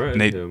they they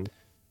threatened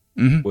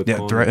him with yeah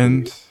calling the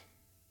threatened. police.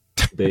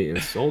 They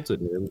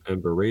insulted him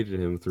and berated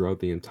him throughout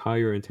the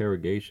entire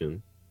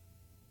interrogation.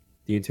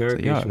 The So yeah,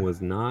 interrogation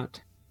was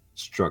not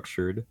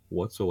structured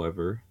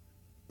whatsoever.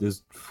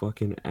 This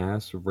fucking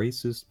ass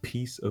racist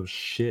piece of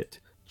shit,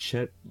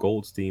 Chet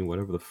Goldstein,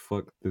 whatever the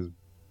fuck this.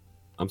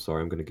 I'm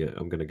sorry, I'm gonna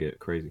get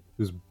crazy.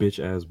 This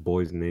bitch ass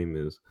boy's name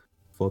is.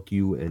 Fuck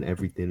you and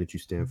everything that you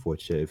stand for,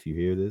 Chet. If you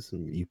hear this,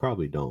 and you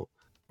probably don't,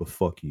 but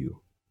fuck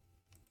you.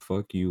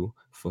 Fuck you.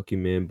 Fuck your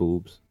man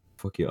boobs.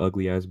 Fuck your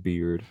ugly ass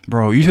beard.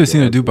 bro, you should Fuck have your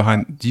seen the dude ugly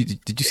behind.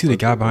 Did you see the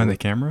guy ugly behind the arm.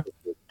 camera? Fuck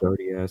your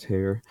dirty ass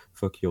hair.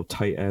 Fuck your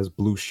tight ass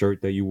blue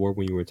shirt that you wore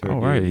when you were All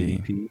interrogating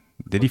right, EDP.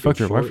 did he Fuck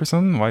your fuck your wife or shorts.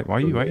 something? Why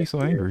you so Nasty ass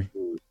angry?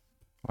 shoes.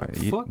 Why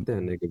Fuck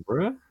that nigga,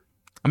 bruh.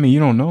 I mean, you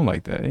don't know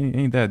like that.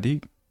 Ain't that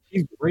deep,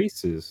 He's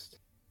racist.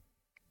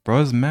 bro?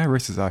 There's mad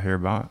racists out here,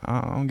 but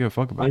I don't give a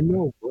fuck I about that.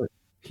 know, but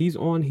he's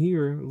on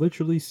here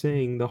literally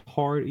saying the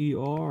hard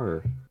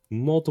ER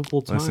multiple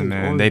Listen, times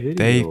man, on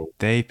video.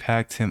 they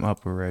packed him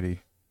up already.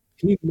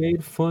 He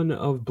made fun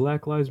of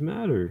Black Lives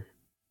Matter.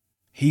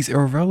 He's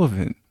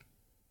irrelevant.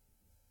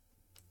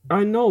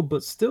 I know,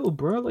 but still,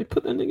 bruh, like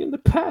put that nigga in the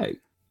pack.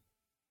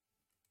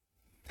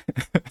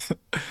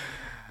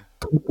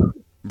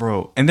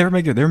 Bro, and they were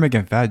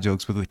making fat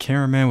jokes, but the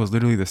cameraman was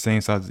literally the same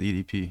size as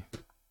EDP. So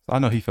I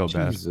know he felt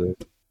bad. Jesus.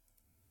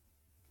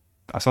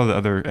 I saw the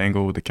other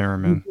angle with the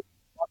cameraman.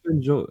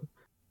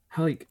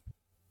 Like,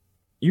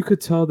 you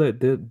could tell that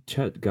the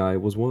chat guy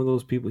was one of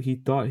those people. He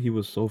thought he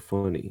was so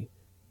funny.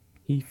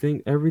 He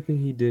think everything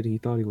he did, he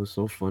thought he was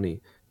so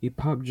funny. He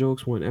popped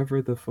jokes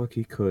whenever the fuck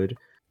he could.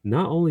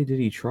 Not only did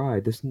he try,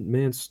 this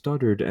man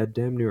stuttered at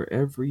damn near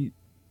every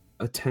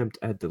attempt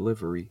at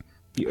delivery.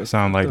 He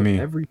Sound fucked like up me.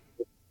 every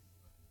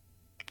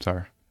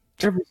Sorry.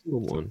 single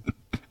one.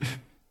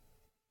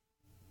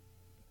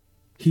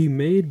 He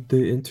made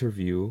the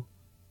interview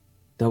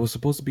that was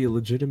supposed to be a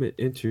legitimate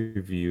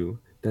interview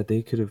that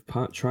they could have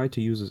tried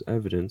to use as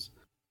evidence.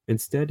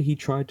 Instead, he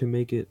tried to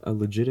make it a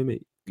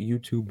legitimate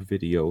YouTube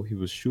video. He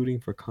was shooting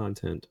for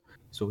content.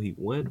 So he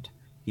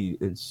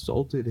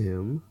insulted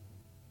him,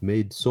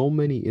 made so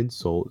many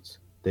insults,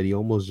 that he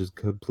almost just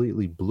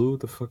completely blew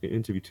the fucking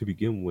interview to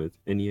begin with,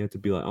 and he had to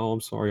be like, "Oh,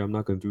 I'm sorry, I'm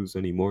not gonna do this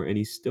anymore," and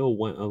he still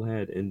went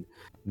ahead and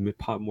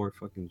popped more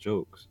fucking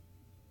jokes.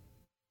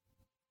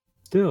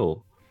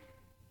 Still,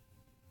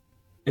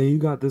 and you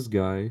got this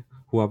guy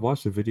who I've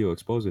watched a video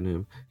exposing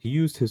him. He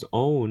used his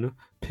own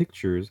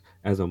pictures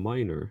as a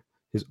minor,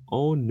 his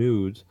own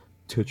nudes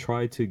to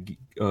try to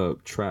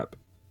trap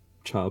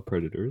child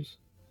predators.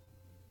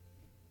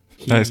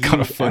 He That is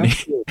kind of used funny.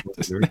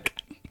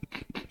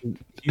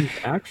 he used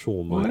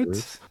actual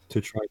minors What?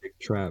 to try to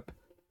trap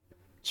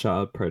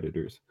child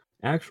predators.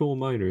 Actual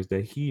minors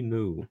that he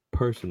knew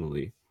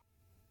personally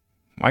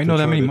Why you to know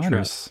that try many to trap.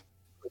 minors?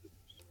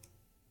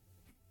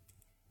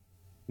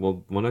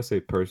 Well, when I say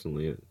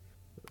personally,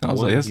 I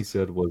was like, one yes. he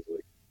said was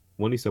like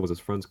one he said was his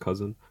friend's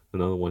cousin.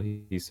 Another one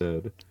he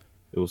said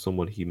it was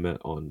someone he met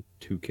on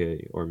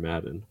 2K or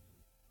Madden.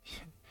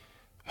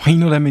 Why you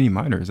know that many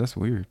minors? That's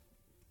weird.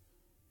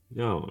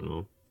 Yeah, I don't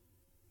know.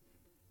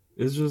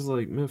 It's just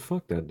like, man,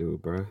 fuck that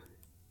dude, bruh.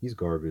 He's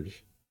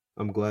garbage.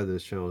 I'm glad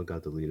this channel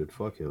got deleted.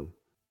 Fuck him.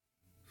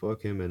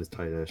 Fuck him and his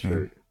tight ass Yeah.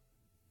 shirt.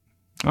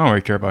 I don't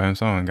really care about him,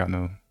 so I ain't got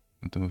nothing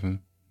with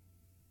him.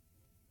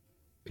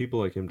 People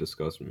like him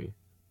disgust me.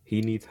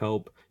 He needs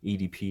help.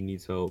 EDP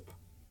needs help.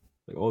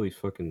 Like all these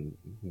fucking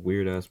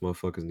weird ass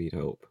motherfuckers need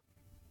help.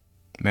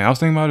 Man, I was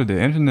thinking about it.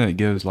 The internet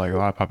gives like a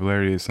lot of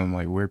popularity to some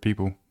like weird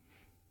people.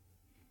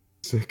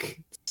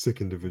 Sick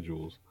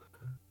individuals.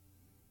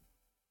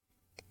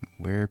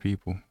 Weird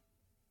people.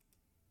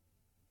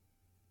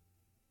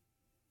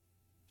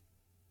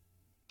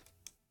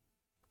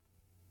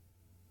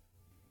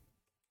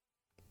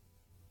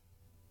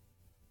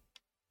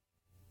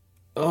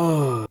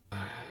 Oh,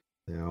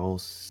 they're all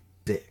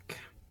sick.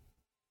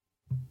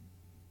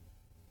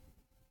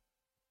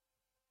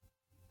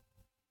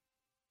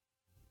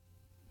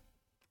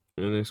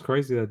 And it's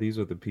crazy that these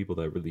are the people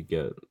that really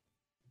get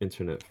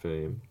internet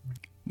fame.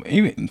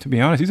 Even to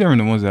be honest, these are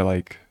the ones that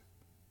like.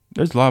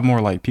 There's a lot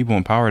more like people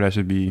in power that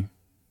should be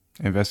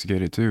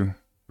investigated too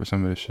for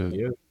some of this shit.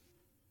 Yeah.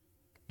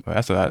 But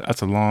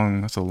that's a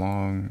long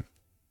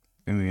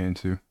thing to get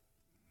into.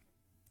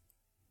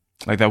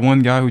 Like that one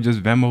guy who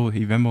just Venmoed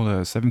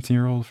a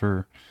 17-year-old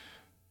for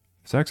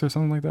sex or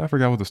something like that. I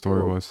forgot what the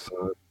story Oh, was.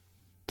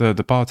 God.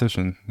 The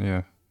politician,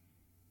 yeah.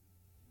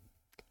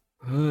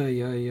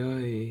 Ay, ay,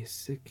 ay.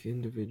 Sick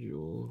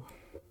individual.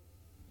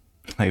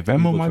 Like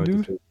Venmo, People my tried to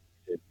dude. say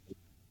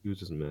he was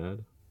just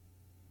mad.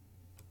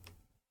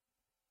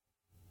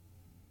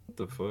 What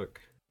the fuck?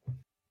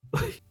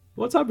 Like,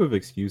 what type of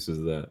excuse is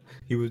that?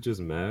 He was just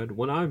mad.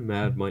 When I'm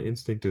mad, my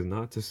instinct is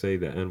not to say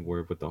the N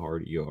word with the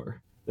hard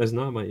ER. That's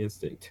not my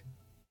instinct.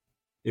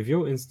 If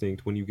your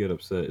instinct when you get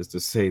upset is to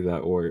say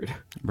that word,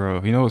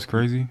 Bro, you know what's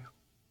crazy?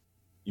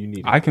 you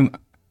need I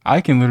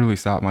help. can literally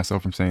stop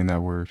myself from saying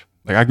that word.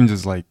 Like I can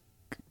just like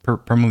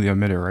permanently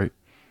omit it, right?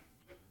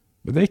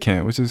 But they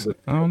can't, which is With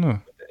I don't know.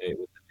 the A,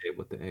 with the A,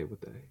 with the A,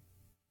 with the A.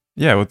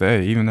 Yeah, with the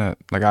A, even that.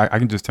 Like I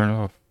can just turn it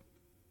off.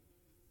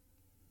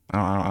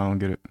 I don't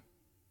get it.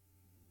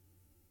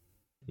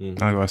 I don't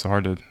Mm-hmm. know why it's so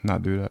hard to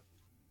not do that.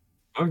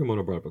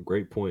 Akimono brought up a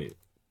great point.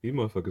 These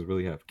motherfuckers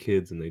really have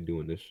kids and they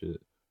doing this shit.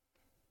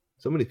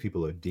 So many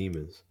people are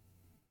demons.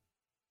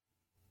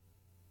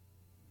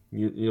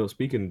 You know,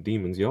 speaking of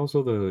demons, you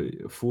also the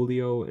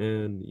Fulio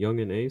and Young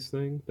and Ace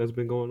thing that's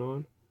been going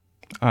on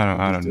with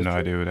I these don't diss no tracks.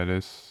 idea what that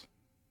is.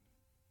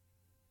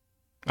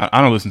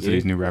 I don't listen to You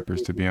these ain't new seen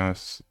rappers to that? be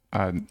honest.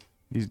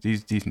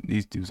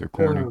 These dudes are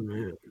corny. Oh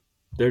man,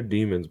 they're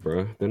demons,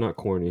 bro. They're not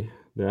corny.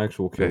 They're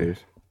actual Hey, killers.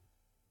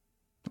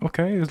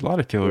 okay, there's a lot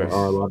of There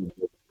are a killers. lot of.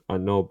 I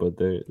know, but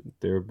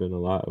there have been a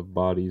lot of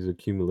bodies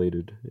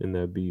accumulated in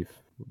that beef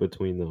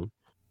between them.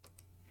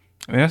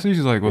 I mean, that's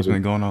usually like It what's is.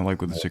 been going on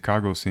like with the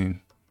Chicago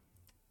scene.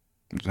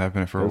 It's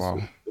happening for a That's while.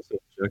 in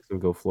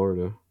Jacksonville,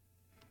 Florida.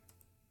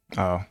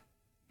 Oh,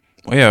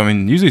 well, yeah. I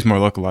mean, usually it's more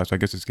localized. I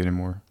guess it's getting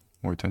more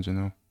attention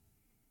though.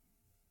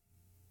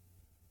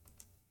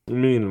 I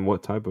mean,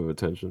 what type of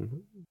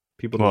attention?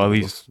 People Well, don't at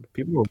give a least,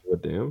 people don't give a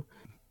damn.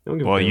 They don't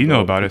give a well, damn you about know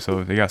all the about it, people.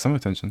 so they got some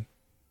attention.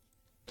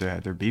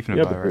 They're beefing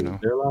Yeah, about but it right now.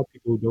 there are a lot of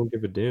people who don't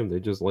give a damn. They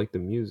just like the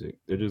music.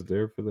 They're just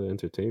there for the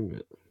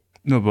entertainment.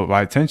 No, but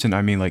by attention,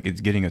 I mean like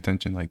it's getting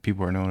attention. Like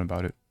people are knowing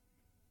about it.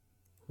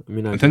 I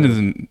mean, I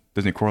Attention guess,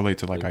 doesn't correlate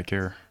to like I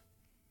care.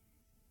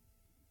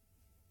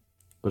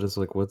 but it's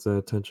like, what's that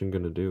attention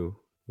gonna do?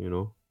 You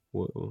know,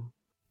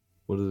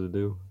 what does it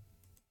do?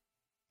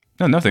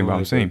 No, nothing. Oh, But I'm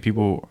I guess saying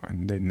people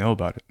they know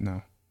about it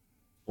now.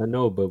 I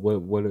know, but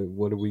what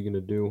are we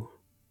gonna do?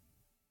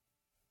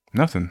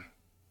 Nothing.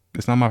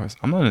 It's not my.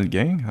 I'm not in a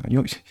gang. You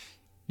want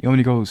me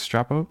to go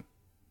strap up?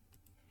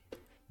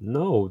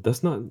 No,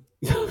 that's not.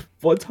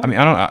 What I type? mean,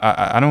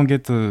 I don't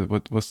get the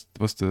what's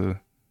the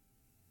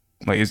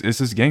like. It's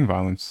just gang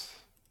violence.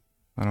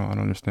 I don't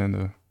understand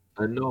the.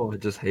 I know. I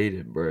just hate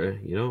it, bro.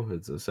 You know,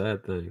 it's a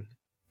sad thing.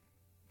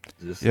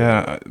 It's just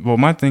Yeah. sad. Well,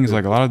 my thing is Because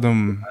like a lot of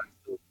them.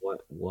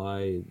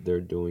 why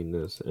they're doing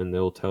this, and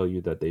they'll tell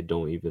you that they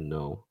don't even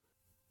know,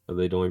 or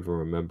they don't even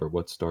remember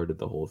what started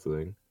the whole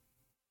thing.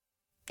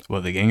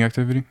 Well, the gang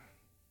activity.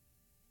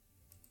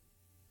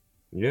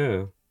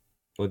 Yeah,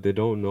 like they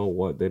don't know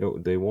what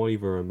they won't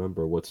even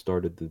remember what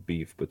started the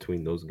beef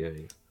between those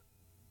gangs.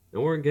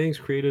 And weren't gangs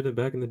created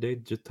back in the day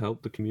just to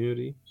help the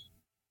community?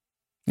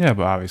 Yeah,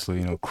 but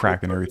obviously,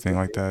 crack and everything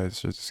like that.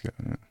 It's just,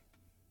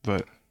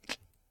 but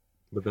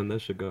But then that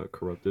shit got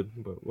corrupted.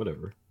 But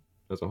whatever,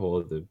 that's a whole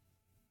other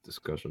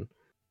discussion.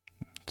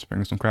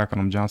 sprinkle some crack on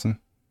them, Johnson.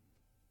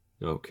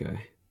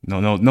 Okay, No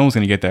one's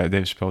gonna get that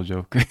Dave Chappelle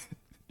joke.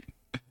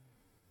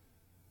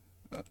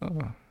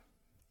 uh,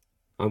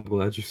 I'm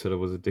glad you said it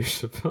was a Dave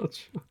Chappelle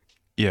joke.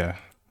 yeah,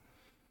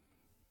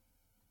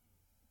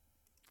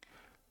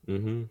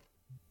 Mm-hmm.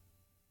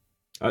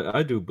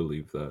 I do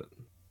believe that.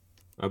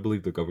 I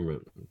believe the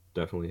government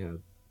definitely had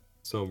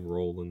some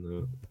role in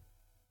that.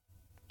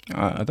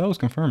 I thought it was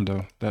confirmed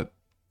though. That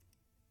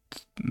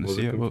Was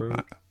see it it. Well,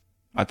 confirmed?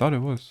 I thought it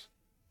was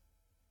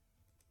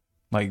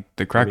like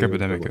the I crack mean, it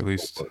was epidemic never at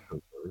least.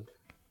 confirmed.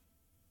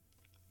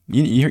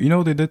 You know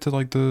what they did to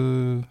like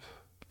the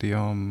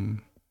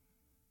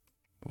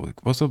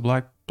what's the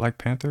Black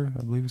Panther,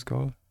 I believe it's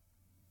called.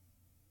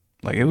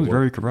 Like it was What?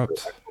 very The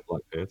corrupt. actual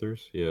Black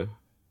Panthers? Yeah.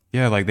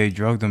 Yeah, like they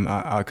drugged them.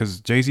 Cause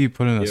Jay-Z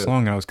put in a Yeah.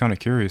 song and I was kind of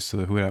curious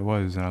to who that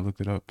was and I looked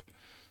it up.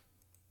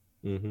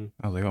 Mm-hmm.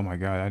 I was like, oh my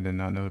god, I did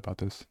not know about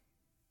this.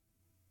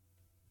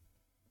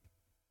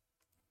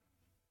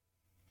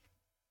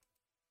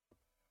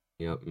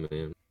 Yep,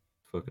 man.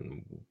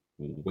 Fucking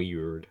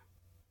weird.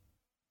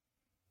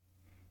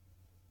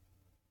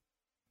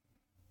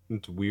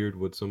 It's weird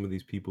what some of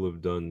these people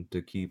have done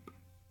to keep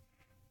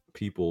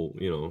people,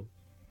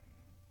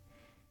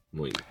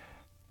 like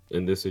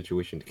in this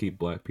situation, to keep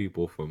black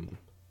people from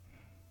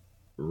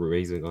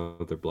raising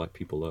other black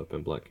people up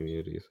in black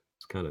communities.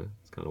 It's kind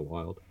of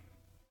wild.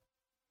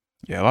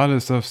 Yeah, a lot of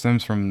this stuff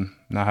stems from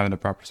not having the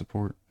proper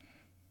support.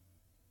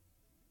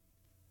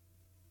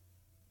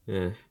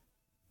 Yeah,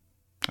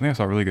 I think I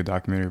saw a really good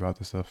documentary about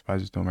this stuff, but I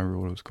just don't remember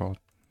what it was called.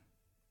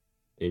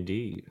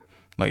 indeed.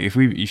 Like if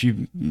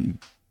you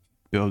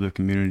build the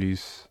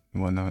communities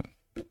and whatnot,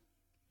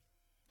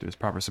 there's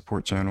proper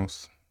support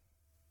channels.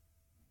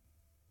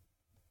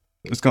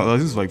 This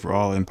is like for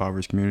all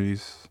impoverished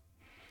communities.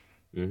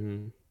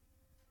 Mm-hmm.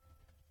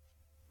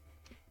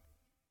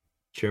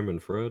 Chairman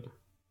Fred,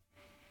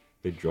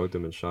 they drugged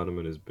him and shot him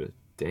in his bed.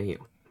 Damn.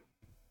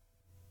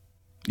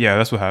 Yeah,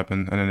 that's what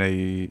happened, and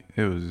then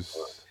it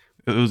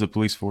was a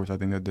police force I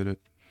think that did it,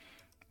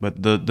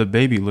 but the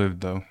baby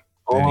lived though.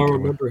 They Oh, didn't I get away.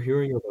 remember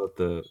hearing about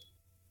that.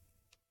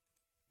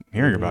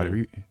 Hearing about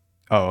Mm-hmm. it,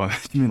 oh,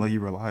 you mean like you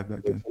were alive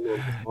back then? Someone was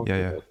Yeah, talking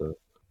yeah, about that.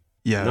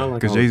 yeah. Not like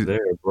I Because was Jay,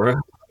 there, bro.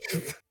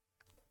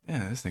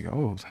 yeah, this nigga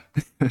old.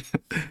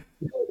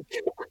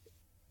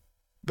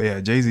 But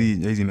yeah, Jay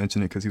Z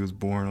mentioned it because he was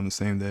born on the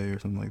same day or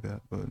something like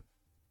that. But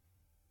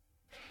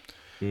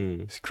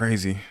Mm, it's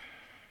crazy.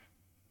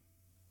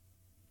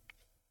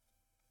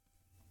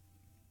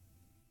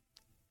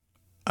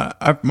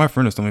 My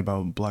friend has told me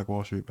about Black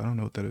Wall Street, but I don't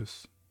know what that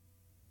is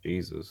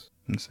Jesus,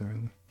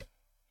 necessarily.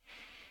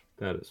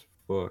 that is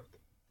fucked.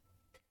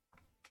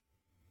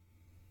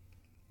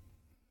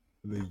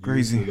 They used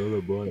Crazy.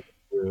 another black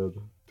man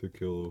to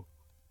kill him.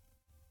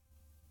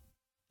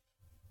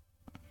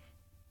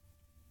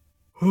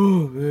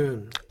 Oh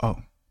man. Oh,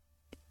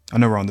 I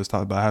know we're on this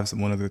topic, but I have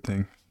one other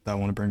thing that I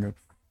want to bring up.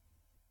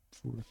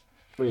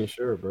 I mean,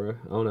 sure, bro.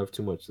 I don't have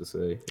too much to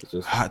say. It's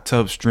just. Hot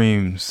tub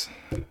streams.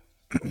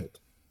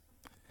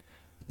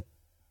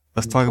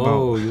 Let's talk about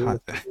Oh, you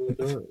hot. want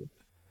to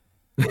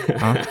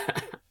Huh?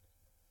 that?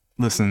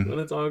 Listen,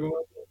 Want to talk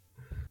about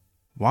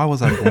why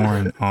was I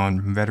born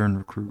on Veteran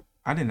Recruit?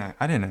 I didn't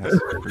ask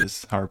for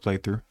this hard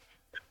playthrough.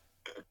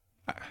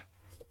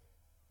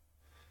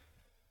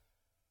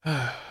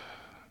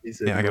 He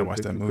said Yeah, I you gotta want to watch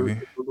pick that the movie,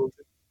 curse.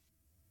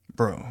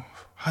 bro.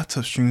 Hot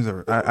tub streams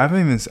are. I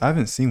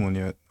haven't seen one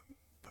yet,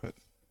 but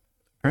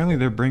apparently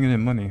they're bringing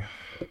in money.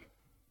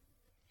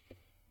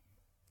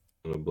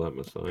 On a Black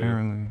Messiah.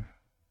 Apparently,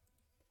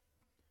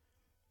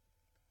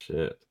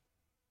 Shit.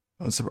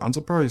 I'm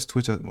surprised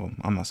Twitch. Well,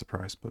 I'm not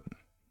surprised, but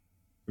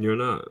You're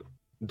not.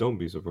 Don't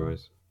be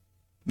surprised.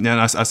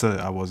 yeah, I said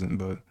I wasn't,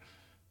 but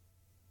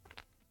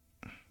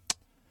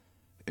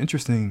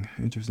interesting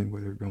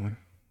where they're going.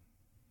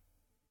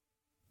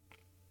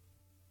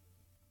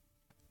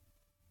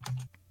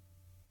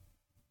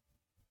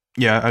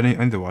 Yeah, I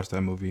need to watch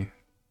that movie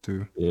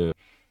too. Yeah.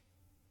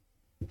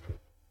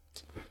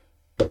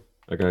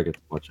 I gotta get to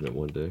watching it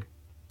one day.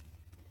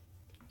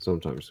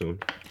 Sometime soon.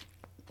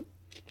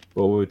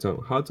 What were we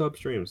talking? Hot tub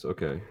streams.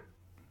 Okay.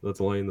 Let's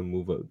line the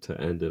move up to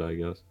end it, I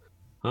guess.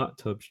 Hot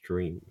tub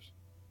streams.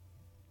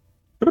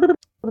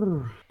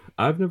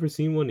 I've never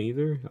seen one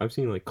either. I've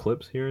seen like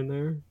clips here and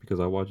there because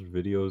I watched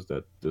videos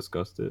that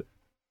discussed it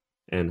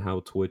and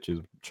how Twitch is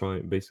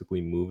trying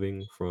basically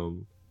moving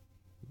from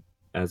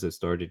as it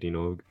started,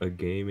 a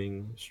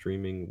gaming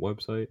streaming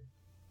website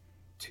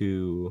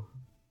to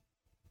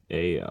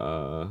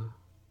a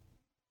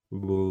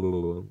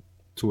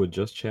to a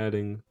just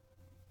chatting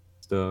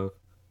stuff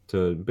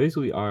to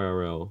basically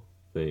IRL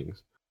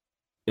things.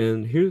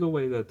 And here's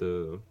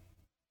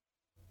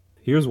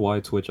why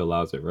Twitch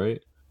allows it,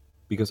 right?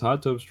 because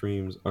hot tub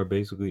streams are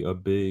basically a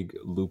big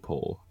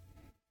loophole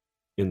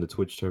in the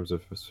Twitch terms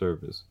of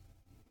service.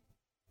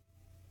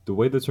 The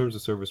way the terms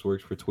of service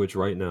works for Twitch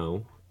right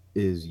now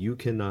is you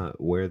cannot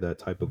wear that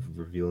type of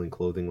revealing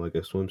clothing like a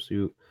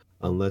swimsuit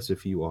unless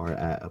if you are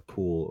at a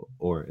pool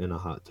or in a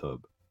hot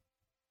tub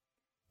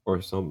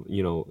or some,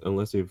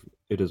 unless if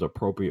it is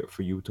appropriate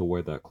for you to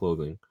wear that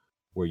clothing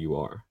where you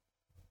are.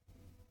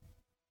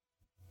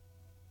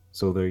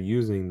 So they're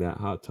using that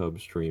hot tub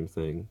stream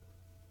thing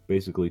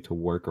basically to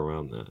work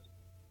around that.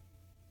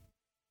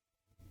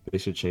 They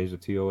should change the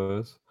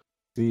TOS.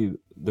 See,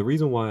 the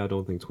reason why I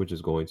don't think Twitch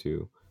is going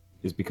to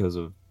is because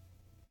of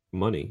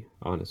money,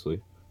 honestly.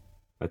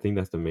 I think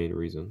that's the main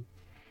reason.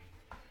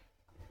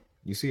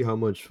 You see how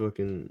much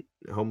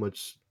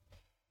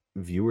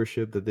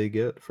viewership that they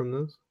get from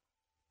this?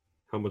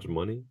 How much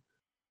money?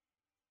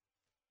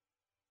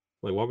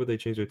 Like, why would they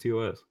change their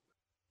TOS?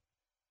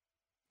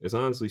 It's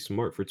honestly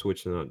smart for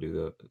Twitch to not do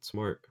that. It's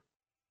smart.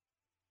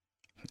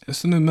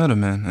 It's a new meta,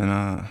 man,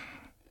 and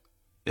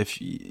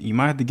if you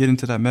might have to get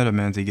into that meta,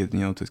 man, to get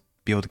to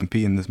be able to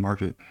compete in this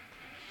market.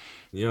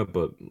 Yeah,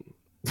 but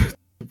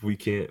we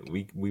can't.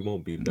 We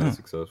won't be that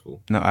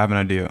successful. No, I have an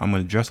idea. I'm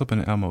gonna dress up in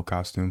an Elmo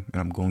costume, and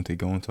I'm going to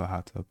go into a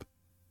hot tub.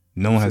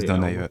 No one has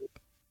done that yet.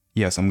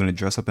 Yes, I'm gonna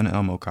dress up in an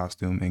Elmo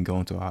costume and go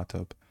into a hot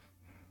tub.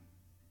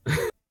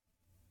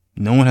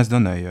 No one has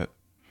done that yet.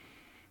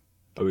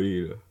 I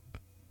mean,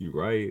 you're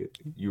right.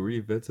 You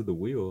reinvented the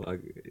wheel,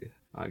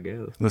 I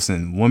guess.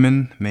 Listen,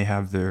 women may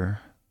have their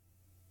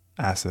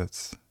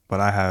assets, but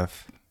I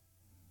have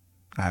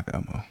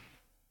Elmo.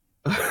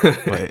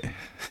 But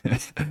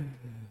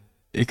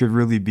it could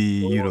really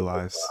be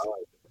utilized.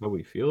 How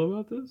we feel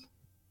about this?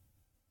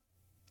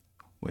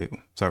 Wait,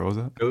 sorry, what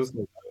was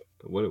that?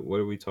 What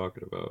are we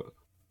talking about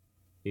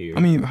here? I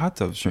mean, hot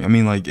tub stream. I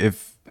mean, like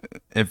if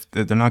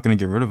they're not gonna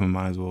get rid of them,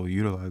 might as well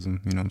utilize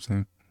them. You know what I'm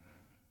saying?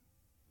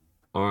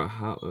 Or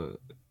how?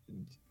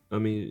 I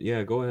mean,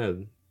 yeah. Go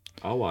ahead.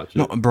 I'll watch it.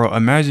 No, bro.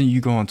 Imagine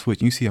you go on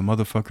Twitch, you see a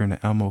motherfucker in an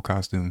Elmo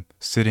costume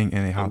sitting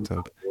in a hot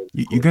tub.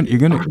 You're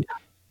gonna.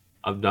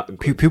 I'm not.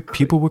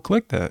 People would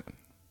click that.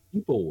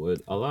 People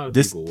would. A lot of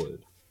people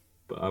would,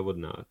 but I would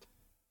not.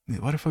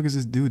 What the fuck is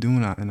this dude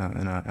doing in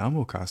an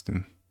Elmo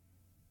costume?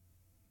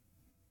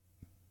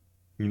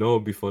 You know,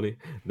 it'd be funny.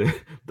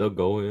 They'll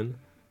go in,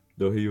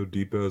 they'll hear your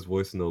deep ass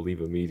voice, and they'll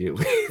leave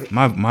immediately.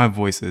 my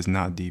voice is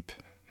not deep.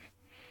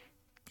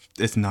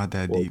 It's not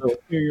that deep. They'll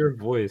hear your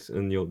voice,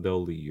 and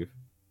they'll leave.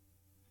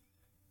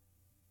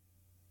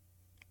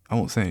 I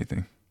won't say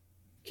anything.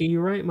 Can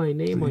you write my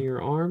name on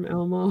your arm,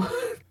 Elmo?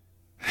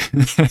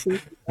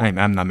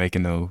 I'm not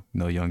making no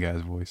young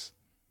ass voice.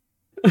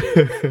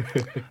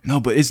 No,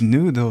 but it's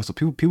new though, so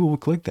people would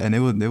click that and they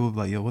would be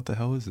like, yo, what the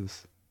hell is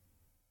this?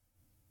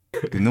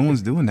 Because no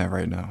one's doing that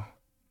right now.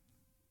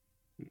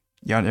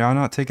 Y'all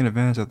not taking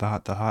advantage of the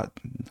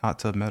hot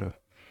tub meta.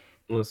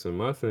 Listen,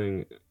 my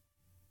thing,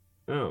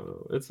 I don't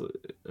know. It's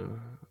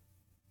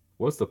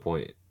what's the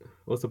point?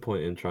 What's the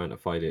point in trying to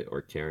fight it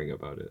or caring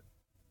about it?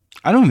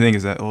 I don't think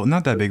it's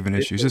not that big of an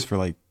issue. It's just for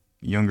like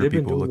younger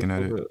people looking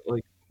at it.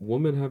 Like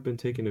women have been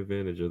taking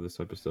advantage of this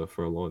type of stuff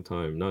for a long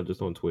time, not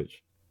just on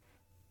Twitch.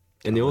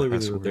 And the only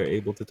reason that they're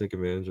able to take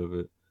advantage of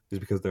it is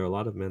because there are a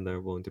lot of men that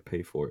are willing to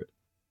pay for it.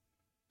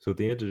 So at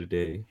the end of the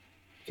day, you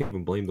can't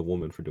even blame the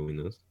woman for doing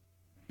this,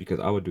 because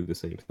I would do the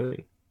same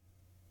thing.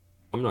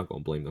 I'm not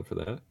going to blame them for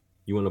that.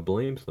 You want to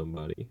blame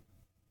somebody,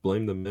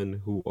 blame the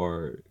men who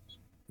are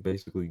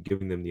basically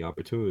giving them the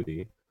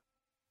opportunity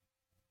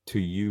to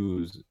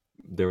use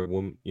their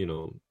woman,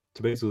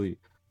 to basically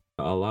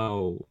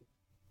allow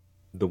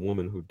the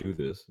women who do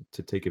this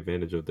to take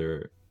advantage of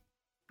their,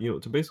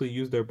 to basically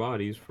use their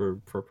bodies for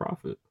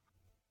profit.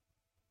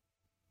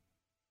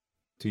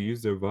 To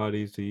use their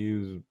bodies, to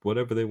use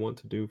whatever they want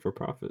to do for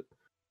profit.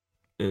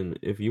 And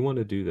if you want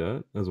to do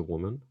that as a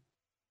woman,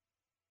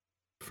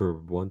 for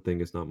one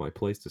thing, it's not my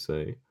place to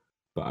say,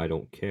 but I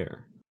don't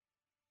care.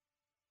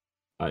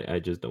 I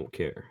just don't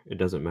care. It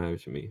doesn't matter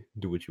to me.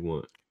 Do what you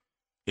want.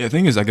 Yeah, the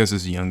thing is, I guess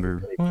it's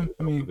younger. Well,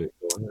 I mean,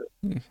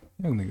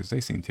 young niggas,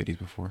 they seen titties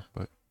before,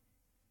 but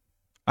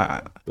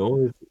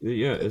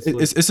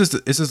it's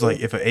just like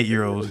if an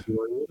 8-year-old.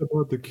 What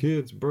about the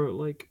kids, bro?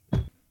 Like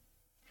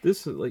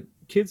this is like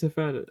kids have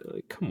had it.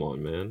 Like, come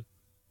on, man.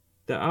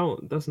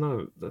 That's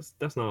not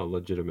a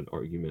legitimate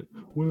argument.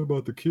 What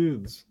about the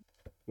kids?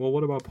 Well,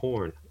 what about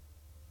porn?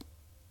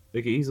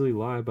 They can easily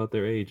lie about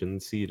their age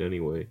and see it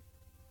anyway.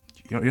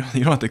 You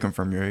don't have to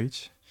confirm your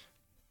age.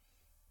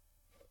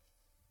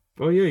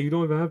 Oh yeah, you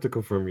don't even have to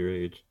confirm your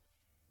age.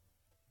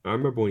 I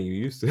remember when you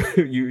used to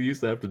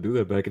have to do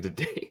that back in the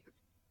day.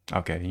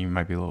 Okay, you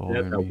might be a little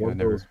older than me. One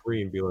little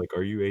screen be like,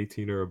 "Are you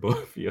 18 or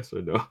above?" Yes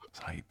or no.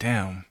 It's like,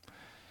 damn,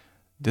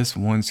 this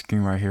one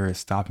screen right here is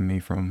stopping me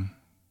from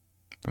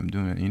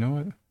doing it. You know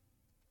what?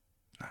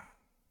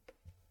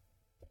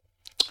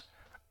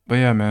 But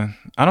yeah, man,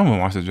 I don't want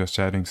to watch the just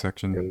chatting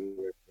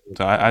section,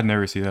 so I'd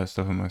never see that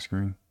stuff on my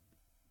screen.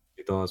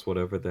 You thought it's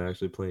whatever, they're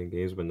actually playing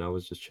games, but now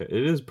it's just chat.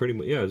 It is pretty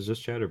much, yeah, it's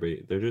just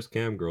chatterbait. They're just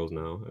cam girls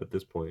now at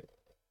this point.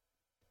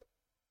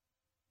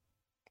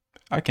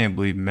 I can't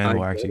believe men I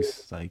will get actually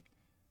it. like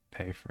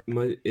pay for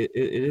it. It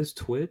is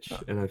Twitch,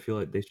 and I feel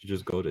like they should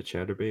just go to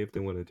ChatterBait if they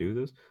want to do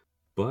this.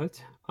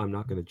 But I'm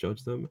not going to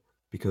judge them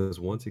because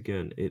once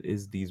again, it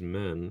is these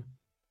men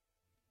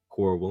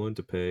who are willing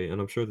to pay,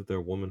 and I'm sure that there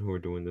are women who are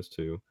doing this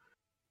too.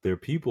 There are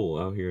people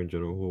out here in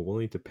general who are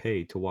willing to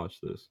pay to watch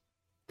this.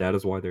 That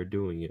is why they're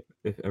doing it.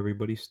 If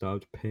everybody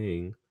stopped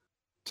paying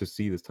to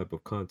see this type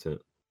of content,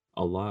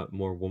 a lot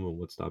more women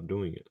would stop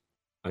doing it.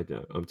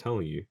 I'm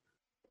telling you,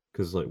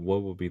 because like,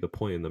 what would be the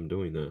point in them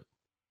doing that?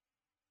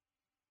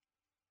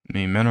 I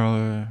mean, men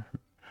are.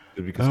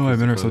 I Because don't know why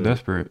the men are so content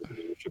is good, desperate.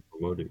 you should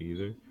promote it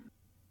either.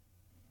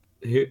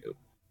 Here,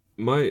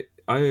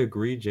 I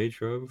agree, J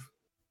Trev,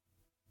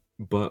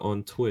 but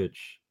on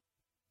Twitch,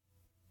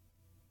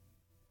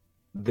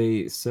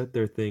 they set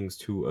their things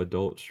to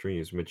adult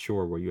streams,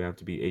 mature, where you have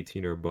to be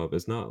 18 or above.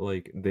 It's not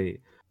like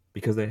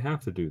because they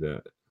have to do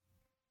that.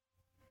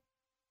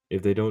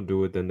 If they don't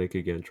do it, then they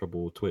could get in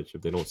trouble with Twitch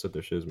if they don't set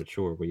their shit as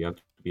mature, where you have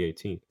to be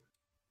 18.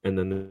 And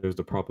then there's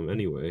the problem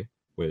anyway,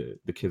 where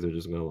the kids are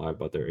just gonna lie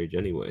about their age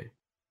anyway.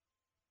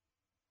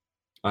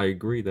 I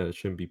agree that it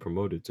shouldn't be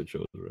promoted to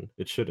children.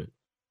 It shouldn't.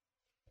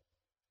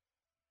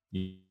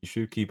 You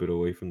should keep it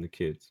away from the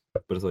kids.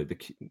 But it's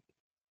like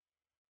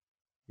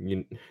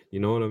you you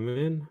know what I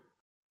mean?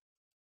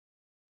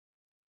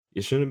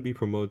 It shouldn't be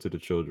promoted to the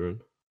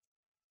children.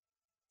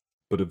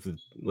 But if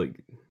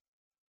like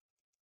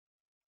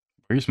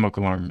Your smoke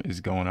alarm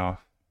is going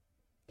off.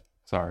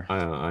 Sorry.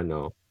 I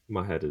know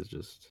my head is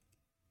just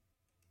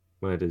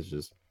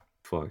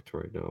fucked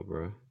right now,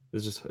 bro.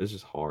 It's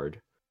just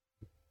hard.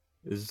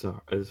 It's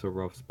a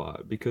rough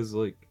spot because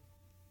like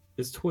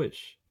it's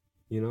Twitch,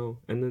 you know,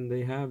 and then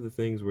they have the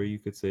things where you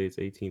could say it's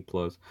 18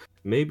 plus.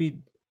 Maybe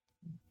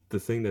the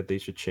thing that they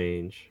should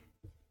change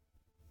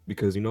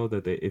because you know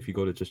that if you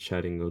go to just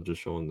chatting, they'll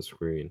just show on the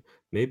screen.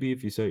 Maybe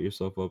if you set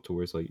yourself up to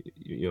where it's like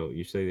you know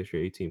you say that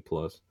you're 18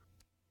 plus,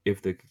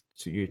 if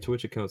your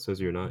Twitch account says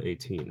you're not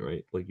 18,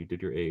 right? Like you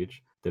did your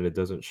age, then it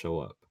doesn't show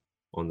up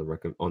on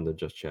the on the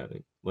just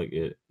chatting. Like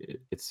it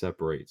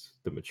separates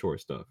the mature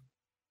stuff.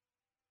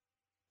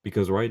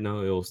 Because right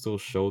now it'll still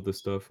show the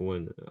stuff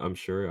when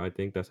I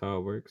think that's how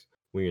it works.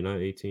 When you're not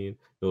 18,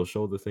 it'll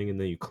show the thing and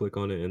then you click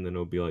on it and then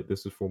it'll be like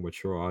this is for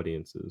mature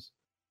audiences.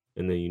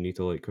 And then you need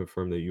to like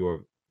confirm that you are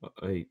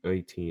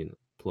 18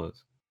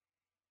 plus.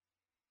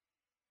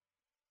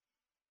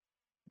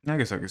 I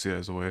guess I can see that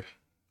as a way.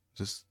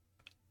 Just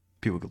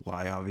people could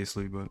lie,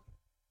 obviously, but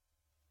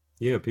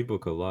Yeah, people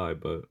could lie,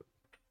 but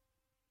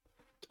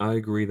I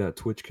agree that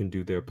Twitch can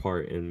do their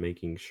part in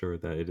making sure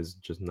that it is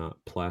just not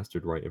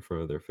plastered right in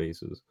front of their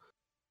faces.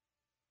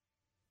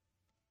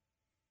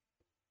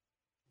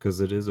 Because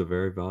it is a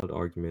very valid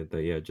argument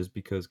that, yeah, just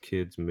because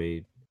kids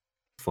may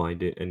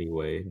find it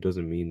anyway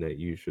doesn't mean that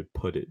you should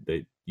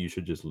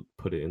just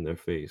put it in their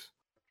face.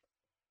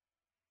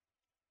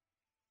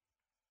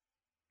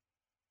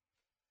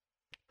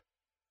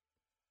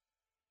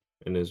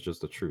 And it's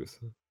just the truth.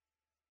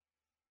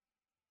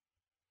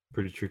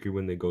 Pretty tricky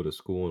when they go to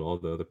school and all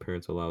the other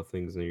parents allow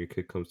things and your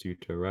kid comes to you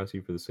to harass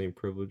you for the same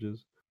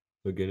privileges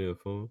of getting a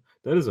phone.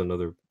 That is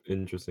another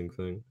interesting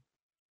thing.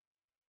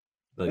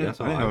 Like I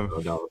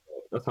didn't know.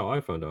 that's how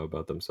I found out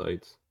about them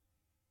sites.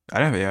 I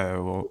didn't. Yeah,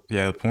 well,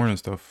 yeah, the porn and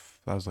stuff.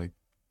 I was like,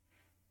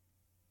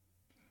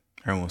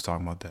 everyone was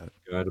talking about that.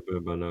 I'd have been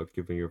about not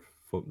giving your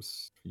phone.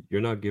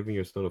 You're not giving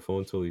your son a phone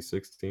until he's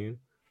 16.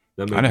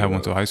 That I may didn't be have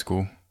one till rough. high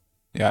school.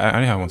 Yeah, I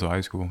didn't have one till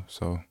high school,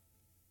 so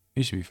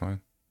he should be fine.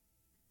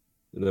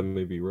 That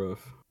may be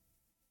rough.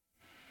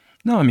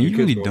 No, I mean Your you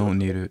kid's really growing up don't in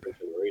need a it. different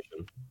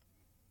generation.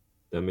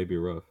 That may be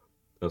rough.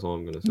 That's all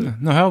I'm gonna say. No,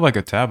 no, have like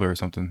a tablet or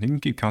something. He can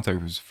keep contact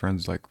with his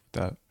friends like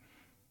that.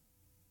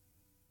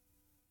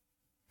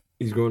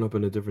 He's growing up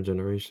in a different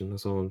generation.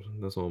 That's all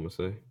I'm gonna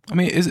say. I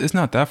mean, it's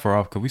not that far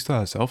off because we still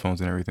have cell phones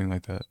and everything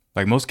like that.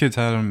 Like most kids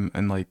had them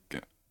in like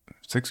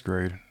sixth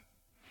grade.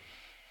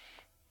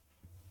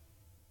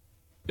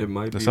 It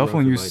might The be cell rough.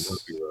 phone It might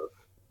not be use. rough.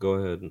 Go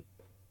ahead.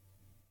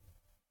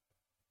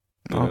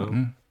 You Oh,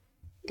 know,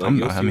 like I'm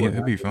you'll not. I see mean, what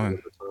he'll be happens fine.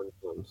 when the time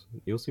comes.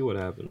 You'll see what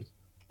happens.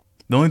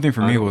 The only thing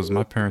for I me don't was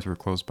my know. parents were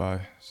close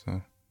by,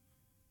 so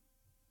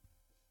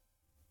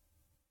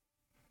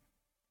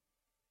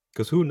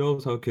Because who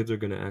knows how kids are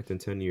gonna act in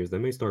 10 years? They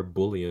may start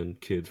bullying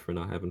kids for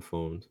not having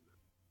phones.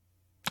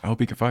 I hope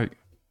he can fight.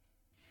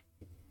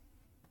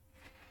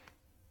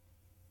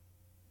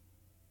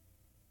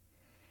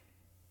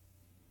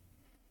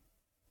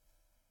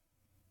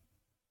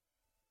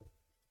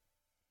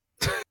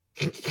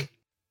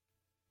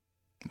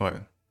 What?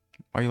 Why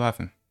are you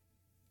laughing?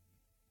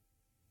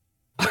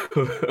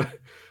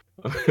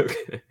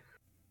 Okay.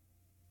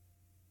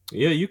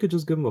 Yeah, you could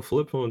just give him a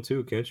flip phone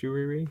too, can't you,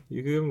 Riri?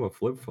 You could give him a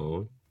flip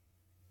phone.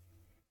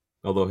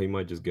 Although he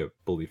might just get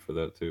bullied for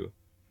that too.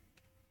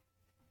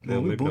 Well,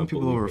 Man, we maybe bullying not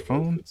people bullied, over but roasted.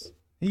 phones.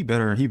 He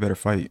better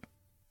fight.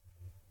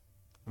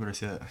 I better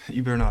say that.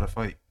 You better know how to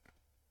fight.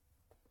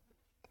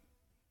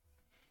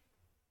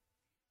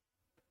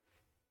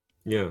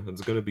 Yeah,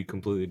 it's gonna be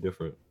completely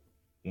different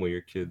when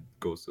your kid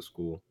goes to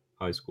school.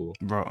 high school.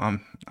 Bro,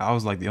 I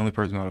was like the only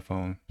person on the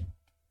phone.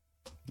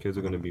 Kids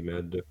are gonna be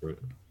mad different.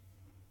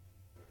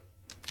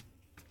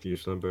 Your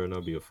son better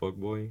not be a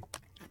fuckboy.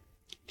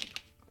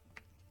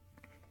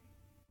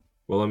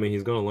 Well, I mean,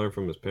 he's gonna learn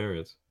from his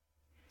parents,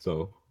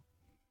 so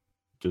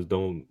just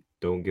don't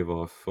give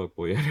off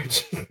fuckboy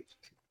energy.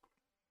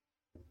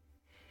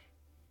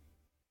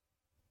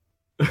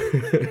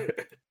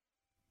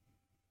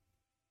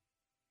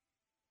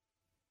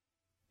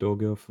 Don't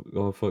give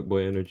off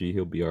fuckboy energy.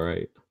 He'll be all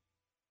right.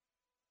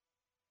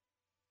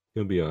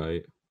 He'll be all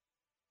right.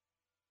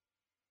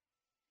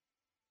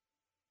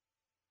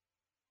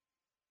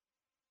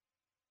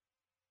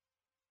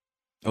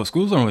 Oh,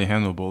 schools don't really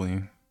handle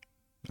bullying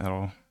at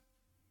all.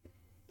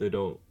 They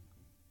don't.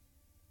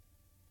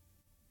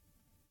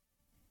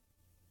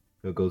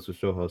 It goes to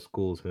show how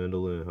schools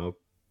handle it and how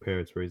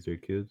parents raise their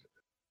kids.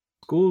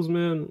 Schools,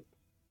 man,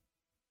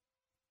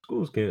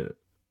 schools can't.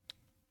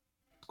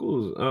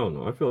 Schools, I don't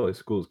know. I feel like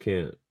schools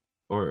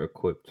aren't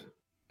equipped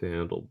to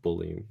handle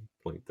bullying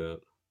like that.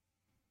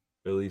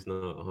 At least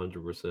not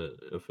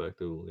 100%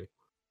 effectively.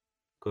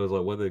 Because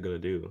like, what are they gonna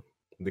do?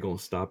 They're gonna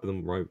stop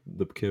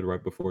the kid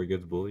right before he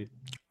gets bullied.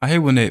 I hate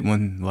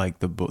when like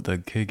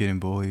the kid getting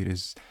bullied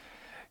is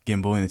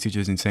getting bullied and the teacher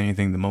doesn't say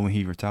anything. The moment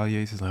he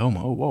retaliates, it's like, oh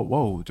my,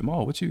 whoa,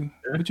 Jamal, what you,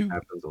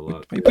 Happens a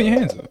lot. why you put your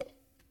hands up?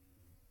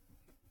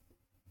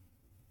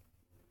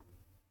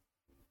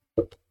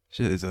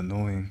 Shit is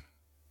annoying.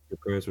 Your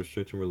parents were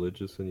strict and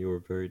religious, and you were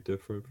very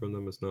different from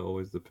them. It's not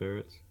always the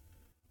parents.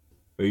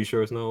 Are you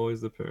sure it's not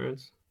always the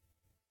parents?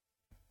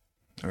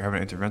 Are we having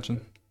an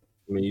intervention?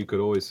 I mean, you could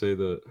always say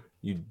that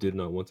you did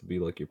not want to be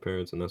like your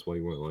parents, and that's why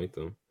you weren't like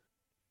them.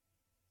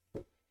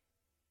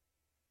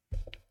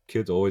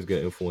 Kids always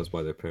get influenced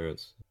by their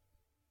parents.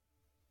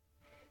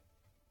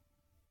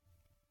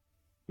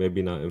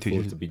 Maybe not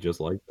influenced to be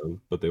just like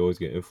them, but they always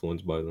get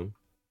influenced by them.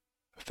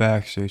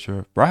 Facts,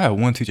 sure. Bro, I had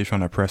one teacher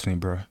trying to press me,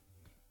 bro.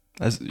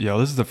 This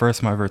is the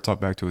first time I ever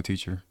talked back to a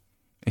teacher,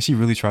 and she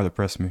really tried to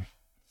press me.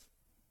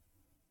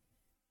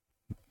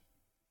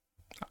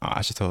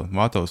 I should tell.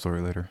 Well, I'll tell the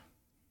story later.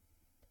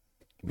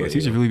 But yeah,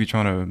 teachers really be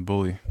trying to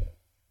bully.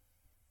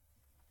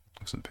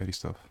 Some petty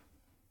stuff.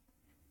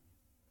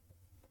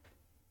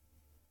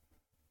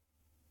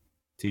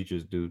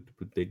 Teachers do,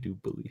 but they do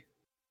bully.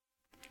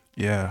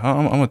 Yeah,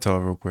 I'm gonna tell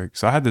it real quick.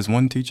 So I had this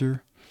one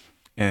teacher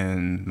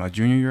in my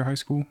junior year of high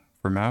school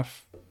for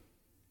math,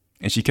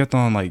 and she kept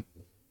on like,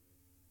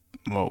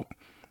 well,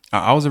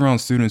 I was around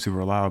students who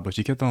were loud, but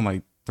she kept on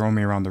like throwing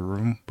me around the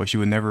room, but she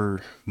would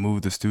never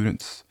move the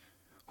students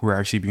who were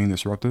actually being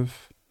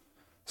disruptive.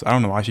 So I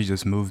don't know why she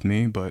just moved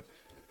me, but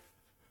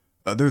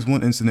there's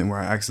one incident where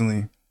I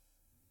accidentally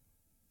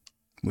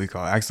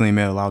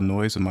made a loud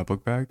noise with my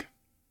book bag.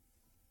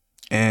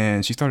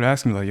 And she started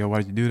asking me like, yo, why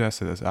did you do that? I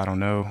said, I don't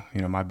know,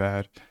 my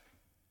bad.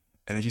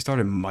 And then she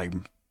started like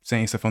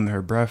saying stuff under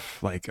her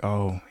breath, like,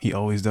 oh, he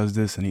always does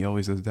this and he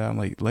always does that. I'm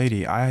like,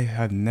 lady, I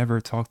have never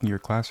talked in your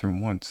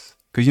classroom once.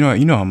 Cause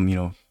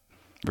I'm,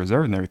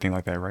 reserved and everything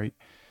like that, right?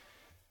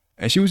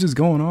 And she was just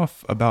going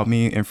off about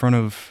me in front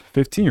of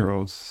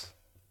 15-year-olds.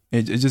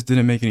 It just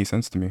didn't make any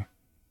sense to me.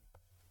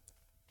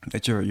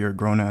 That you're a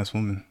grown ass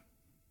woman.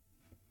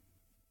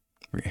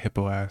 You're a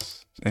hippo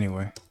ass.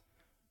 Anyway,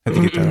 I had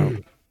to get that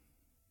out.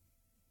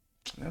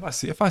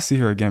 If I see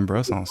her again, bro,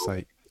 it's on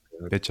sight.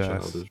 Bitch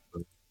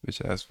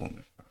ass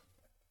woman.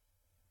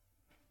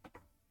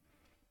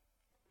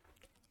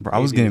 Bro, I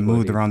was getting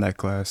moved around that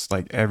class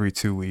like every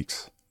 2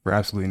 weeks for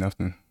absolutely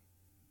nothing.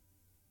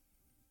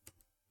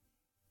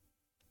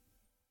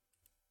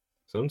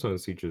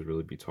 Sometimes teachers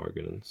really be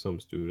targeting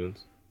some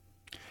students.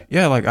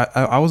 Yeah, like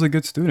I was a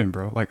good student,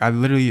 bro. Like I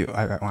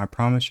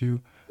promise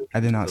you, I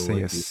did not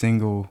say a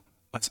single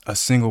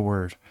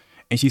word.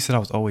 And she said I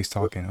was always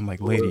talking. I'm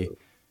like, lady,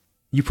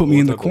 you put me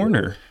in the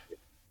corner.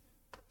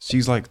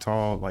 She's like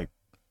tall, like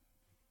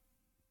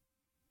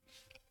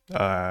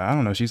I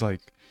don't know. She's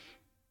like,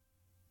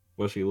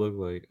 what she look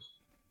like?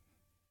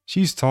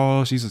 She's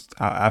tall. She's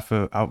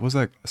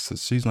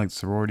she's like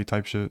sorority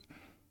type shit.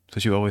 So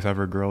she always have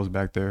her girls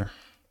back there.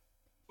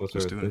 What's her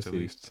students at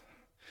least?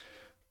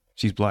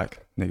 She's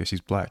black, nigga.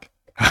 She's black.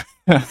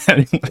 That's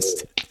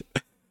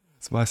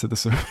why I said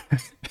this.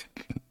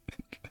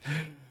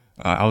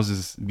 I was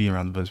just being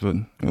around the bush, but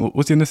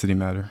what's the ethnicity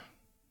matter?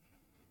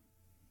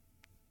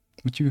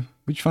 What you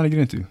trying to get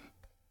into?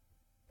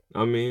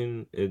 I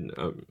mean,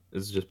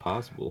 it's just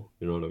possible.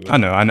 You know what I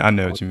mean? I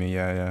know what you mean.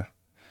 Yeah.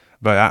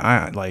 But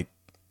I like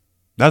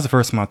that's the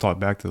first time I talked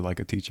back to like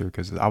a teacher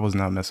because I was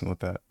not messing with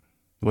that.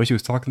 The way she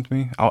was talking to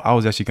me, I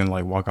was actually gonna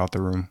like walk out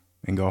the room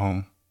and go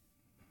home.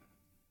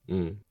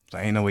 So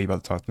ain't no way you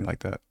about to talk to me like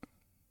that,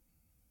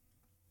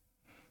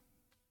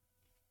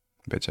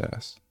 bitch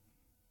ass.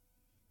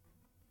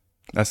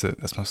 That's it.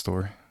 That's my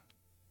story.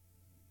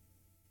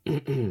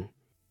 Why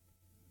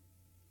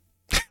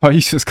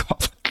you just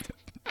call?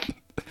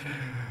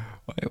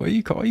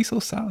 Why you so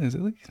silent,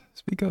 Zilly?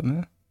 Speak up,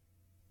 man.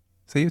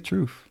 Say your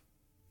truth.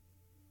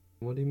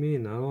 What do you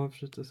mean? I don't have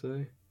shit to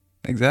say.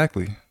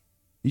 Exactly.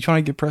 You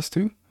trying to get pressed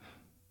too?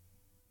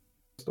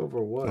 over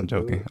I'm what,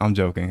 joking. dude? I'm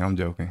joking. I'm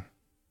joking.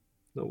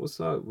 No, what's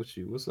up with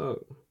you? What's up?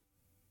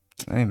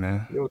 Hey,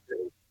 man. You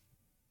okay?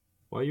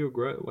 Why you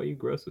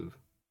aggressive?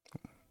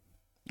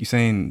 You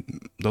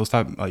saying those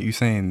type? You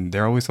saying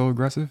they're always so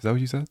aggressive? Is that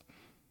what you said?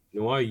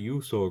 Why are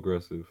you so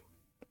aggressive?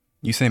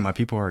 You saying my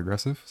people are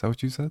aggressive? Is that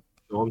what you said?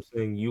 No, I'm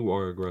saying you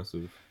are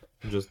aggressive.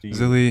 Just you.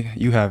 Zilly,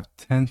 you have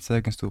 10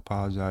 seconds to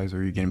apologize,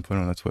 or you're getting put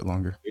on a twit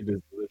longer. It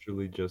is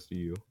literally just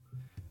you.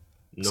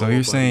 So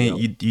you're Nobody saying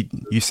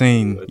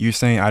else. you're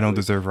saying I don't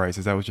deserve rights.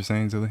 Is that what you're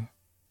saying, Zilly?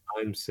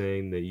 I'm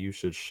saying that you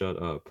should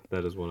shut up.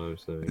 That is what I'm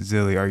saying.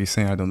 Zilly, are you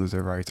saying I don't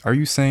deserve rights? Are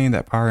you saying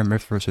that Power and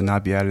Mythra should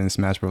not be added in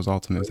Smash Bros.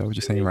 Ultimate? Is that I'm what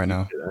you're saying saying right you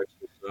now? should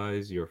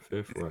exercise your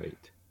fifth right.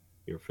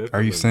 Your fifth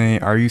Are you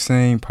amendment.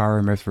 saying Power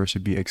and Mythra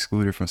should be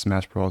excluded from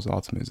Smash Bros.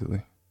 Ultimate,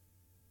 Zilly?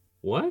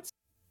 What?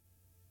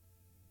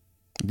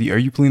 Are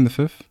you pleading the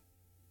fifth?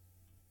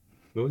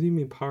 What do you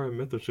mean Power and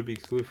Mythos should be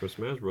excluded from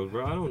Smash Bros,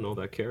 bro? I don't know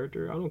that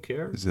character. I don't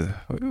care.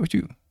 What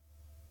you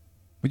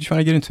trying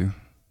to get into?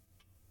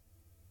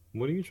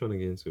 What are you trying to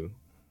get into?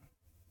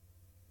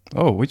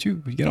 Oh, what you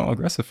get all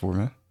aggressive for,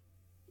 man?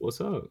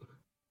 What's up?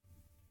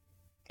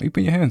 You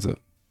putting your hands up?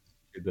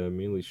 That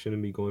mainly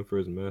shouldn't be going for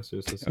his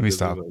master since Let he me doesn't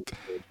stop. even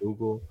understand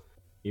Google.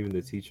 Even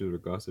the teachers were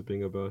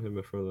gossiping about him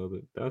in front of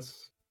other.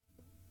 That's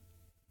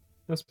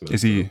messed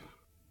Is up. he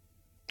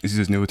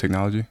just new with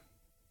technology?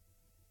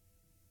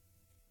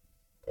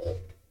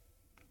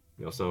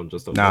 Y'all sound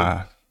just alike.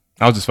 Nah,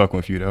 I was just fucking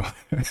with you though.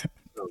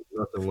 Sound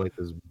nothing like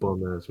this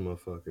bum ass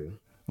motherfucker.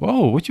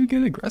 Whoa, what you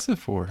get aggressive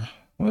for?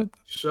 What?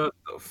 Shut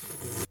the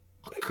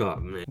fuck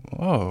up, man. Shut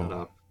Whoa,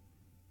 up.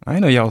 I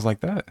didn't know y'all was like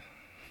that.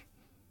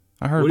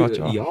 I heard What about is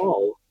it?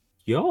 y'all.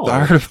 Y'all.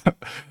 I heard about,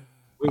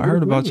 Wait, I what heard does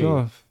that about mean? y'all.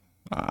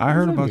 I What does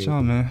heard that about mean?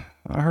 y'all, man.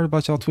 I heard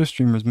about y'all Twitch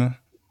streamers, man.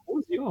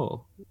 Who's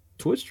y'all?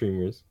 Twitch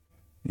streamers.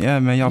 Yeah,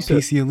 man, y'all You said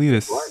PC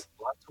elitists.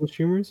 black Twitch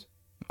streamers?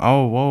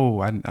 Oh, whoa,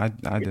 I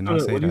did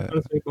not say What are you that.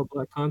 trying to say about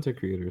black content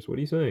creators? What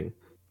are you saying?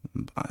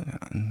 You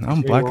I'm saying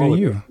we're blacker than all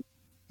you.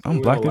 I'm we're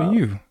all blacker than loud?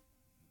 you.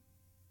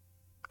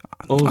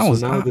 Oh, I so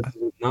was now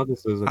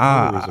this is a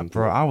colorism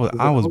bro. thing. This is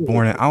I a was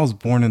colorism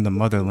born thing. in the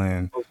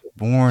motherland, Oh,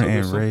 born so there's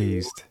and something wrong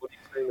raised. with what he's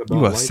saying You about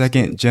a light skin.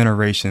 second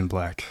generation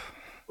black.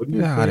 What are Get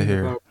you out of saying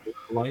here. about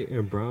light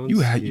and brown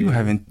You skin?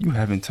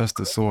 haven't touched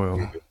the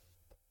soil.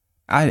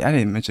 I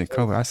didn't mention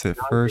color. I said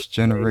first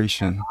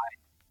generation.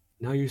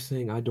 Now you're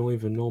saying I don't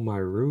even know my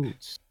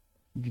roots.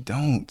 You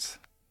don't.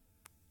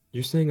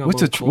 You're saying I'm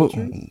What's your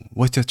uncultured?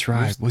 what's your You're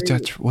tribe? saying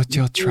What's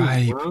you're your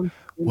saying tribe? brown skin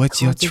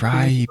What's your content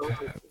creators tribe? are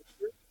uncultured?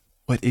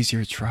 What is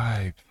your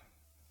tribe?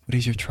 What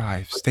is your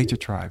tribe? State your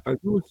tribe. Are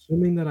you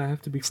assuming that I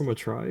have to be from a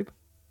tribe?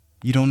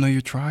 You don't know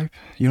your tribe?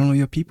 You don't know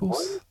your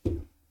peoples? What?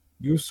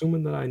 You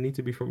assuming that I need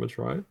to be from a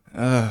tribe?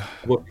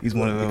 He's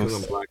one of Because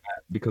those. I'm black.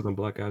 Because I'm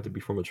black, I have to be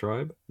from a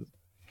tribe.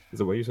 Is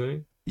that what you're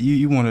saying?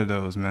 You one of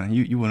those, man.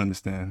 You wouldn't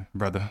understand,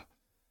 brother.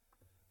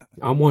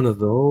 I'm one of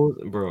those,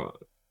 bro. I'm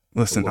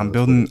Listen, going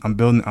to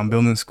Twitter. I'm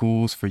building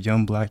schools for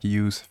young black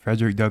youth.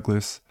 Frederick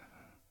Douglass.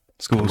 I'm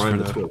Schools for writing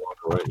the the. Twitter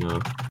right now.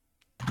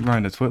 You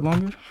riding the twit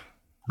longer?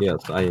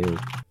 Yes, I am.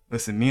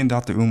 Listen, me and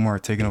Dr. Umar are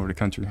taking over the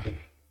country.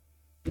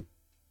 You're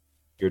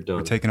We're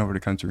done. taking over the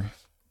country.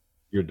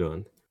 You're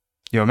done.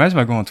 Yo, imagine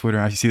if I go on Twitter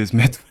and I see this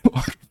man.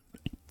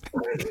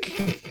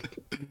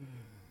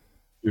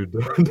 You're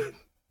done.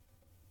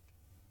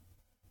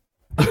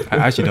 I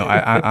actually don't.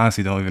 I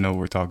honestly don't even know what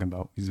we're talking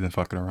about. He's been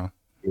fucking around.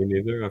 Me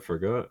neither. I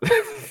forgot.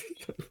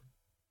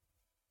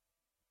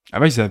 I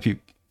bet you said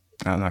people.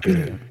 I'm not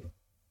gonna say that.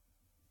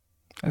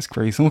 That's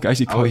crazy. Someone can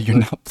actually call you. You're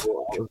not.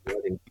 I was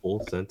writing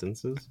full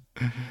sentences.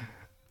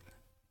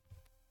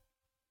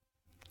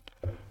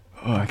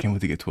 Oh, I can't wait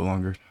to get to it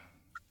longer.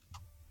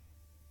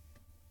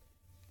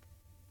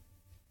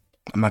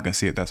 I'm not gonna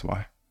see it. That's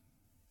why.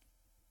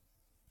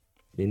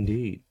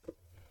 Indeed.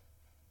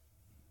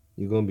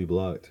 You're gonna be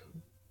blocked.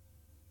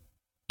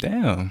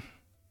 Damn.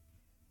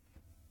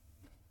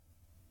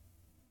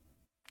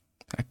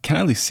 Can I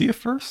at least see it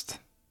first?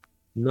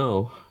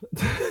 No.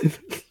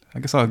 I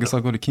guess I'll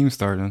go to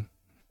Keemstar then.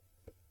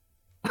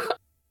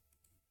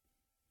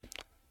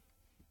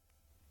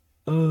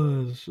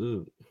 Oh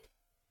shit.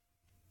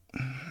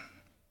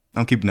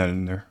 I'm keeping that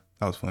in there.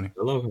 That was funny.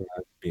 I love how I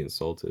have to be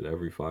insulted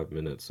every 5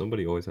 minutes.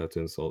 Somebody always had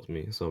to insult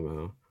me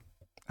somehow.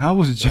 I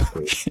was That's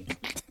cool. joking.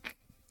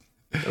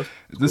 That's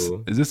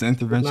cool. Is this an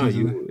If it's not intervention?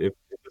 you, if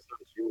it's not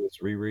you, it's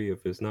Riri.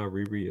 If it's not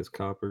Riri, it's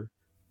Copper.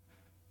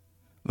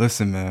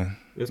 Listen, man.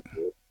 It's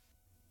cool.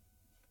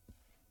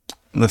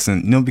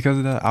 Listen, you know, because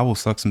of that, I will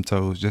suck some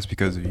toes just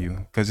because of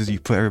you. Because you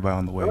put everybody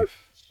on the wave.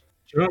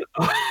 Shut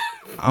up.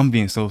 I'm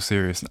being so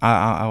serious.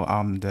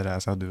 I'm dead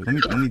ass. I'll do it.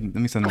 Let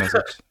me send a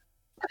message.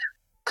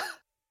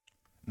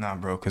 Nah,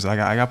 bro, because I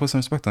got to put some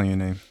respect on your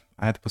name.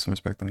 I had to put some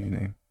respect on your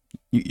name.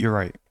 You're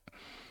right.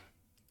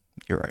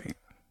 You're right.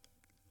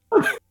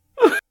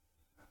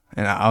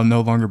 And I'll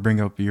no longer bring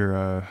up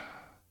your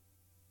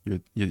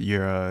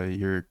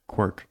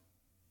quirk.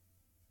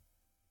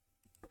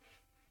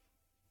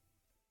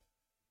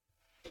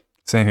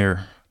 Same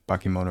here,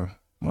 Bakimoto.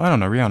 Well, I don't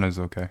know. Rihanna's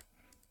okay,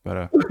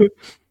 but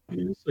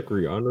You just like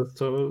Rihanna's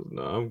toes?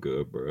 Nah, I'm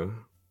good, bro.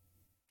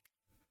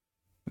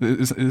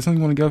 Is something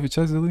you want to get off your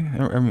chest, Lily?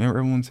 I mean,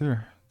 everyone's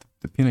here.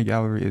 The peanut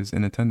gallery is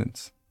in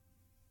attendance.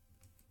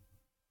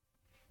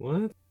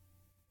 What?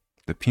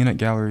 The peanut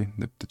gallery,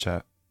 the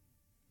chat.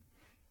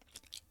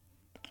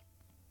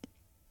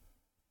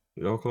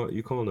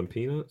 You calling them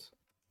peanuts?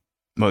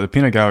 Well, the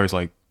peanut gallery is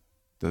like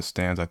the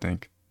stands, I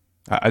think.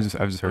 I just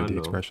I heard the know.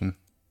 expression.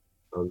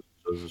 I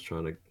was just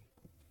trying to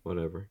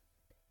whatever.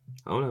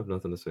 I don't have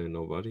nothing to say to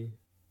nobody.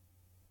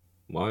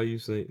 Why are you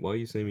saying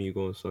you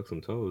going to suck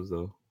some toes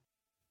though?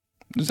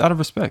 Just out of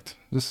respect.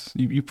 Just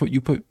you put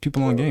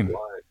people on Bro, game.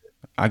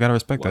 I gotta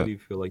respect why that. do you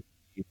feel like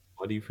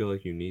why do you feel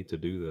like you need to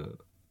do that?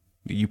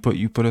 You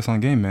put us on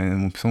game, man.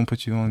 And when someone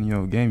puts you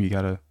on, game, you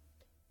gotta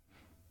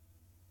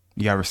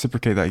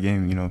reciprocate that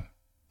game. You know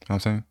what I'm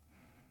saying?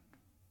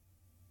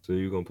 So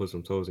you gonna put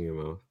some toes in your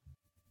mouth?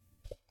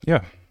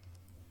 Yeah.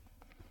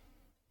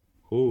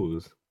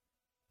 Whose?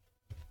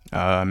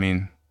 I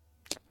mean,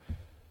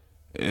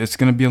 it's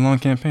gonna be a long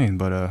campaign,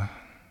 but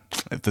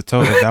if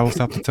that will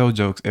stop the toe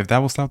jokes, if that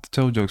will stop the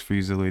toe jokes for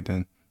you, Zilly,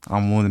 then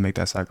I'm willing to make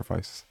that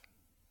sacrifice.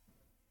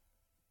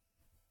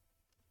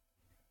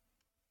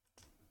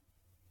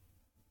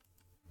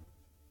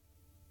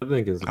 I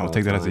think it's I will about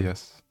take that as a time.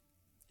 yes.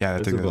 Yeah, I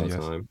It's take that as a about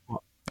yes. time.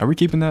 Are we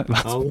keeping that?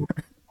 How long?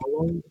 How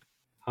long?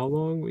 How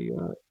long we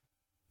got?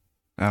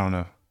 I don't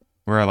know.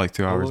 We're at like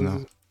 2 How hours long is now.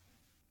 this?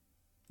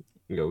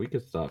 Yo, we can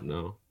stop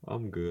now.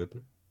 I'm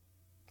good.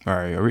 All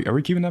right, are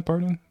we keeping that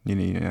part in? You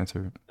need to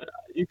answer.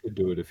 You could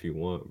do it if you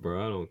want,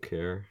 bro. I don't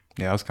care.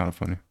 Yeah, that was kind of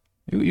funny.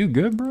 You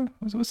good, bro?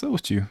 What's up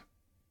with you?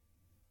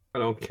 I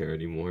don't care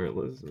anymore.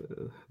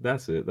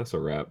 That's it. That's a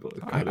wrap.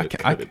 I Cut I it.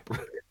 can't. Cut it, bro.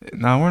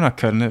 Nah, we're not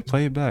cutting it.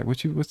 Play it back.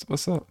 What's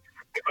up?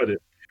 Cut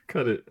it.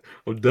 Cut it.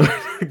 I'm done.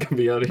 Get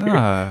me out of here.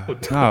 I'm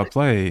done.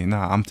 Play.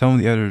 Nah, I'm telling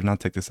the editor not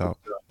to take this out.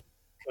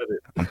 Cut it.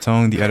 I'm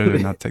telling the Cut editor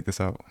it. not to take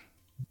this out.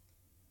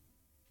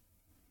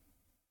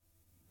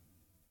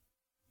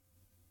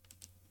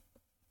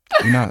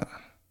 You're not.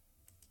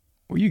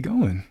 Where you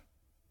going?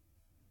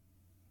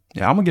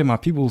 Yeah, I'm gonna get my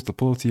peoples to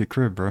pull up to your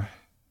crib, bro.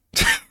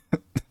 Get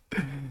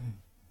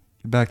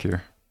back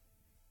here.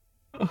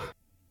 Cut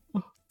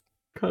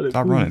it.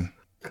 Stop Please. running.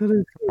 Cut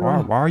it.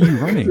 Why are you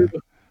running?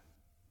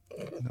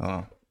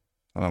 Hold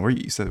on. Where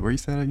you said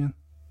again?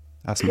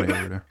 That's somebody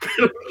over there.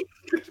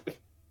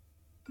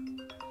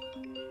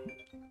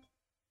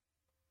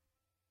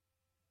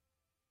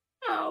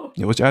 Ow.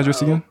 Yeah, what's your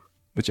address Ow. again?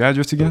 What's your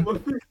address again?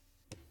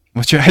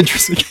 What's your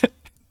address again?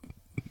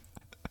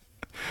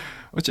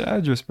 What's your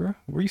address, bro?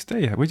 Where you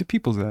stay at? Where's your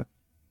peoples at?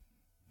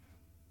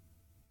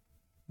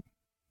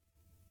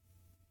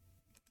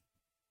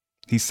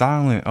 He's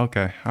silent.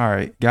 Okay. All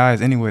right.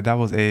 Guys, anyway, that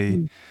was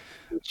a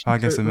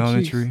podcast of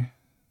Melanintry.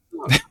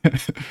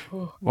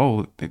 Oh,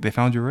 Whoa, they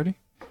found you already?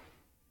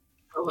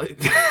 I like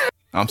that.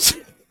 I'm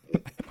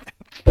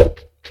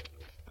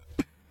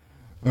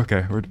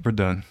Okay, we're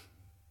done.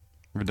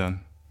 We're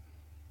done.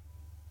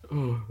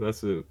 Oh,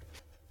 that's it.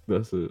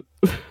 That's it.